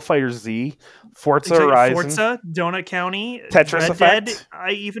Fighter Z, Forza Exactly. Horizon, Forza, Donut County, Tetris Red Dead. Effect,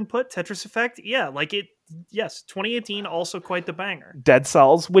 I even put Tetris Effect. Yeah, like it. Yes, 2018 also quite the banger. Dead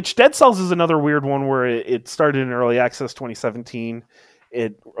Cells, which Dead Cells is another weird one where it started in early access 2017.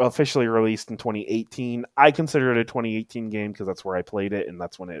 It officially released in 2018. I consider it a 2018 game because that's where I played it and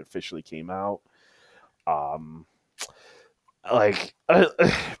that's when it officially came out. Um, like,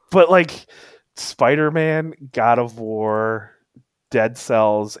 but like Spider-Man, God of War, Dead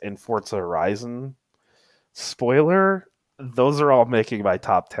Cells, and Forza Horizon. Spoiler: those are all making my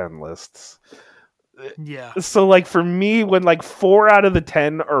top 10 lists. Yeah, So like for me, when like 4 out of the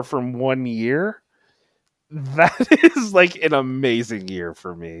 10 are from 1 year, that is like an amazing year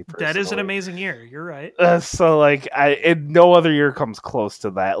for me personally. that is an amazing year. You're right. So like and no other year comes close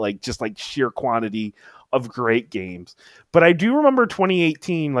to that, like just like sheer quantity of great games. But I do remember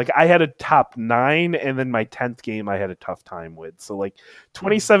 2018, like I had a top 9 and then my 10th game I had a tough time with. So like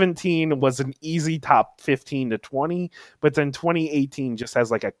 2017 was an easy top 15 to 20, but then 2018 just has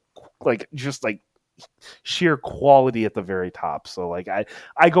like just like sheer quality at the very top. So like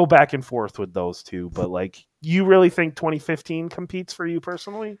I go back and forth with those two, but like you really think 2015 competes for you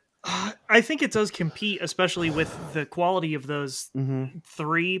personally? I think it does compete, especially with the quality of those Mm-hmm.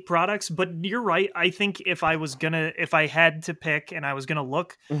 3 products. But you're right. I think if I had to pick and I was gonna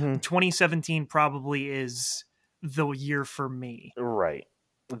look, Mm-hmm. 2017 probably is the year for me. Right.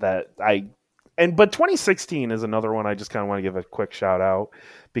 But 2016 is another one I just kind of want to give a quick shout out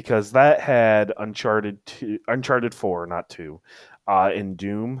because that had Uncharted 4, not 2, and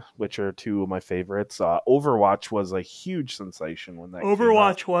Doom, which are 2 of my favorites. Overwatch was a huge sensation when that came out.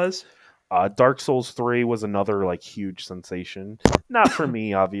 Overwatch was. Dark Souls 3 was another like huge sensation. Not for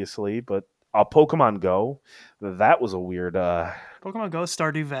me, obviously, but Pokemon Go, that was a weird Pokemon Go,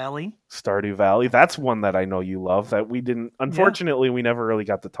 Stardew Valley. Stardew Valley. That's one that I know you love that we didn't, unfortunately, we never really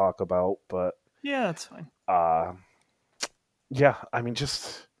got to talk about, but Yeah, that's fine. yeah, I mean,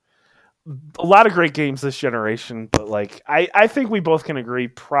 just a lot of great games this generation, but like, I think we both can agree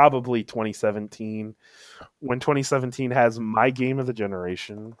probably 2017, when 2017 has my game of the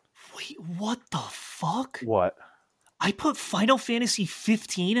generation. Wait, what the fuck? What? I put Final Fantasy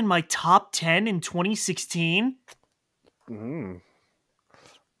 15 in my top 10 in 2016? Mm.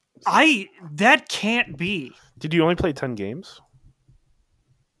 That can't be. Did you only play 10 games?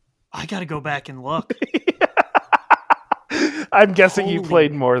 I gotta go back and look. I'm guessing you Holy-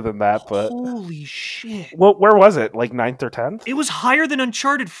 played more than that, but Holy shit. where was it? Like 9th or 10th? It was higher than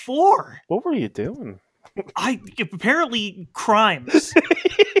Uncharted 4. What were you doing? Apparently crimes.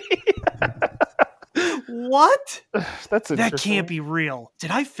 What? That's interesting. That can't be real.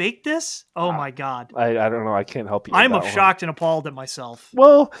 Did I fake this? Oh my god. I don't know. I can't help you. I'm with that one. shocked and appalled at myself.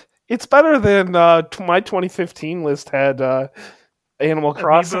 Well, it's better than my 2015 list had Animal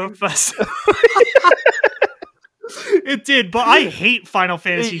Crossing. Amiibo Fest. It did, but I hate Final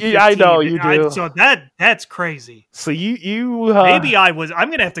Fantasy 15. Yeah, I know you do. So that's crazy. So you Maybe I was. I'm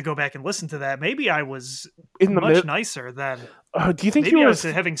gonna have to go back and listen to that. Maybe I was in the much nicer then. do you think Maybe you I were was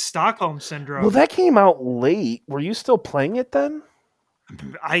having Stockholm syndrome. Well, that came out late. Were you still playing it then?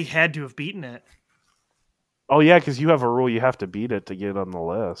 I had to have beaten it. Oh yeah, because you have a rule you have to beat it to get on the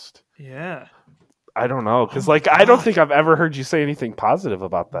list. Yeah. I don't know, because Oh my I don't God. think I've ever heard you say anything positive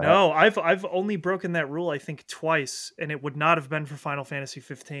about that. No, I've only broken that rule I think twice, and it would not have been for Final Fantasy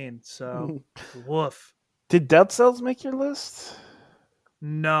 15. So, woof. Did Dead Cells make your list?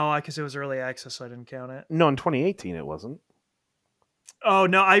 No, because it was early access, so I didn't count it. No, in 2018 it wasn't. Oh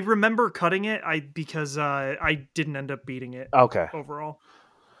no, I remember cutting it. Because I didn't end up beating it Okay. overall.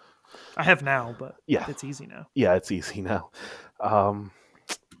 I have now, but Yeah. it's easy now. Yeah, it's easy now.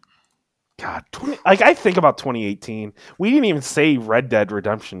 God, I think about 2018. We didn't even say Red Dead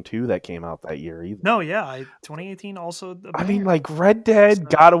Redemption 2 that came out that year either. No, yeah, 2018 also. I mean, like Red Dead,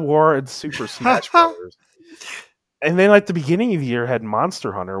 God of War, and Super Smash Bros. And then like the beginning of the year had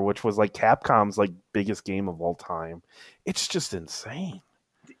Monster Hunter, which was like Capcom's like biggest game of all time. It's just insane.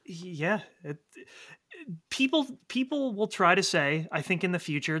 Yeah, people will try to say. I think in the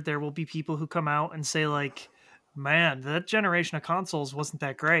future there will be people who come out and say like, "Man, that generation of consoles wasn't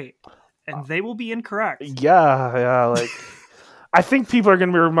that great." and they will be incorrect. Yeah, like I think people are going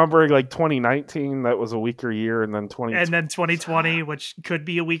to be remembering like 2019, that was a weaker year, and then 2020, which could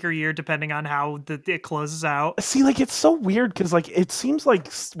be a weaker year depending on how it closes out. See, like it's so weird because like it seems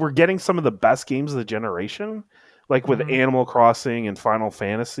like we're getting some of the best games of the generation, like with Animal Crossing and Final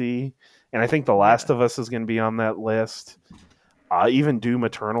Fantasy, and I think The Last of Us is going to be on that list. Even Doom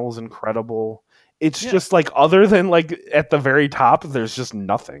Eternal is incredible. It's just like, other than like at the very top, there's just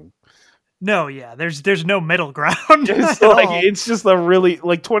nothing. No, yeah, there's no middle ground. It's just a really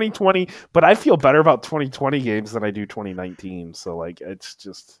like 2020, but I feel better about 2020 games than I do 2019. So like it's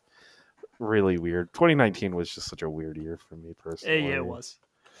just really weird. 2019 was just such a weird year for me personally. Yeah, it was.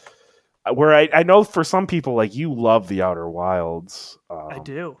 Where I know for some people, like, you love the Outer Wilds. I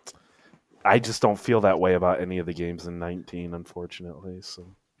do. I just don't feel that way about any of the games in 19, unfortunately. So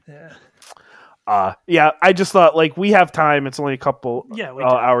yeah, I just thought, like, we have time. It's only a couple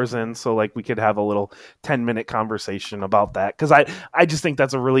hours in, so like we could have a little 10-minute conversation about that, because I just think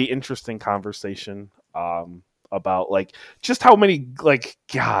that's a really interesting conversation about like just how many, like,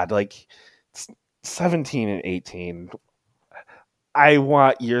 God, like 17 and 18. I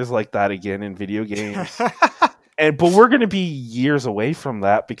want years like that again in video games. But we're going to be years away from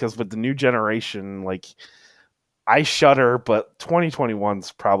that, because with the new generation, like, I shudder, but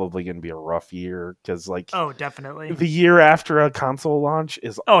 2021's probably going to be a rough year, because like, oh, definitely, the year after a console launch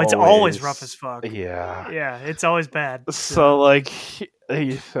is it's always rough as fuck. Yeah, it's always bad. So like,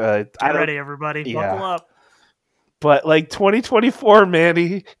 get ready, everybody. Buckle up. But like 2024,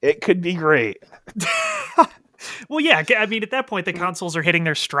 Manny, it could be great. Well, yeah, I mean, at that point, the consoles are hitting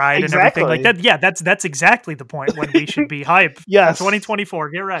their stride and everything like that. Yeah, that's exactly the point when we should be hype. Yes, 2024,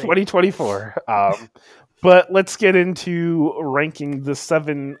 get ready. 2024. But let's get into ranking the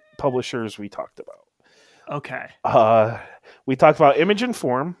 7 publishers we talked about. Okay. We talked about Image and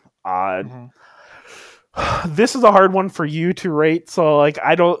Form. This is a hard one for you to rate. So, like,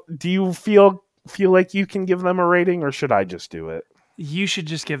 do you feel like you can give them a rating, or should I just do it? You should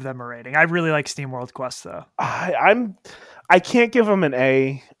just give them a rating. I really like SteamWorld Quest, though. I can't give them an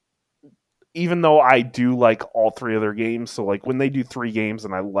A, even though I do like all 3 of their games. So like, when they do 3 games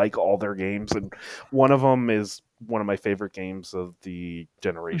and I like all their games, and one of them is one of my favorite games of the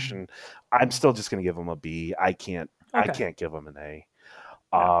generation, I'm still just going to give them a B. I can't give them an A.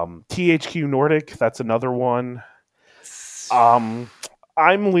 THQ Nordic, that's another one. I'm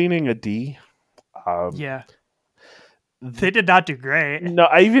leaning a D. They did not do great. No,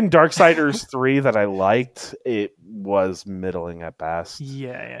 even Darksiders 3 that I liked, it was middling at best.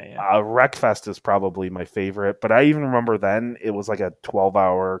 Yeah. Wreckfest is probably my favorite, but I even remember then it was like a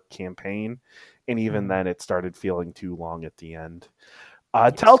 12-hour campaign, and even then it started feeling too long at the end.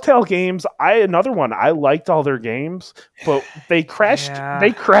 Telltale Games, another one. I liked all their games, but they crashed.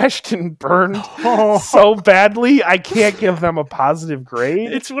 They crashed and burned so badly. I can't give them a positive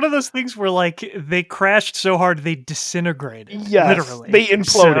grade. It's one of those things where, like, they crashed so hard they disintegrated. Yes, literally, they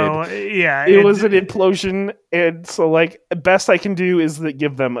imploded. So, yeah, it was an implosion, and so like, best I can do is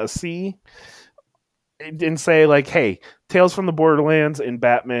give them a C, and say like, hey, Tales from the Borderlands and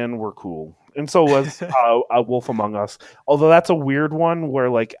Batman were cool. And so was A Wolf Among Us. Although that's a weird one where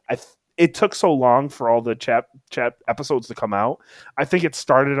like it took so long for all the chat episodes to come out. I think it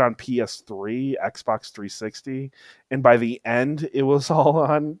started on PS3, Xbox 360, and by the end it was all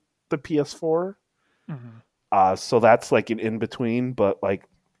on the PS4. So that's like an in between, but like,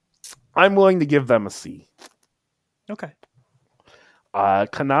 I'm willing to give them a C. Okay.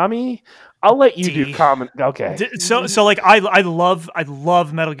 Konami, I'll let you do comment. Okay. So like, I love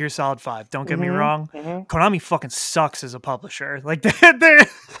Metal Gear Solid 5. Don't get me wrong. Konami fucking sucks as a publisher. Like, they're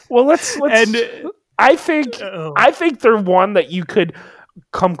well, let's and I think they're one that you could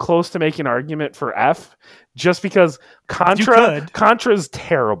come close to make an argument for F, just because Contra's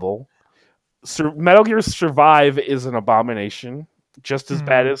terrible. Metal Gear Survive is an abomination, just as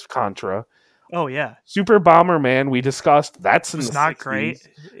bad as Contra. Oh yeah, Super Bomberman, we discussed. That's not 60s. Great.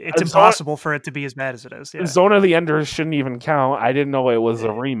 It's impossible for it to be as bad as it is. Yeah. Zone of the Enders shouldn't even count. I didn't know it was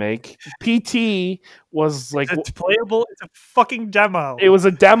a remake. PT was like, it's playable. It's a fucking demo. It was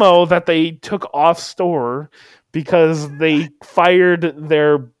a demo that they took off store because they fired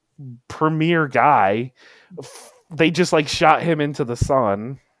their premier guy. They just like shot him into the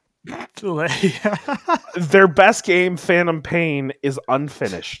sun. Their best game, Phantom Pain, is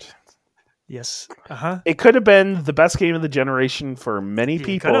unfinished. Yes. It could have been the best game of the generation for many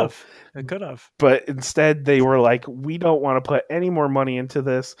people. It could have. But instead, they were like, we don't want to put any more money into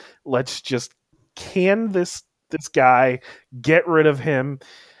this. Let's just can this guy, get rid of him.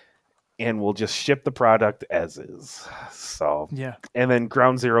 and we'll just ship the product as is. So, Yeah. and then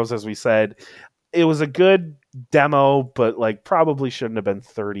Ground Zeroes, as we said, it was a good demo, but like probably shouldn't have been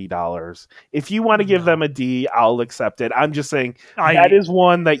 $30. If you want to give them a D, I'll accept it. I'm just saying that is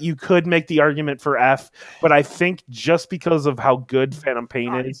one that you could make the argument for F, but I think just because of how good Phantom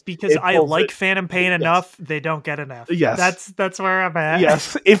Pain is, because I like Phantom Pain enough, they don't get an F. Yes, that's where I'm at.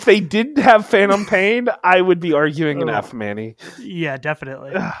 Yes, if they didn't have Phantom Pain, I would be arguing an F, Manny. Yeah,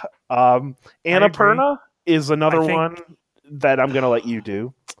 definitely. Annapurna is another one that I'm gonna let you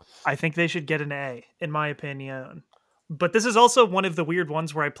do. I think they should get an A, in my opinion. But this is also one of the weird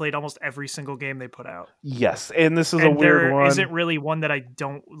ones where I played almost every single game they put out. Yes, and this is a weird one. There isn't really one that I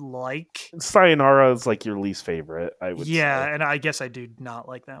don't like. Sayonara is like your least favorite, I would say. Yeah, and I guess I do not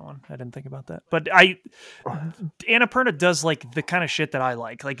like that one. I didn't think about that. But Annapurna does like the kind of shit that I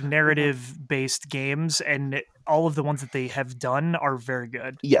like narrative-based games, and all of the ones that they have done are very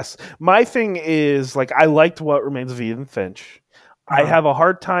good. Yes. My thing is, like, I liked What Remains of Edith Finch. I have a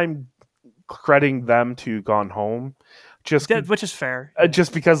hard time crediting them to Gone Home, which is fair.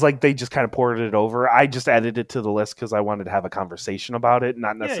 Just because like they just kind of ported it over. I just added it to the list because I wanted to have a conversation about it,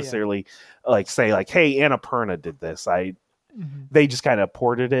 not necessarily like say like, "Hey, Annapurna did this." They just kind of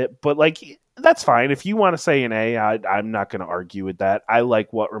ported it, but like that's fine if you want to say an A. I'm not going to argue with that. I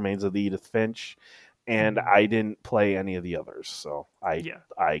like What Remains of Edith Finch, and I didn't play any of the others, so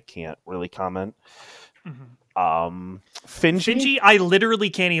I can't really comment. Finji, I literally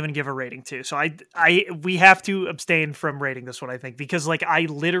can't even give a rating to. So we have to abstain from rating this one, I think, because like I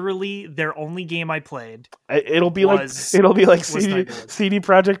literally their only game I played. It'll be like CD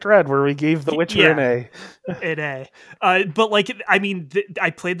Projekt Red, where we gave The Witcher an A. An A. But like I mean,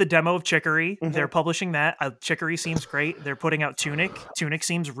 I played the demo of Chicory. They're publishing that. Chicory seems great. They're putting out Tunic. Tunic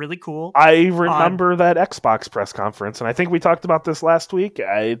seems really cool. I remember that Xbox press conference, and I think we talked about this last week.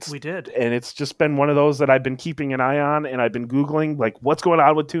 We did, and it's just been one of those that I've been keeping an eye on, and I've been Googling like what's going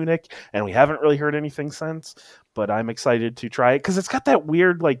on with Tunic, and we haven't really heard anything since, but I'm excited to try it because it's got that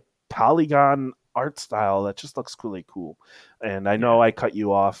weird like polygon art style that just looks really cool. And I know I cut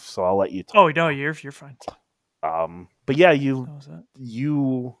you off, so I'll let you talk. Oh no, you're fine. But yeah, you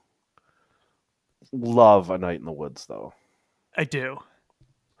love A Night in the Woods though. I do.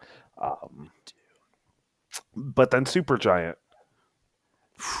 But then Supergiant.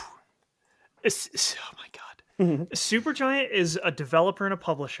 Oh my god. Supergiant is a developer and a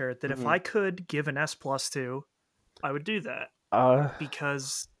publisher that if I could give an S+ to, I would do that.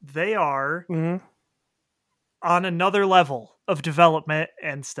 Because they are on another level of development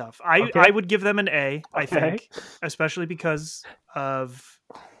and stuff. I would give them an A, I think, especially because of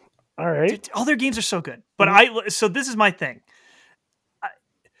all right. All their games are so good. But so this is my thing.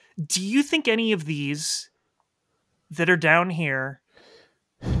 Do you think any of these that are down here,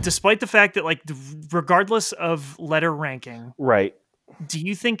 despite the fact that like regardless of letter ranking, right, do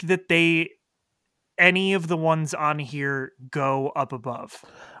you think that any of the ones on here go up above?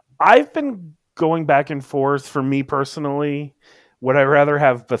 I've been going back and forth. For me personally, would I rather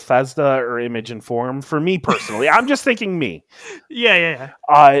have Bethesda or Image and Form? For me personally, I'm just thinking me. Yeah.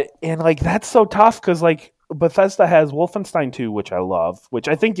 And like that's so tough because like Bethesda has Wolfenstein 2, which I love, which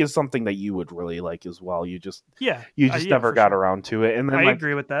I think is something that you would really like as well. You just never got around to it. And then I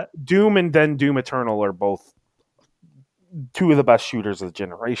agree with that. Doom and then Doom Eternal are both two of the best shooters of the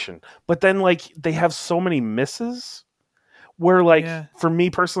generation. But then like they have so many misses where like for me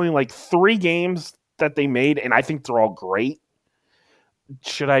personally, like 3 games that they made, and I think they're all great.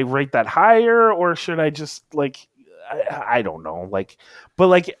 Should I rate that higher or should I just like I don't know, like, but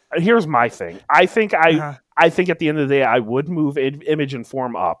like, here's my thing. I think I think at the end of the day, I would move Image and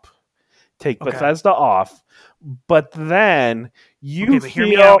Form up, take Bethesda off, but then hear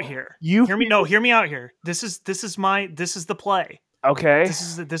me out here. Hear me out here. This is the play. Okay,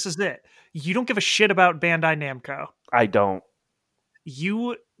 this is it. You don't give a shit about Bandai Namco. I don't.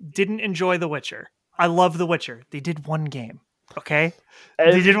 You didn't enjoy The Witcher. I love The Witcher. They did one game. Okay,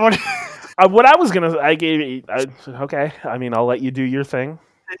 they did one. What I was gonna, okay. I mean, I'll let you do your thing.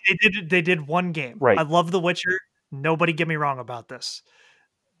 They did one game. Right. I love The Witcher. Nobody get me wrong about this.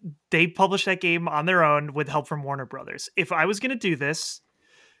 They published that game on their own with help from Warner Brothers. If I was gonna do this,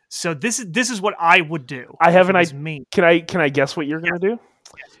 so this is what I would do. I have an idea. Can I guess what you're gonna do?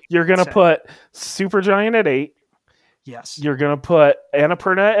 You're gonna put Supergiant at 8. Yes. You're gonna put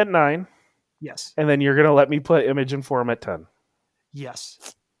Annapurna at 9. Yes. And then you're gonna let me put Image and Form at 10.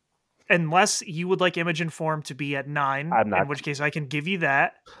 Yes. Unless you would like Image and Form to be at 9, I'm not. In which case I can give you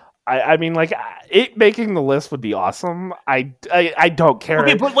that. I mean, like, it making the list would be awesome. I don't care.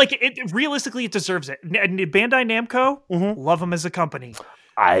 Okay, but like, realistically, it deserves it. Bandai Namco, love them as a company.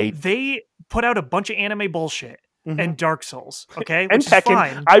 They put out a bunch of anime bullshit and Dark Souls, okay, and which is Tekken.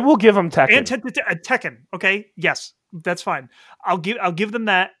 fine. I will give them Tekken. And Tekken, okay, yes, that's fine. I'll give them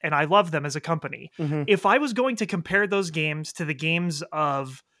that, and I love them as a company. Mm-hmm. If I was going to compare those games to the games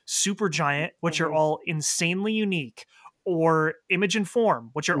of Supergiant, which are all insanely unique, or Image and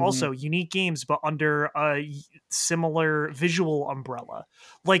Form, which are also unique games but under a similar visual umbrella,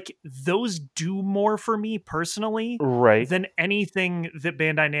 like those do more for me personally Right. than anything that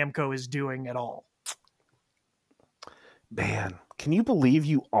Bandai Namco is doing at all. Man, can you believe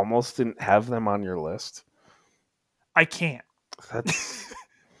you almost didn't have them on your list? I can't. That's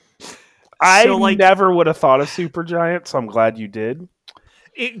I never would have thought of Supergiant, so I'm glad you did.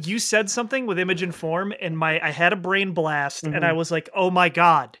 You said something with Image and Form, and I had a brain blast, and I was like, "Oh my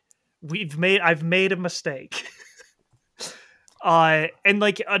god, I've made a mistake." And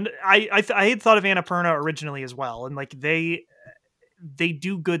like I had thought of Annapurna originally as well, and like they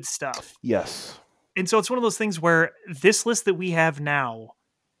do good stuff. Yes. And so it's one of those things where this list that we have now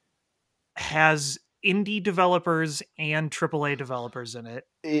has indie developers and AAA developers in it,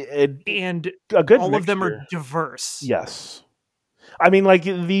 and a good all mixture. of them are diverse. Yes. I mean, like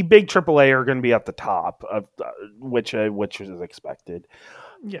the big AAA are going to be at the top of which is expected.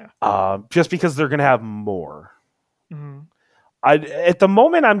 Yeah. Just because they're going to have more. Mm-hmm. At the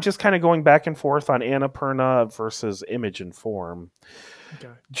moment, I'm just kind of going back and forth on Annapurna versus Image and Form.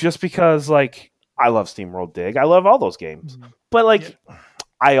 Okay. Just because, like, I love SteamWorld Dig. I love all those games. But, like,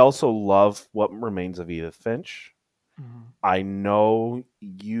 I also love What Remains of Edith Finch. I know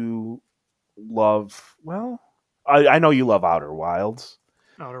you love, I know you love Outer Wilds.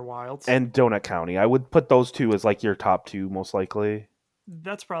 And Donut County. I would put those two as, like, your top two, most likely.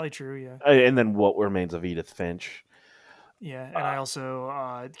 That's probably true, yeah. And then What Remains of Edith Finch. Yeah, and I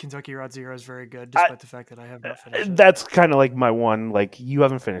also Kentucky Route Zero is very good, despite the fact that I have not finished it. That's kind of like my one. Like, you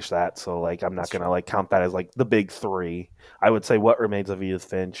haven't finished that, so like I'm not gonna like count that as like the big three. I would say What Remains of Edith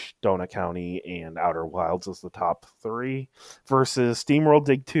Finch, Donut County, and Outer Wilds is the top three. Versus SteamWorld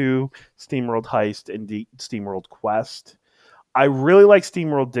Dig 2, SteamWorld Heist, and SteamWorld Quest. I really like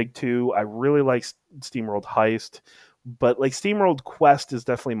SteamWorld Dig 2. I really like SteamWorld Heist. But like SteamWorld Quest is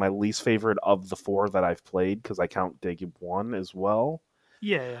definitely my least favorite of the four that I've played because I count Dig 1 as well.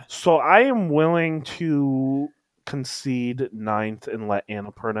 Yeah. So I am willing to concede ninth and let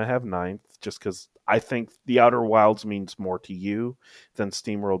Annapurna have ninth just because I think the Outer Wilds means more to you than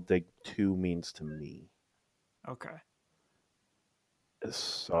SteamWorld Dig 2 means to me. Okay.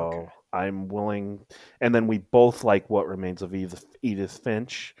 So I'm willing. And then we both like What Remains of Edith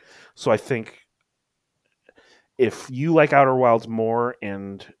Finch. So I think if you like Outer Wilds more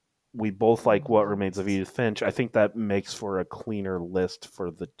and we both like What Remains of Edith Finch, I think that makes for a cleaner list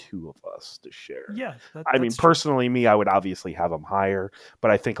for the two of us to share. Yeah. I mean, personally, me, I would obviously have them higher, but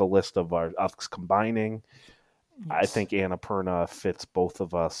I think a list of us combining, I think Annapurna fits both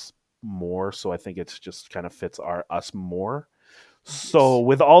of us more. So I think it's just kind of fits us more. So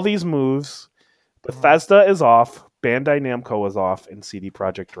with all these moves, Bethesda is off, Bandai Namco is off, and CD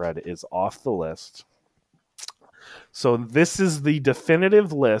Projekt Red is off the list. So this is the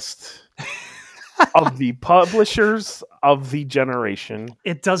definitive list of the publishers of the generation.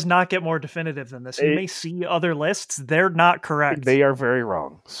 It does not get more definitive than this. You may see other lists. They're not correct. They are very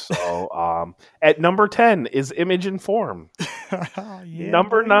wrong. So at number 10 is Image and Form.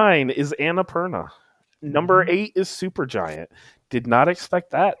 Number 9 is Annapurna. Number 8 is Supergiant. Did not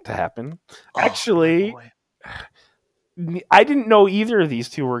expect that to happen. Actually, I didn't know either of these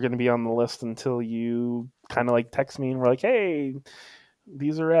two were going to be on the list until you kind of like text me and were like, "Hey,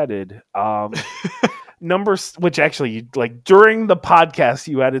 these are added." Numbers, which actually, like during the podcast,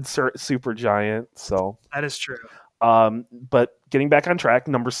 you added Supergiant, so that is true. But getting back on track,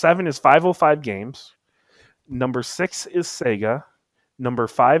 number 7 is 505 Games. Number 6 is Sega. Number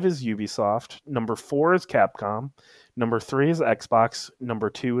 5 is Ubisoft. Number 4 is Capcom. Number 3 is Xbox. Number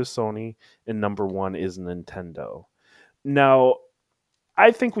 2 is Sony, and number 1 is Nintendo. Now,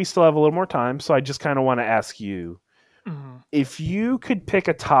 I think we still have a little more time, so I just kind of want to ask you, if you could pick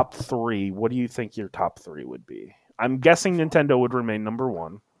a top 3, what do you think your top 3 would be? I'm guessing Nintendo would remain number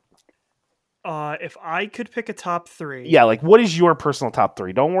 1. If I could pick a top 3... Yeah, like, what is your personal top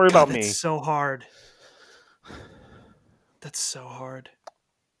 3? Don't worry about me. That's so hard. That's so hard.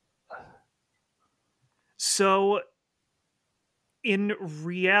 So, in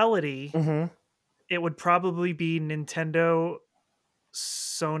reality, it would probably be Nintendo,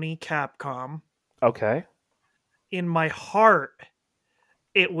 Sony, Capcom. Okay. In my heart,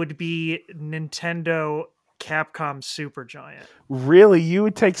 it would be Nintendo, Capcom, Supergiant. Really? You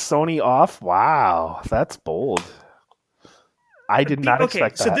would take Sony off? Wow, that's bold. I did not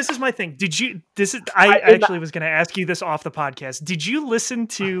expect that. So this is my thing. I actually was going to ask you this off the podcast. Did you listen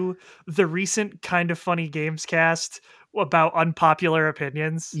to the recent Kind of Funny Games cast about unpopular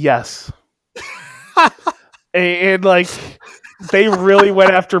opinions? Yes. and like they really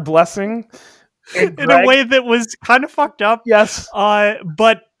went after Blessing in a way that was kind of fucked up. Yes.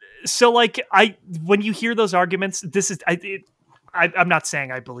 But so like when you hear those arguments, I'm not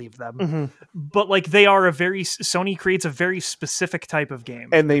saying I believe them, but like Sony creates a very specific type of game,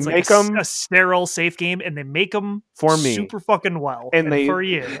 and they make them a sterile, safe game, and they make them for me super fucking well, and for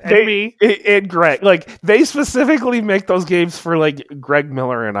you and me and Greg. Like they specifically make those games for like Greg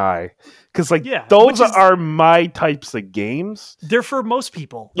Miller and I, because like those are my types of games. They're for most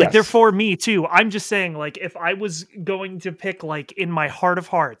people. Like they're for me too. I'm just saying, like if I was going to pick, like in my heart of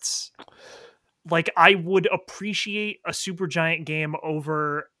hearts, like I would appreciate a Supergiant game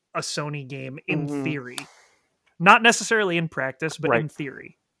over a Sony game in theory, not necessarily in practice, but in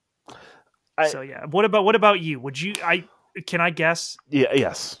theory. So yeah, what about you? Would you? Can I guess? Yeah.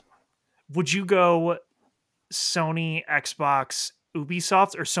 Yes. Would you go Sony, Xbox,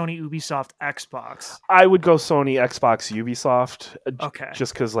 Ubisoft, or Sony, Ubisoft, Xbox? I would go Sony, Xbox, Ubisoft. Okay.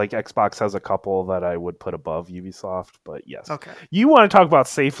 Just because like Xbox has a couple that I would put above Ubisoft, but yes. Okay. You want to talk about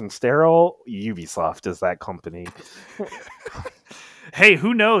safe and sterile? Ubisoft is that company. Hey,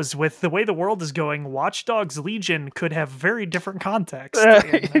 who knows? With the way the world is going, Watch Dogs Legion could have very different context.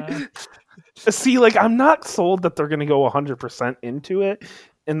 See, like I'm not sold that they're going to go 100% into it.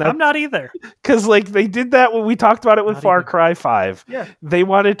 And I'm not either. Because like they did that when we talked about it with Far Cry 5. Yeah. They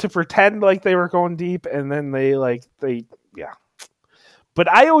wanted to pretend like they were going deep, and then they.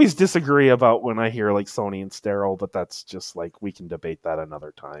 But I always disagree about when I hear like Sony and sterile, but that's just like we can debate that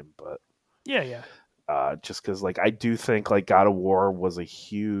another time. But yeah. Just because like I do think like God of War was a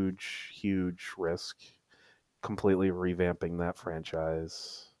huge risk, completely revamping that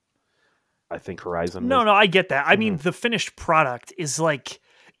franchise. I think Horizon. No, I get that. I mean, the finished product is like,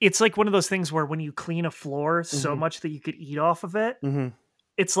 it's like one of those things where when you clean a floor so much that you could eat off of it,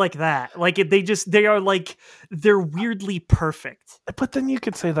 it's like that. Like they're weirdly perfect. But then you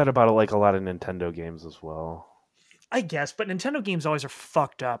could say that about like a lot of Nintendo games as well. I guess, but Nintendo games always are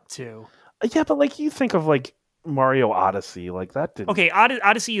fucked up too. Yeah, but like you think of like Mario Odyssey, like that didn't. Okay,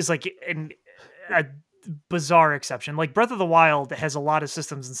 Odyssey is like a bizarre exception. Like Breath of the Wild has a lot of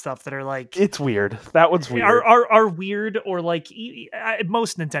systems and stuff that are like, it's weird. That one's weird. Are weird, or like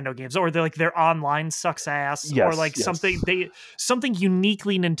most Nintendo games, or they're like their online sucks ass, or like something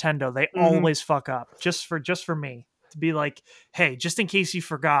uniquely Nintendo. They always fuck up just for me to be like, hey, just in case you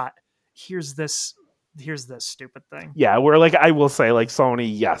forgot, here's this stupid thing. Yeah, where like I will say like Sony,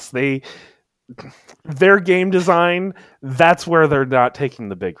 yes, their game design, that's where they're not taking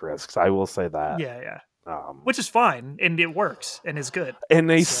the big risks. I will say that. Yeah. Which is fine, and it works, and is good. And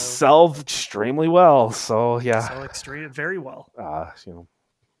they sell extremely well, so yeah. Sell very well.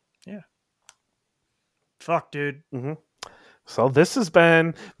 Yeah. Fuck, dude. So this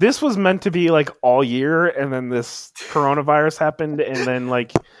was meant to be like all year, and then this coronavirus happened, and then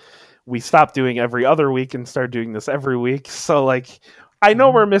like we stopped doing every other week and started doing this every week. So like I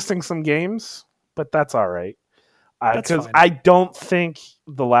know we're missing some games, but that's all right. Because I don't think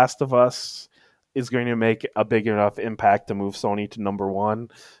The Last of Us is going to make a big enough impact to move Sony to number one,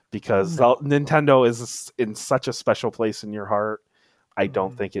 because Nintendo is in such a special place in your heart. I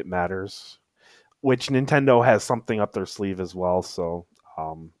don't think it matters. Which Nintendo has something up their sleeve as well. So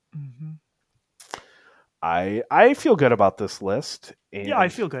I feel good about this list. And, I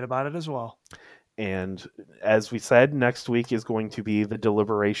feel good about it as well. And as we said, next week is going to be the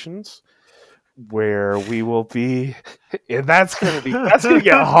deliberations, where we will be, and that's gonna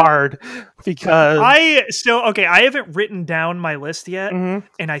get hard, because I haven't written down my list yet,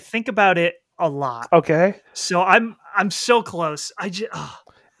 and I think about it a lot. Okay, so I'm so close.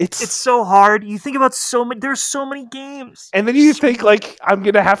 It's so hard. You think about there's so many games, and then you think like I'm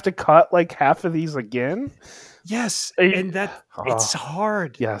gonna have to cut like half of these again. Yes, and that it's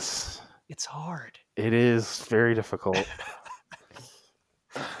hard. Yes, it's hard. It is very difficult.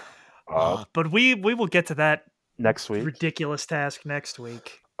 But we will get to that next week. Ridiculous task next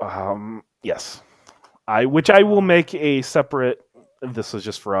week. Yes, I will make a separate. This is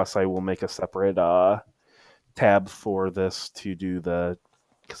just for us. I will make a separate tab for this to do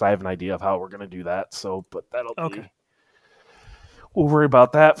because I have an idea of how we're going to do that. So, but that'll be. We'll worry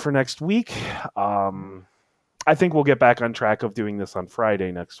about that for next week. I think we'll get back on track of doing this on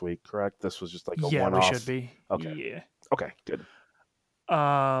Friday next week. Correct? This was just like a one-off. We should be. Okay. Yeah. Okay. Good.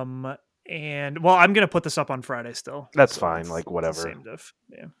 And well, I'm gonna put this up on Friday still. That's fine. Like whatever. Same diff.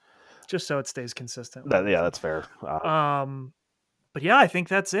 Yeah. Just so it stays consistent. That's fair. But yeah, I think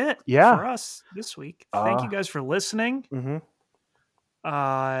that's it for us this week. Thank you guys for listening. Mm-hmm.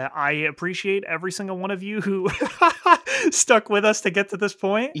 I appreciate every single one of you who stuck with us to get to this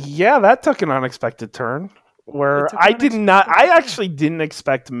point. Yeah, that took an unexpected turn. Where I actually didn't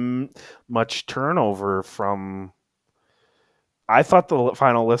expect much turnover from. I thought the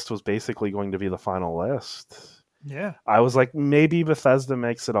final list was basically going to be the final list. Yeah. I was like, maybe Bethesda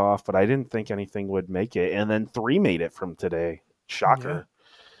makes it off, but I didn't think anything would make it. And then 3 made it from today. Shocker. Yeah.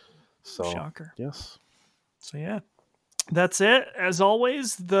 So, shocker. Yes. So, yeah. That's it. As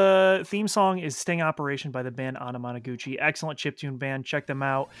always, the theme song is Sting Operation by the band Anamanaguchi. Excellent chiptune band. Check them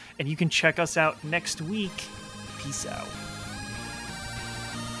out. And you can check us out next week. Peace out.